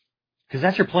 because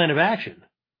that's your plan of action.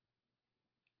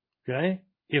 Okay?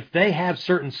 If they have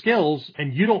certain skills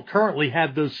and you don't currently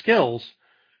have those skills,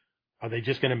 are they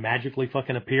just going to magically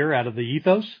fucking appear out of the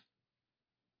ethos?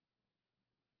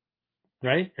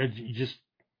 Right? Or you just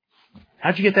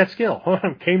How'd you get that skill?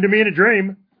 Came to me in a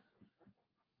dream.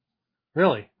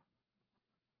 Really?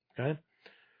 Okay.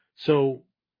 So,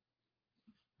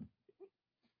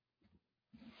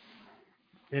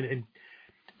 and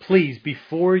please,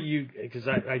 before you, because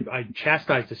I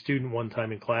chastised a student one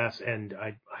time in class, and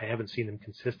I haven't seen them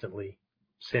consistently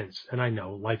since. And I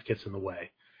know life gets in the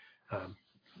way.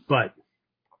 But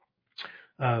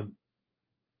I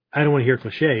don't want to hear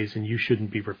cliches, and you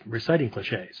shouldn't be reciting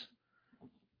cliches.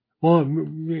 Well,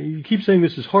 you keep saying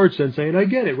this is hard, Sensei, and I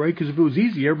get it, right? Because if it was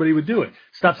easy, everybody would do it.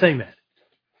 Stop saying that.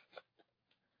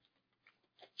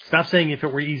 Stop saying if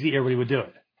it were easy, everybody would do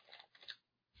it.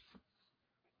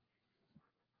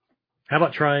 How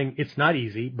about trying, it's not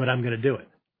easy, but I'm going to do it.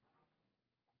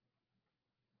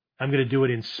 I'm going to do it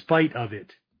in spite of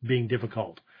it being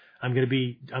difficult. I'm going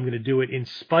to do it in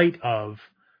spite of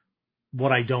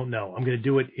what I don't know. I'm going to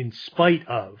do it in spite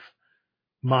of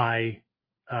my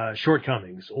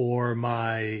shortcomings or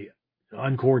my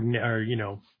uncoordinated,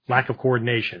 or, lack of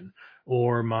coordination,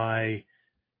 or my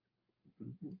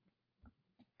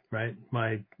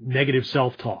negative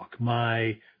self-talk,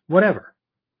 my whatever.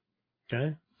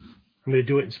 Okay? I'm going to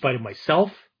do it in spite of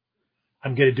myself.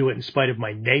 I'm going to do it in spite of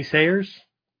my naysayers,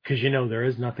 because there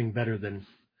is nothing better than,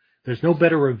 there's no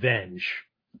better revenge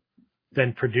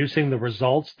than producing the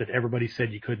results that everybody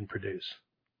said you couldn't produce.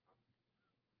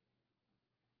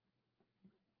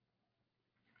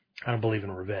 I don't believe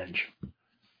in revenge.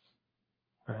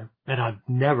 Right? And I've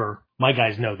never, my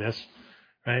guys know this,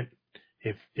 right?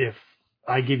 If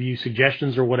I give you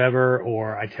suggestions or whatever,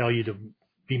 or I tell you to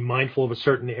be mindful of a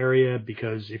certain area,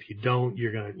 because if you don't,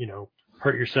 you're going to,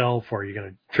 hurt yourself, or you're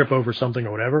going to trip over something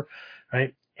or whatever,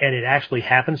 right? And it actually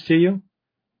happens to you,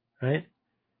 right?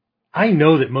 I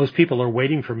know that most people are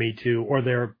waiting for me to, or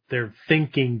they're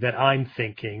thinking that I'm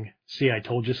thinking, see, I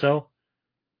told you so.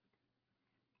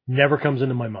 Never comes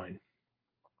into my mind.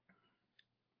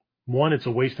 One, it's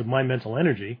a waste of my mental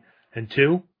energy. And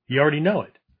two, you already know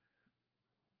it,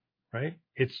 right?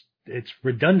 It's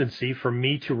redundancy for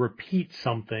me to repeat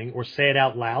something or say it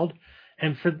out loud.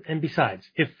 And besides,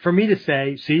 if for me to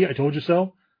say, see, I told you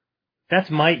so, that's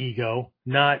my ego,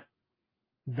 not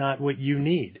what you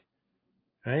need,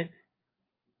 right?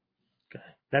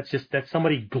 That's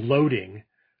somebody gloating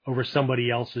over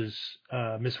somebody else's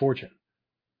misfortune.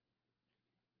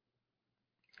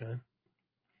 Okay.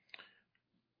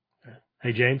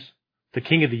 Hey, James, the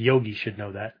king of the yogis should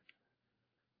know that.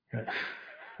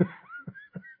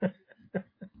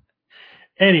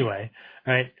 Anyway,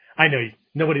 right? I know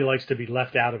nobody likes to be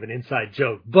left out of an inside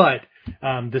joke, but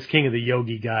this king of the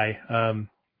yogi guy,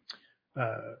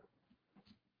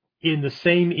 in the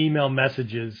same email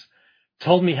messages,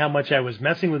 told me how much I was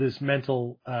messing with his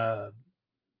mental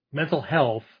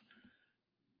health,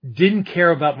 didn't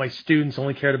care about my students,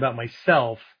 only cared about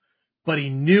myself, but he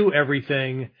knew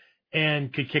everything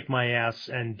and could kick my ass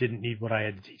and didn't need what I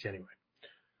had to teach anyway.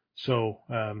 So,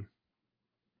 how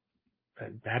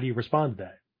do you respond to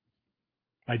that?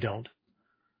 I don't.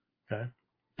 Okay.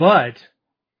 But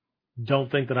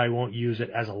don't think that I won't use it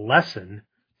as a lesson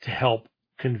to help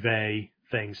convey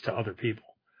things to other people.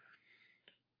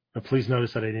 But please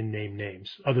notice that I didn't name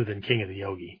names other than King of the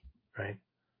Yogi, right?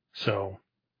 So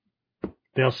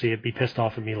they'll see it, be pissed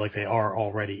off at me like they are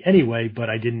already anyway, but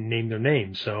I didn't name their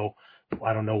names, so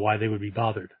I don't know why they would be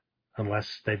bothered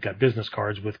unless they've got business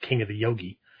cards with King of the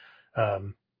Yogi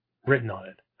written on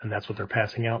it, and that's what they're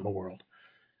passing out in the world,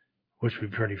 which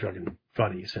would be pretty fucking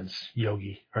funny since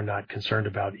yogi are not concerned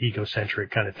about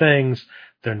egocentric kind of things.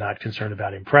 They're not concerned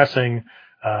about impressing.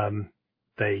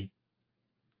 They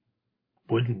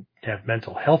wouldn't have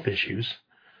mental health issues,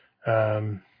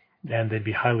 and they'd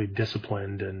be highly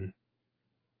disciplined and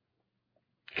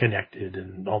connected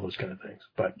and all those kind of things.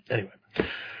 But anyway,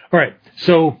 all right.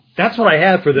 So that's what I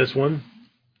have for this one.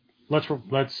 Let's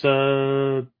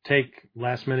take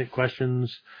last minute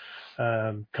questions,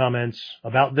 comments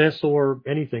about this or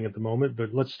anything at the moment.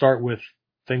 But let's start with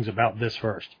things about this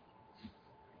first.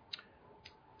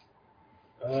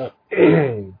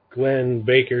 Glenn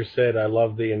Baker said, "I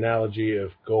love the analogy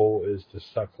of goal is to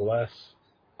suck less."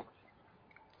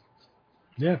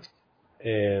 Yeah.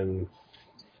 And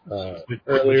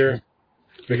earlier,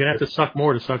 you're gonna have to suck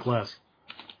more to suck less.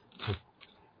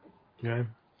 Okay.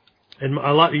 And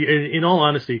a lot, in all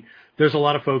honesty, there's a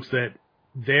lot of folks that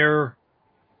their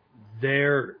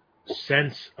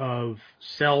sense of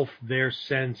self, their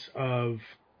sense of,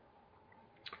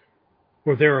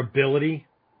 or their ability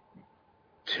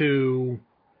to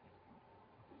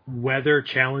weather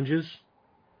challenges,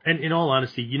 and in all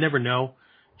honesty, you never know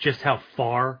just how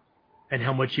far and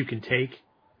how much you can take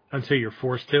until you're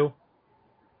forced to,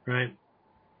 right?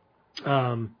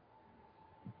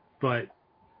 But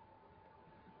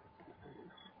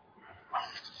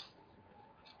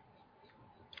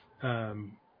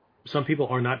some people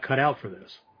are not cut out for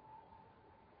this,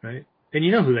 right? And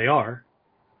you know who they are,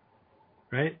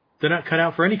 right? They're not cut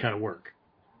out for any kind of work.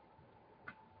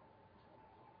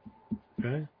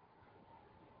 Okay?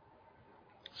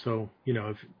 So,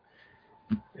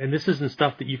 and this isn't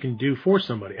stuff that you can do for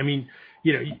somebody. I mean,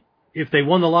 if they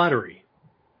won the lottery,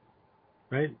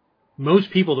 right?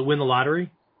 Most people that win the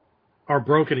lottery are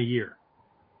broke in a year.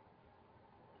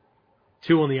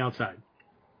 2 on the outside.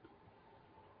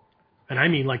 And I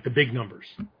mean like the big numbers.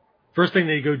 First thing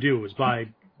they go do is buy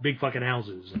big fucking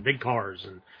houses and big cars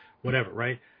and whatever,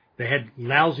 right? They had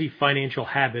lousy financial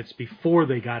habits before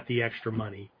they got the extra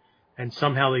money. And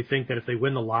somehow they think that if they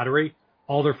win the lottery,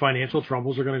 all their financial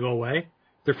troubles are going to go away.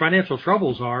 Their financial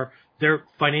troubles are they're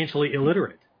financially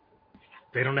illiterate.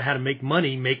 They don't know how to make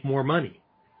money, make more money.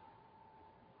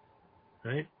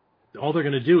 Right? All they're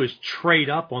going to do is trade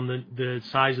up on the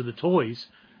size of the toys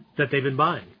that they've been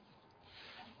buying.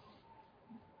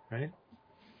 Right?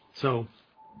 So,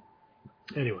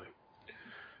 anyway.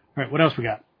 All right, what else we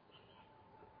got?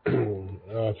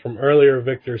 From earlier,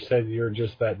 Victor said you're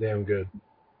just that damn good.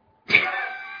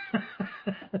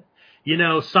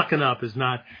 Sucking up is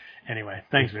not... Anyway,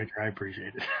 thanks, Victor. I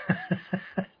appreciate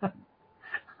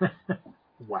it.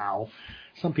 Wow.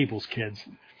 Some people's kids.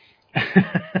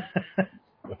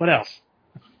 What else?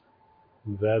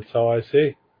 That's all I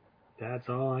see. That's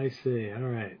all I see. All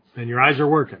right. And your eyes are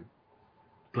working.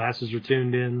 Glasses are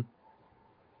tuned in.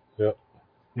 Yep.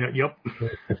 Yep.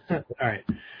 All right.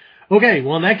 Okay.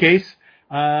 Well, in that case,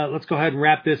 let's go ahead and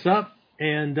wrap this up.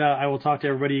 And I will talk to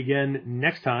everybody again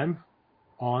next time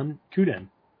on KUDEN.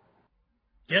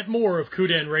 Get more of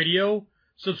KUDEN Radio.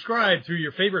 Subscribe through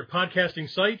your favorite podcasting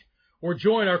site or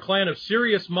join our clan of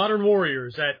serious modern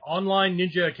warriors at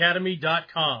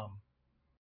onlineninjaacademy.com.